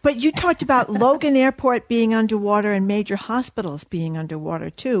has. But you talked about Logan Airport being underwater and major hospitals being underwater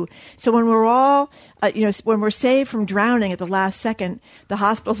too. So when we're all, when we're saved from drowning at the last second, the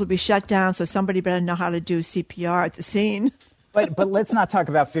hospitals will be shut down. So somebody better know how to do CPR at the scene. But let's not talk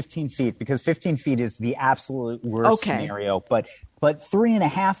about 15 feet because 15 feet is the absolute worst scenario. But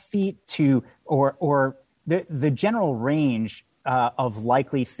 3.5 feet to or the general range of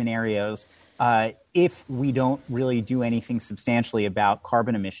likely scenarios. If we don't really do anything substantially about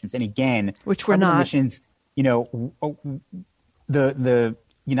carbon emissions, and again, which we're not, emissions, the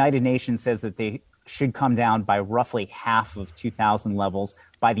United Nations says that they should come down by roughly half of 2000 levels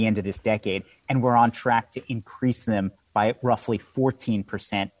by the end of this decade, and we're on track to increase them by roughly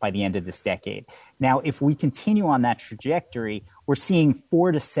 14% by the end of this decade. Now, if we continue on that trajectory, we're seeing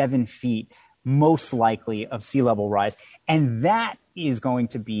 4 to 7 feet most likely of sea level rise, and that is going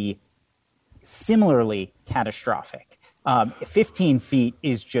to be similarly catastrophic. 15 feet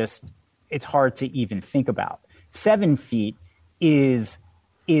is just, it's hard to even think about. 7 feet is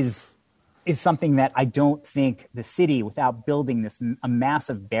something that I don't think the city, without building a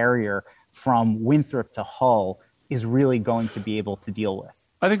massive barrier from Winthrop to Hull, is really going to be able to deal with.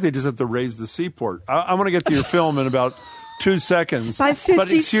 I think they just have to raise the seaport. I want to get to your film in about 2 seconds. By 50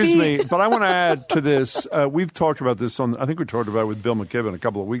 but excuse feet. me, but I want to add to this. We've talked about this I think we talked about it with Bill McKibben a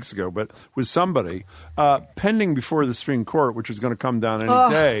couple of weeks ago, but with somebody pending before the Supreme Court, which is going to come down any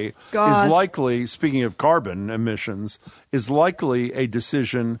day, is likely, speaking of carbon emissions, is likely a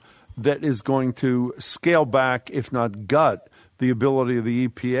decision that is going to scale back, if not gut, the ability of the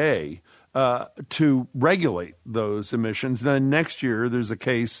EPA to regulate those emissions. Then next year, there's a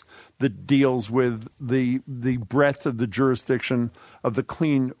case that deals with the breadth of the jurisdiction of the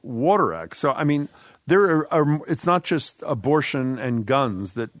Clean Water Act. So, I mean, it's not just abortion and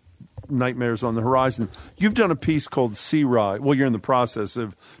guns that nightmares on the horizon. You've done a piece called Sea Rise. Well, you're in the process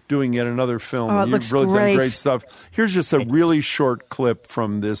of doing yet another film. Oh, it You've looks really great. done great stuff. Here's just a really short clip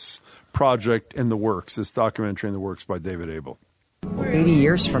from this project in the works, this documentary in the works by David Abel. 80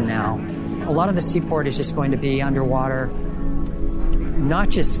 years from now, a lot of the seaport is just going to be underwater, not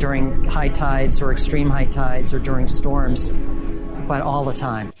just during high tides or extreme high tides or during storms, but all the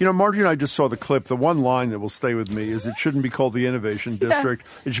time. Margie and I just saw the clip. The one line that will stay with me is it shouldn't be called the Innovation District.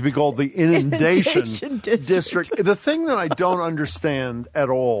 It should be called the Inundation District. The thing that I don't understand at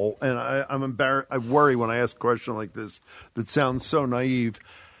all, and I'm embarrassed, I worry when I ask a question like this that sounds so naive,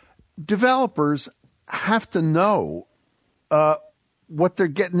 developers have to know what they're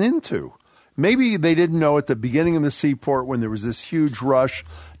getting into. Maybe they didn't know at the beginning of the seaport when there was this huge rush.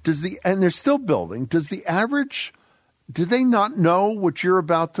 And they're still building. Do they not know what you're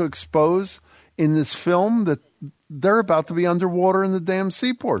about to expose in this film that they're about to be underwater in the damn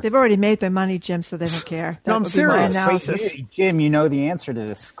seaport. They've already made their money, Jim, so they don't care. No, I'm serious. My analysis. Wait, Jim, you know the answer to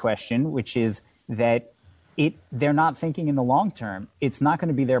this question, which is that they're not thinking in the long term. It's not going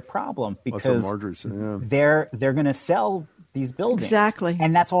to be their problem because That's what Marjorie said, yeah. they're going to sell these buildings. Exactly.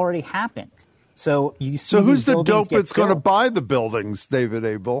 And that's already happened. So you see So who's the dope that's that's going to buy the buildings, David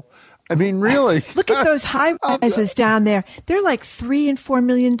Abel? I mean, really. Look at those high rises down there. They're like $3 and $4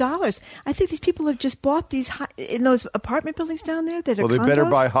 million. I think these people have just bought these in those apartment buildings down there that are Well, they better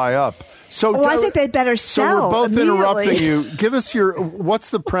condos. buy high up. So I think they better sell. So we're both immediately. interrupting you. Give us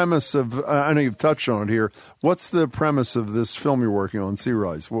what's the premise of, I know you've touched on it here. What's the premise of this film you're working on, Sea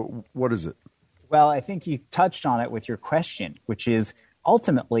Rise? What is it? Well, I think you touched on it with your question, which is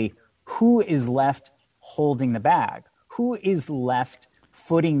ultimately who is left holding the bag? Who is left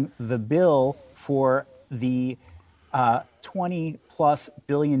footing the bill for the $20+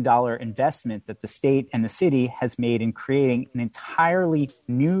 billion investment that the state and the city has made in creating an entirely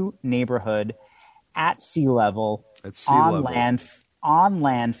new neighborhood at sea level, on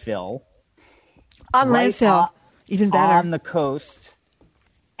landfill, even better, on the coast,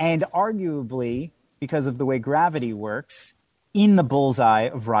 and arguably, because of the way gravity works, in the bullseye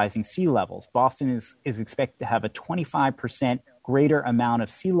of rising sea levels. Boston is expected to have a 25% greater amount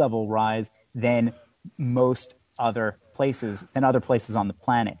of sea level rise than most other places on the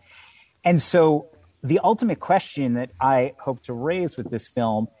planet. And so the ultimate question that I hope to raise with this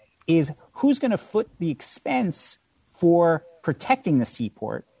film is who's going to foot the expense for protecting the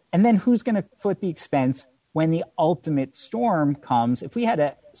seaport, and then who's going to foot the expense when the ultimate storm comes. If we had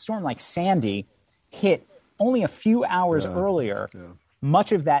a storm like Sandy hit only a few hours earlier,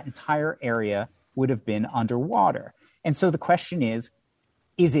 much of that entire area would have been underwater. And so the question is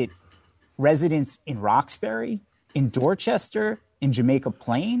it residents in Roxbury, in Dorchester, in Jamaica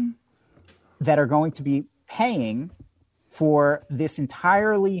Plain that are going to be paying for this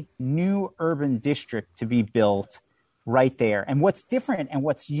entirely new urban district to be built right there? And what's different and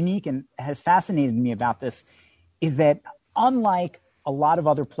what's unique and has fascinated me about this is that unlike a lot of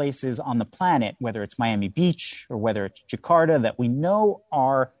other places on the planet, whether it's Miami Beach or whether it's Jakarta, that we know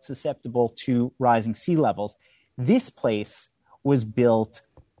are susceptible to rising sea levels, this place was built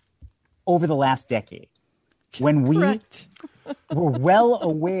over the last decade when we were well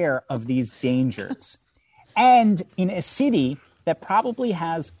aware of these dangers. And in a city that probably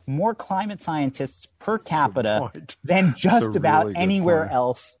has more climate scientists per capita than just about really anywhere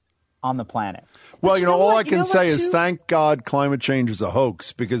else on the planet. Well, all I can say is thank God climate change is a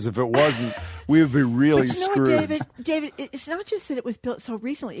hoax, because if it wasn't, we would be really screwed. David, it's not just that it was built so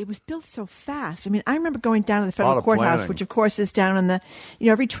recently, it was built so fast. I mean, I remember going down to the federal courthouse, which of course is down in the,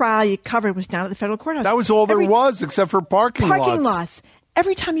 every trial you covered was down at the federal courthouse. That was all there was, except for parking lots.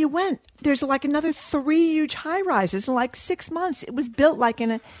 Every time you went, there's like another 3 huge high-rises in like 6 months. It was built like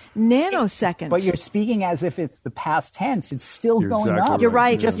in a nanosecond. But you're speaking as if it's the past tense. It's still going up. You're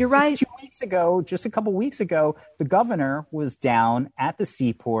right. You're right. 2 weeks ago, just a couple weeks ago, the governor was down at the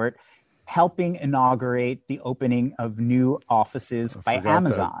seaport helping inaugurate the opening of new offices by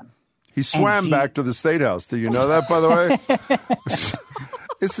Amazon. He swam back to the State House. Do you know that, by the way?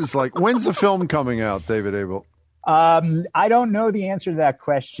 This is like, when's the film coming out, David Abel? I don't know the answer to that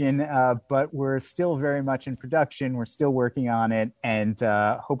question, but we're still very much in production. We're still working on it and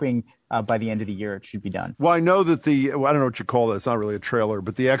hoping by the end of the year it should be done. Well, I know that I don't know what you call it. It's not really a trailer,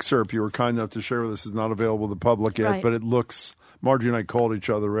 but the excerpt you were kind enough to share with us is not available to the public yet, but it looks, Margie and I called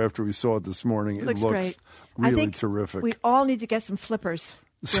each other after we saw it this morning. It looks great. Really I think terrific. We all need to get some flippers,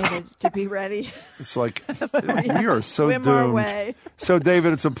 David, to be ready. It's like, we are so Swim our doomed. way. So,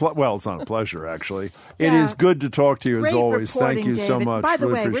 David, it's it's not a pleasure, actually. It is good to talk to you, as Great always. Thank you David. so much. By the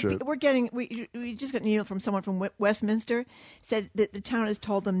way, appreciate it. we just got an email from someone from Westminster, said that the town has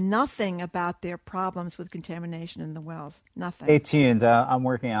told them nothing about their problems with contamination in the wells. Nothing. Stay tuned. I'm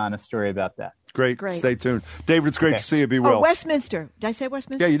working on a story about that. Great. Stay tuned. David, it's great to see you. Be well. Westminster. Did I say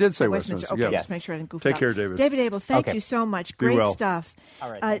Westminster? Yeah, you did say Westminster. Okay, Yeah. just make sure I didn't goof Take up. care, David. David Abel, thank you so much. Be Great well. stuff. All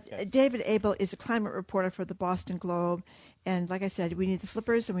right, thanks, guys. David Abel is a climate reporter for the Boston Globe. And like I said, we need the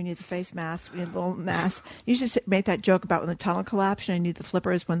flippers and we need the face masks. We need the little masks. You used to make that joke about when the tunnel collapsed and I need the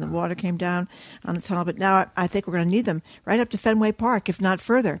flippers when the water came down on the tunnel. But now I think we're going to need them right up to Fenway Park, if not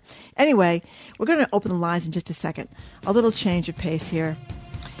further. Anyway, we're going to open the lines in just a second. A little change of pace here.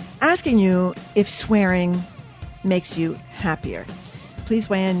 Asking you if swearing makes you happier. Please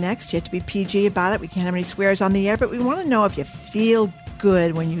weigh in next. You have to be PG about it. We can't have any swears on the air, but we want to know if you feel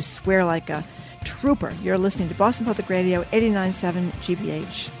good when you swear like a trooper. You're listening to Boston Public Radio 89.7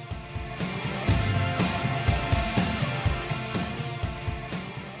 GBH.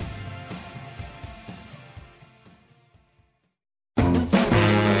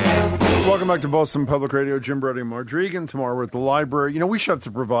 Welcome back to Boston Public Radio. Jim Brody and Marge Egan. Tomorrow we're at the library. You know, we should have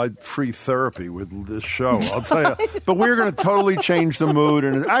to provide free therapy with this show, I'll tell you. But we're going to totally change the mood.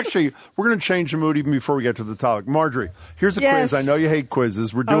 And actually, we're going to change the mood even before we get to the topic. Marjorie, here's a quiz. I know you hate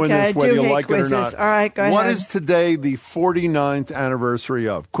quizzes. We're doing this whether you like it or not. All right, go ahead. What is today the 49th anniversary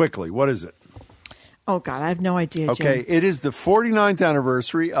of? Quickly, what is it? Oh, God, I have no idea, Jim. Okay, it is the 49th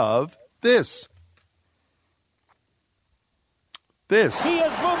anniversary of this. This. He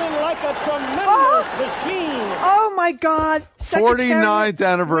is moving like a tremendous machine. Oh, my God. 49th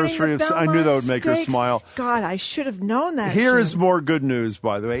anniversary of... I knew that would make her smile. God, I should have known that. Here is more good news,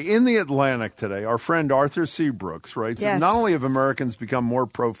 by the way. In the Atlantic today, our friend Arthur C. Brooks writes that not only have Americans become more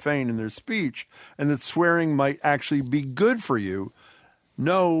profane in their speech and that swearing might actually be good for you,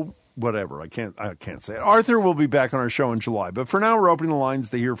 whatever. I can't say it. Arthur will be back on our show in July. But for now, we're opening the lines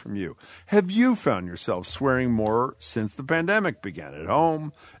to hear from you. Have you found yourself swearing more since the pandemic began? At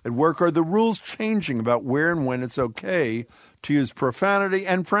home, at work? Are the rules changing about where and when it's okay to use profanity?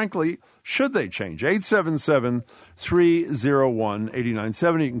 And frankly, should they change?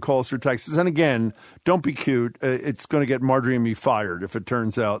 877-301-8970. You can call us or text us. And again, don't be cute. It's going to get Marjorie and me fired if it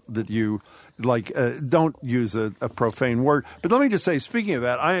turns out that you don't use a profane word. But let me just say, speaking of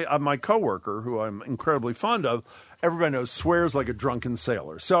that, my coworker, who I'm incredibly fond of, everybody knows swears like a drunken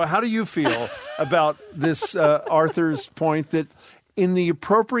sailor. So how do you feel about this Arthur's point that in the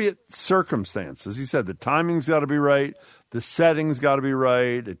appropriate circumstances, he said the timing's got to be right, the setting's got to be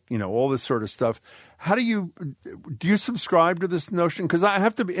right, all this sort of stuff. How do you subscribe to this notion? Because I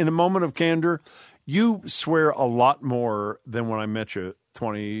have to be, in a moment of candor, you swear a lot more than when I met you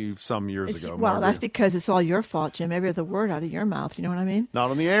 20-some years ago. Well, that's because it's all your fault, Jim. Every other word out of your mouth. You know what I mean?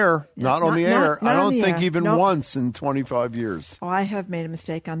 Not on the air. Not on the air. I don't think even once in 25 years. Oh, I have made a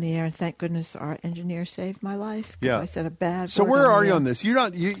mistake on the air, and thank goodness our engineer saved my life. Yeah, I said a bad word. So where are you on this? You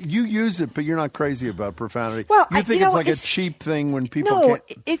use it, but you're not crazy about profanity. Well, you think it's like a cheap thing when people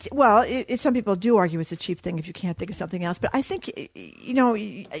can't. Some people do argue it's a cheap thing if you can't think of something else. But I think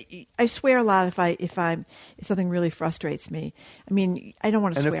I swear a lot if something really frustrates me. I mean, I don't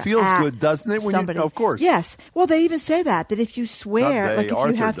want to swear. And it feels good, doesn't it? Of course. Yes. Well, they even say that if you swear, if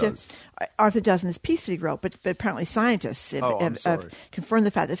Arthur you have does. Arthur does in his piece that he wrote, but apparently scientists have confirmed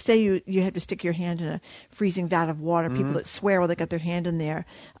the fact that, say you had to stick your hand in a freezing vat of water, people that swear while they got their hand in there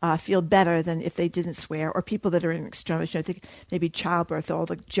feel better than if they didn't swear, or people that are in extremity. I think maybe childbirth, all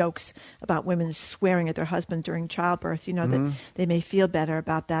the jokes about women swearing at their husband during childbirth, that they may feel better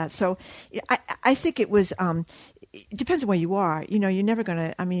about that. So I think it was... it depends on where you are. You're never going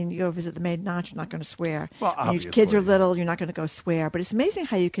to, you go visit the maiden aunt, you're not going to swear. Well, when your kids are little, you're not going to go swear. But it's amazing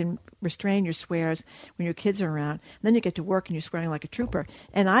how you can restrain your swears when your kids are around. And then you get to work and you're swearing like a trooper.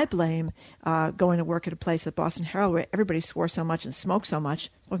 And I blame going to work at a place at Boston Herald where everybody swore so much and smoked so much,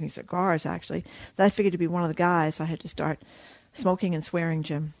 smoking cigars actually, that I figured to be one of the guys, I had to start smoking and swearing,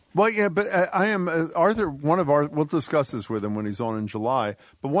 Jim. Well, yeah, but I am Arthur. We'll discuss this with him when he's on in July.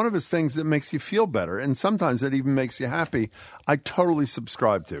 But one of his things that makes you feel better, and sometimes it even makes you happy, I totally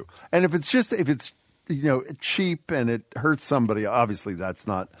subscribe to. And if it's cheap and it hurts somebody, obviously that's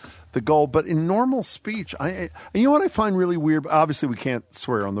not the goal. But in normal speech, and you know what I find really weird? Obviously, we can't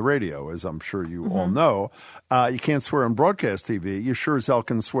swear on the radio, as I'm sure you all know. You can't swear on broadcast TV. You sure as hell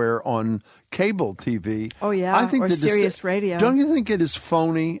can swear on cable TV. Oh, yeah, I think or Sirius Radio. Don't you think it is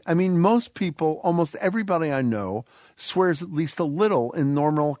phony? I mean, most people, almost everybody I know, swears at least a little in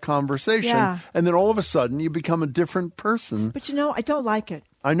normal conversation. Yeah. And then all of a sudden, you become a different person. But I don't like it.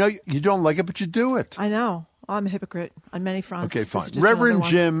 I know you don't like it, but you do it. I know. I'm a hypocrite on many fronts. Okay, fine. Reverend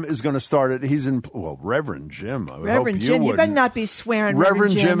Jim is going to start it. He's in, Reverend Jim. Reverend Jim, you better not be swearing.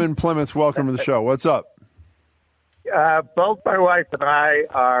 Reverend Jim in Plymouth, welcome to the show. What's up? Both my wife and I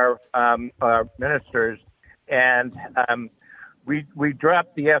are ministers, and we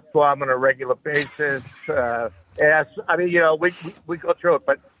drop the F-bomb on a regular basis. We go through it,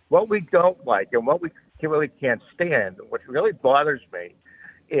 but what we don't like and what we really can't stand, what really bothers me,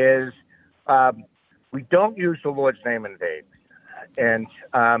 is we don't use the Lord's name in vain. And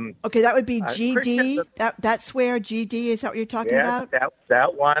okay, that would be GD. That swear GD, is that what you're talking about?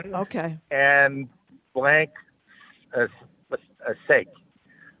 That one. Okay. And blank a sake.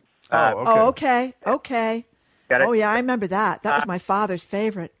 Okay. Got it? Oh yeah, I remember that. That was my father's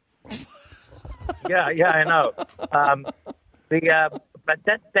favorite. Yeah, I know. But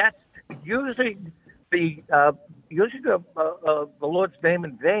that's usually the Lord's name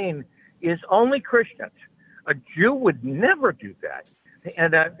in vain is only Christians. A Jew would never do that,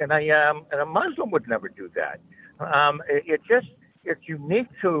 and a Muslim would never do that. It's unique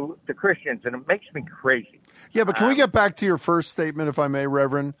to Christians, and it makes me crazy. Yeah, but can we get back to your first statement, if I may,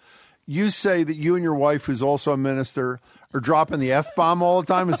 Reverend? you say that you and your wife, who's also a minister, are dropping the F-bomb all the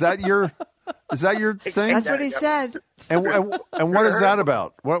time. Is that your thing? That's what he said. And what is that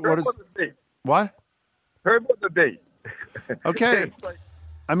about? What is what? Heard with the B. Okay.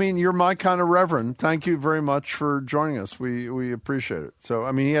 I mean, you're my kind of reverend. Thank you very much for joining us. We appreciate it. So,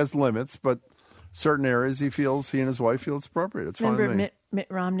 I mean, he has limits, but certain areas he and his wife feel it's appropriate. It's fine with me. Remember Mitt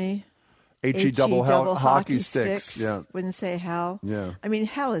Romney? H-E double hockey sticks. Yeah. Wouldn't say hell. Yeah. I mean,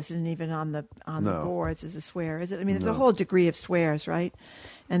 hell isn't even on the boards as a swear, is it? I mean, there's a whole degree of swears, right?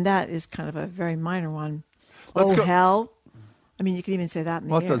 And that is kind of a very minor one. Let's go. Hell. I mean, you can even say that in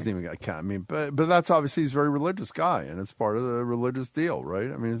the air. It doesn't even count. I mean, but that's obviously he's a very religious guy, and it's part of the religious deal,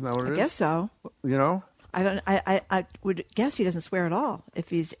 right? I mean, isn't that what it is? I guess so. You know? I would guess he doesn't swear at all if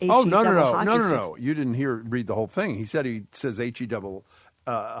he's H-E no. hockey sticks. You didn't read the whole thing. He says H-E double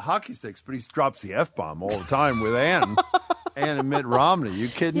hockey sticks, but he drops the F-bomb all the time with Ann and Mitt Romney. You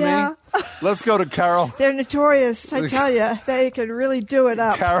kidding me? Let's go to Carol. They're notorious, I tell you. They can really do it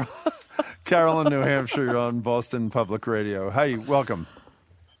up. Carol in New Hampshire on Boston Public Radio. Hey, welcome.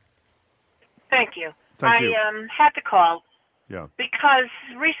 Thank you. Thank you. I had to call because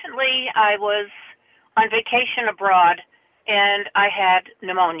recently I was on vacation abroad and I had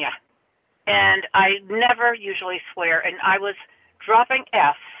pneumonia. And I never usually swear, and I was dropping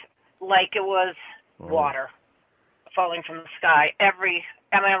F like it was water falling from the sky. I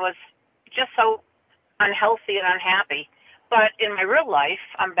was just so unhealthy and unhappy. But in my real life,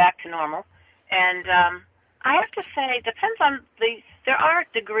 I'm back to normal. And I have to say, it depends on there are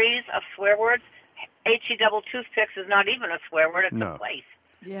degrees of swear words. H-E double toothpicks is not even a swear word. It's a place.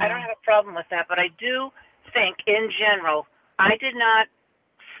 Yeah. I don't have a problem with that. But I do think, in general, I did not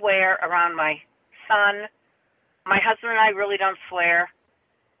swear around my son. My husband and I really don't swear.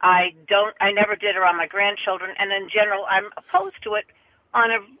 I never did around my grandchildren. And in general, I'm opposed to it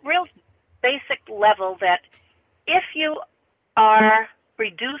on a real basic level that if you are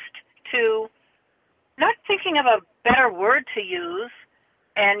reduced to not thinking of a better word to use,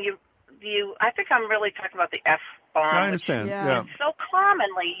 and I think I'm really talking about the F-bomb. I understand. Yeah. It's so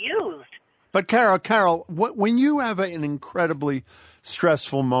commonly used. But Carol, when you have an incredibly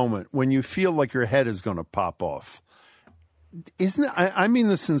stressful moment, when you feel like your head is going to pop off, isn't it? I mean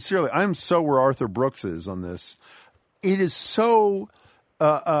this sincerely. I'm so where Arthur Brooks is on this. It is so.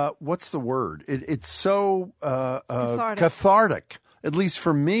 What's the word? It's so cathartic, at least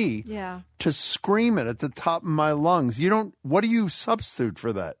for me, to scream it at the top of my lungs. What do you substitute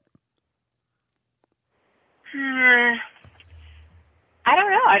for that? I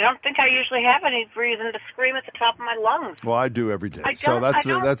don't know. I don't think I usually have any reason to scream at the top of my lungs. Well, I do every day. So that's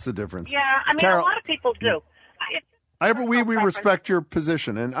the difference. Yeah, I mean, Carol, a lot of people do. We respect your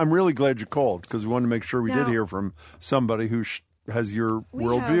position, and I'm really glad you called because we wanted to make sure we did hear from somebody who has your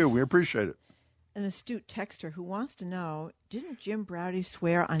worldview. We appreciate it. An astute texter who wants to know, didn't Jim Browdy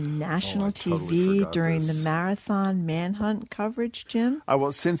swear on national TV during the marathon manhunt coverage, Jim?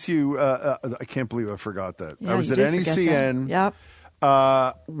 Well, since you, I can't believe I forgot that. Yeah, I was at NECN. Yep.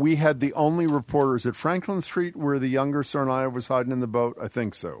 We had the only reporters at Franklin Street where the younger Tsarnaev was hiding in the boat. I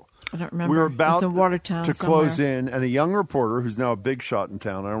think so. I don't remember. We were about to close in, and a young reporter who's now a big shot in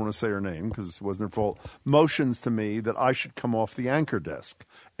town, I don't want to say her name because it wasn't her fault, motions to me that I should come off the anchor desk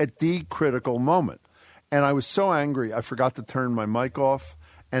at the critical moment. And I was so angry, I forgot to turn my mic off.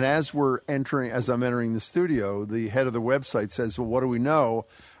 And as I'm entering the studio, the head of the website says, well, what do we know?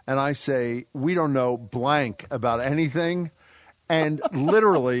 And I say, we don't know blank about anything. And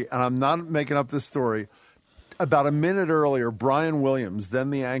literally, and I'm not making up this story, about a minute earlier, Brian Williams,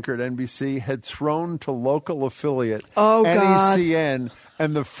 then the anchor at NBC, had thrown to local affiliate NECN,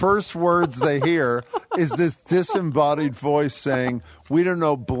 and the first words they hear is this disembodied voice saying, we don't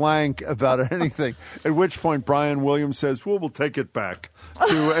know blank about anything. At which point Brian Williams says, well, we'll take it back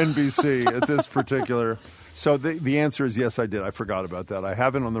to NBC at this particular. So the answer is yes, I did. I forgot about that. I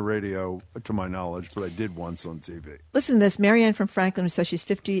haven't on the radio, to my knowledge, but I did once on TV. Listen to this. Marianne from Franklin, who says she's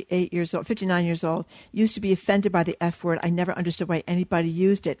 59 years old, used to be offended by the F word. I never understood why anybody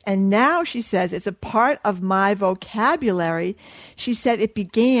used it. And now she says it's a part of my vocabulary. She said it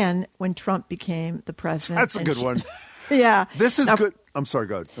began when Trump became the president. That's a good one. Yeah. This is good. I'm sorry,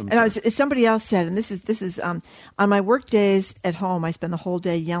 go ahead. Somebody else said, and this is on my work days at home, I spend the whole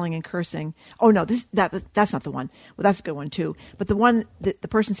day yelling and cursing. Oh no, that's not the one. Well, that's a good one too. But the one that the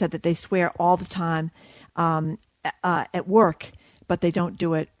person said that they swear all the time at work, but they don't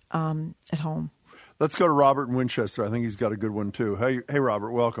do it at home. Let's go to Robert in Winchester. I think he's got a good one too. Hey,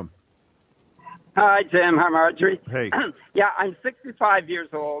 Robert, welcome. Hi, Tim. Hi, Marjorie. Hey. Yeah, I'm 65 years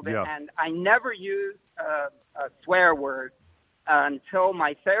old, Yeah. and I never use a swear word until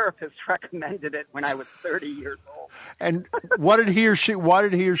my therapist recommended it when I was 30 years old. And why did he or she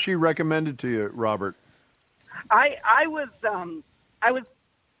recommend it to you, Robert? I was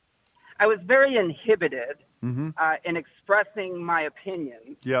very inhibited in expressing my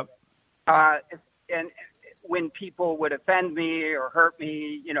opinions. Yep. And when people would offend me or hurt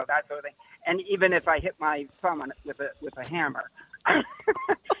me, that sort of thing. And even if I hit my thumb on it with a hammer.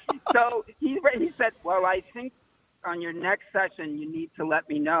 So he said, well, I think on your next session, you need to let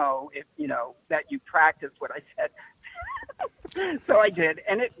me know if, that you practice what I said. So I did.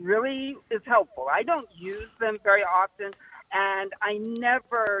 And it really is helpful. I don't use them very often. And I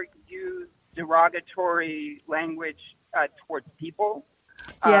never use derogatory language towards people.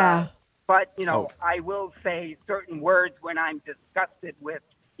 Yeah. But, I will say certain words when I'm disgusted with,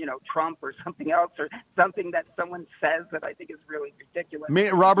 Trump or something else or something that someone says that I think is really ridiculous.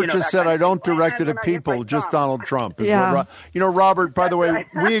 Robert just said I don't direct it at people, just Donald Trump. Robert, by the way,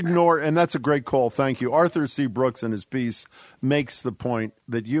 we ignore, and that's a great call. Thank you. Arthur C. Brooks in his piece makes the point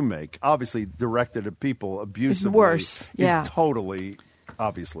that you make. Obviously, directed at people abusively worse. is totally,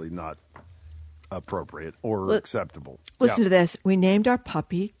 obviously not appropriate or acceptable. Listen to this. We named our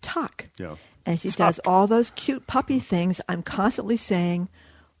puppy Tuck. Yeah. And she does all those cute puppy things. I'm constantly saying,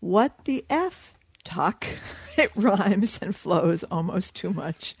 what the F, Tuck? It rhymes and flows almost too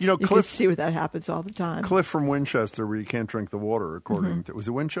much. You can see where that happens all the time. Cliff from Winchester, where you can't drink the water, according to... Was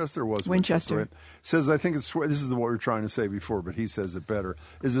it Winchester or was Winchester? Right? Says, I think this is what we were trying to say before, but he says it better,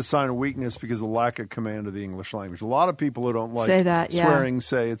 is a sign of weakness because of lack of command of the English language. A lot of people who don't like swearing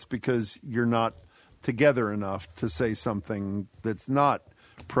say it's because you're not together enough to say something that's not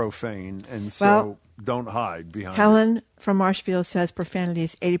profane, and so don't hide behind Helen from Marshfield says profanity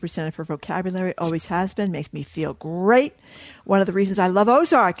is 80% of her vocabulary, always has been, makes me feel great. One of the reasons I love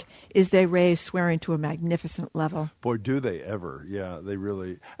Ozark is they raise swearing to a magnificent level. Boy, do they ever. Yeah, they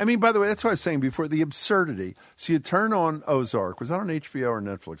really. I mean, by the way, that's what I was saying before, the absurdity. So you turn on Ozark. Was that on HBO or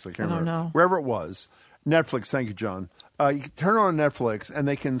Netflix? I can't remember. I don't know. Wherever it was. Netflix, thank you, John. You can turn on Netflix, and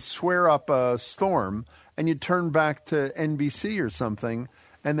they can swear up a storm, and you turn back to NBC or something,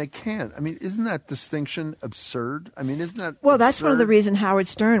 and they can't. I mean, isn't that distinction absurd? I mean, isn't that that's absurd? one of the reasons Howard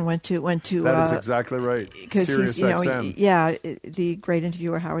Stern went to. That is exactly right. Because Sirius XM. The great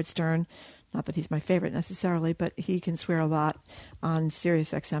interviewer Howard Stern. Not that he's my favorite necessarily, but he can swear a lot on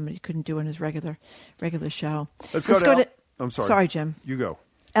Sirius XM, and he couldn't do in his regular show. Let's go to. I'm sorry. Sorry, Jim. You go.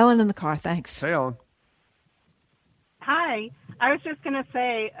 Ellen in the car. Thanks. Hey, Ellen. Hi. I was just going to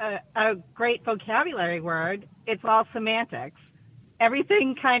say a great vocabulary word. It's all semantics.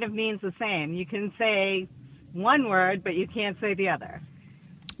 Everything kind of means the same. You can say one word, but you can't say the other.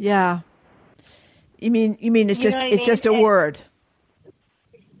 Yeah. You mean it's just a word.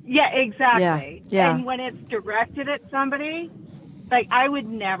 Yeah, exactly. Yeah. And when it's directed at somebody, like I would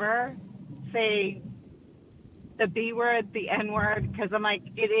never say the B word, the N word, because I'm like,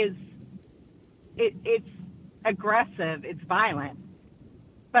 it's aggressive, it's violent.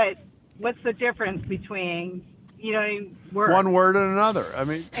 But what's the difference between words? One word and another. I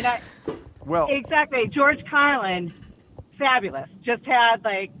mean, exactly. George Carlin, fabulous. Just had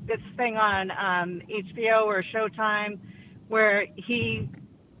like this thing on HBO or Showtime where he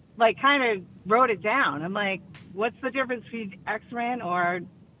like kind of wrote it down. I'm like, what's the difference between X-Men or,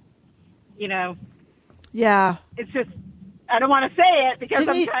 Yeah. It's just, I don't want to say it because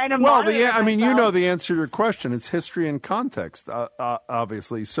I'm kind of I mean, you know the answer to your question. It's history and context,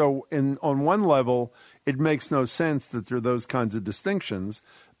 obviously. So on one level, it makes no sense that there are those kinds of distinctions.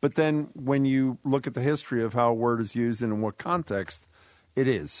 But then when you look at the history of how a word is used and in what context, it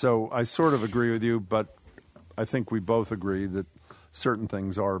is. So I sort of agree with you, but I think we both agree that certain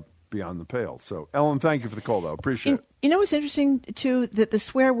things are beyond the pale. So, Ellen, thank you for the call, though. Appreciate it. You know what's interesting, too, that the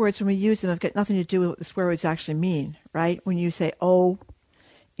swear words, when we use them, have got nothing to do with what the swear words actually mean, right? When you say, oh,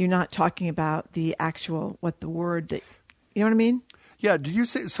 you're not talking about the actual, what the word that, you know what I mean? Yeah, did you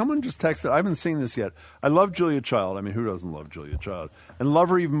say, someone just texted, I haven't seen this yet. I love Julia Child. I mean, who doesn't love Julia Child? And love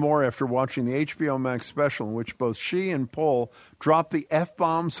her even more after watching the HBO Max special in which both she and Paul dropped the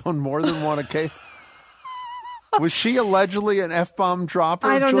F-bombs on more than one occasion. Was she allegedly an F-bomb dropper?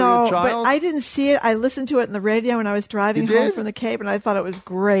 I don't Julia know, Child? but I didn't see it. I listened to it in the radio when I was driving home from the Cape, and I thought it was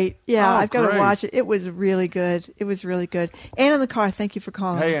great. Yeah, I've got to watch it. It was really good. It was really good. Ann in the car, thank you for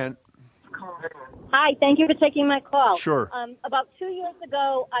calling. Hey, Ann. Hi, thank you for taking my call. Sure. About 2 years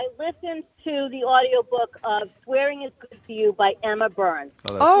ago, I listened to the audiobook of Swearing is Good for You by Emma Burns.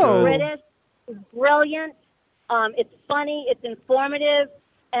 Oh, British, brilliant. It's funny, it's informative,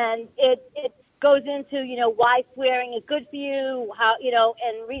 and goes into, why swearing is good for you, how,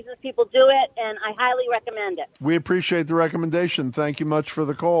 and reasons people do it, and I highly recommend it. We appreciate the recommendation. Thank you much for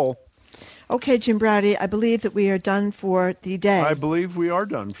the call. Okay, Jim Braude, I believe that we are done for the day. I believe we are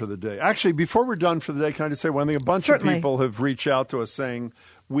done for the day. Actually, before we're done for the day, can I just say one thing? A bunch of people have reached out to us saying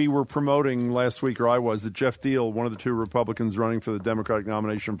we were promoting last week, or I was, that Jeff Deal, one of the two Republicans running for the Democratic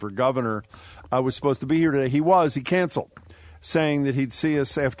nomination for governor, was supposed to be here today. He canceled, saying that he'd see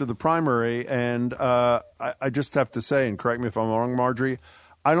us after the primary. And I just have to say, and correct me if I'm wrong, Marjorie,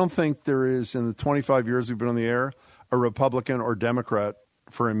 I don't think there is, in the 25 years we've been on the air, a Republican or Democrat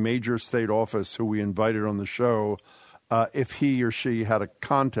for a major state office who we invited on the show, if he or she had a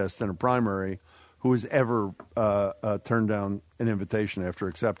contest in a primary, who has ever turned down an invitation after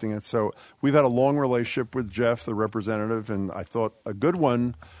accepting it. So we've had a long relationship with Jeff, the representative, and I thought a good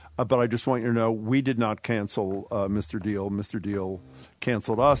one. But I just want you to know we did not cancel Mr. Deal. Mr. Deal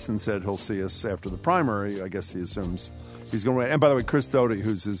canceled us and said he'll see us after the primary. I guess he assumes he's going to win. And by the way, Chris Doty,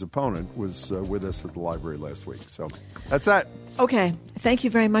 who's his opponent, was with us at the library last week. So that's that. Okay. Thank you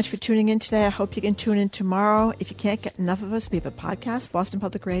very much for tuning in today. I hope you can tune in tomorrow. If you can't get enough of us, we have a podcast, Boston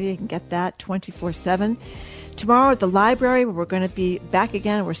Public Radio. You can get that 24/7. Tomorrow at the library, where we're going to be back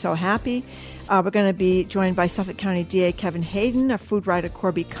again. We're so happy. We're going to be joined by Suffolk County DA Kevin Hayden, our food writer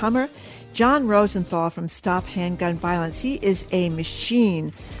Corby Kummer, John Rosenthal from Stop Handgun Violence. He is a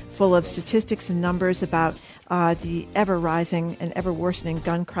machine full of statistics and numbers about the ever-rising and ever-worsening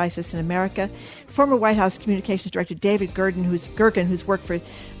gun crisis in America. Former White House Communications Director David Gergen, who's worked for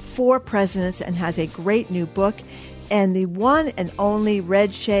 4 presidents and has a great new book. And the one and only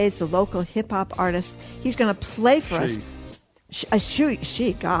Red Shades, the local hip-hop artist, he's going to play for us. She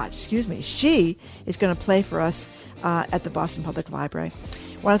is going to play for us at the Boston Public Library.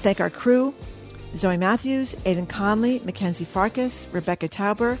 I want to thank our crew, Zoe Matthews, Aidan Conley, Mackenzie Farkas, Rebecca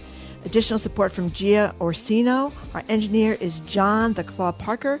Tauber. Additional support from Gia Orsino. Our engineer is John the Claw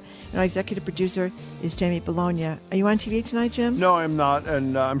Parker, and our executive producer is Jamie Bologna. Are you on TV tonight, Jim? No, I'm not,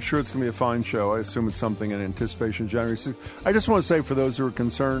 and I'm sure it's going to be a fine show. I assume it's something in anticipation of January 6th. I just want to say, for those who are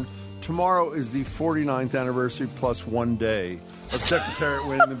concerned, tomorrow is the 49th anniversary plus 1 day of Secretariat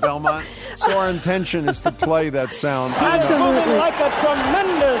winning the Belmont. So our intention is to play that sound. Absolutely. Like a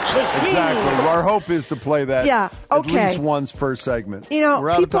tremendous machine. Exactly. Our hope is to play that at least once per segment. We're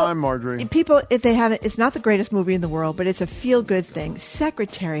out of time, Marjorie. People, if they haven't, it's not the greatest movie in the world, but it's a feel-good thing.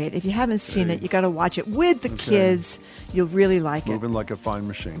 Secretariat. If you haven't seen it, you got to watch it with the kids. You'll really like it. Moving like a fine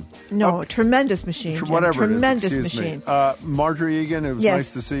machine. No, tremendous machine. Jim. Whatever tremendous it is. Excuse machine. me. Marjorie Egan, it was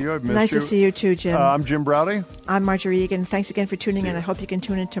nice to see you. I've missed nice you. to see you too, Jim. I'm Jim Braude. I'm Marjorie Egan. Thanks again for tuning in. I hope you can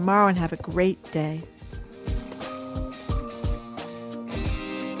tune in tomorrow and have a great day.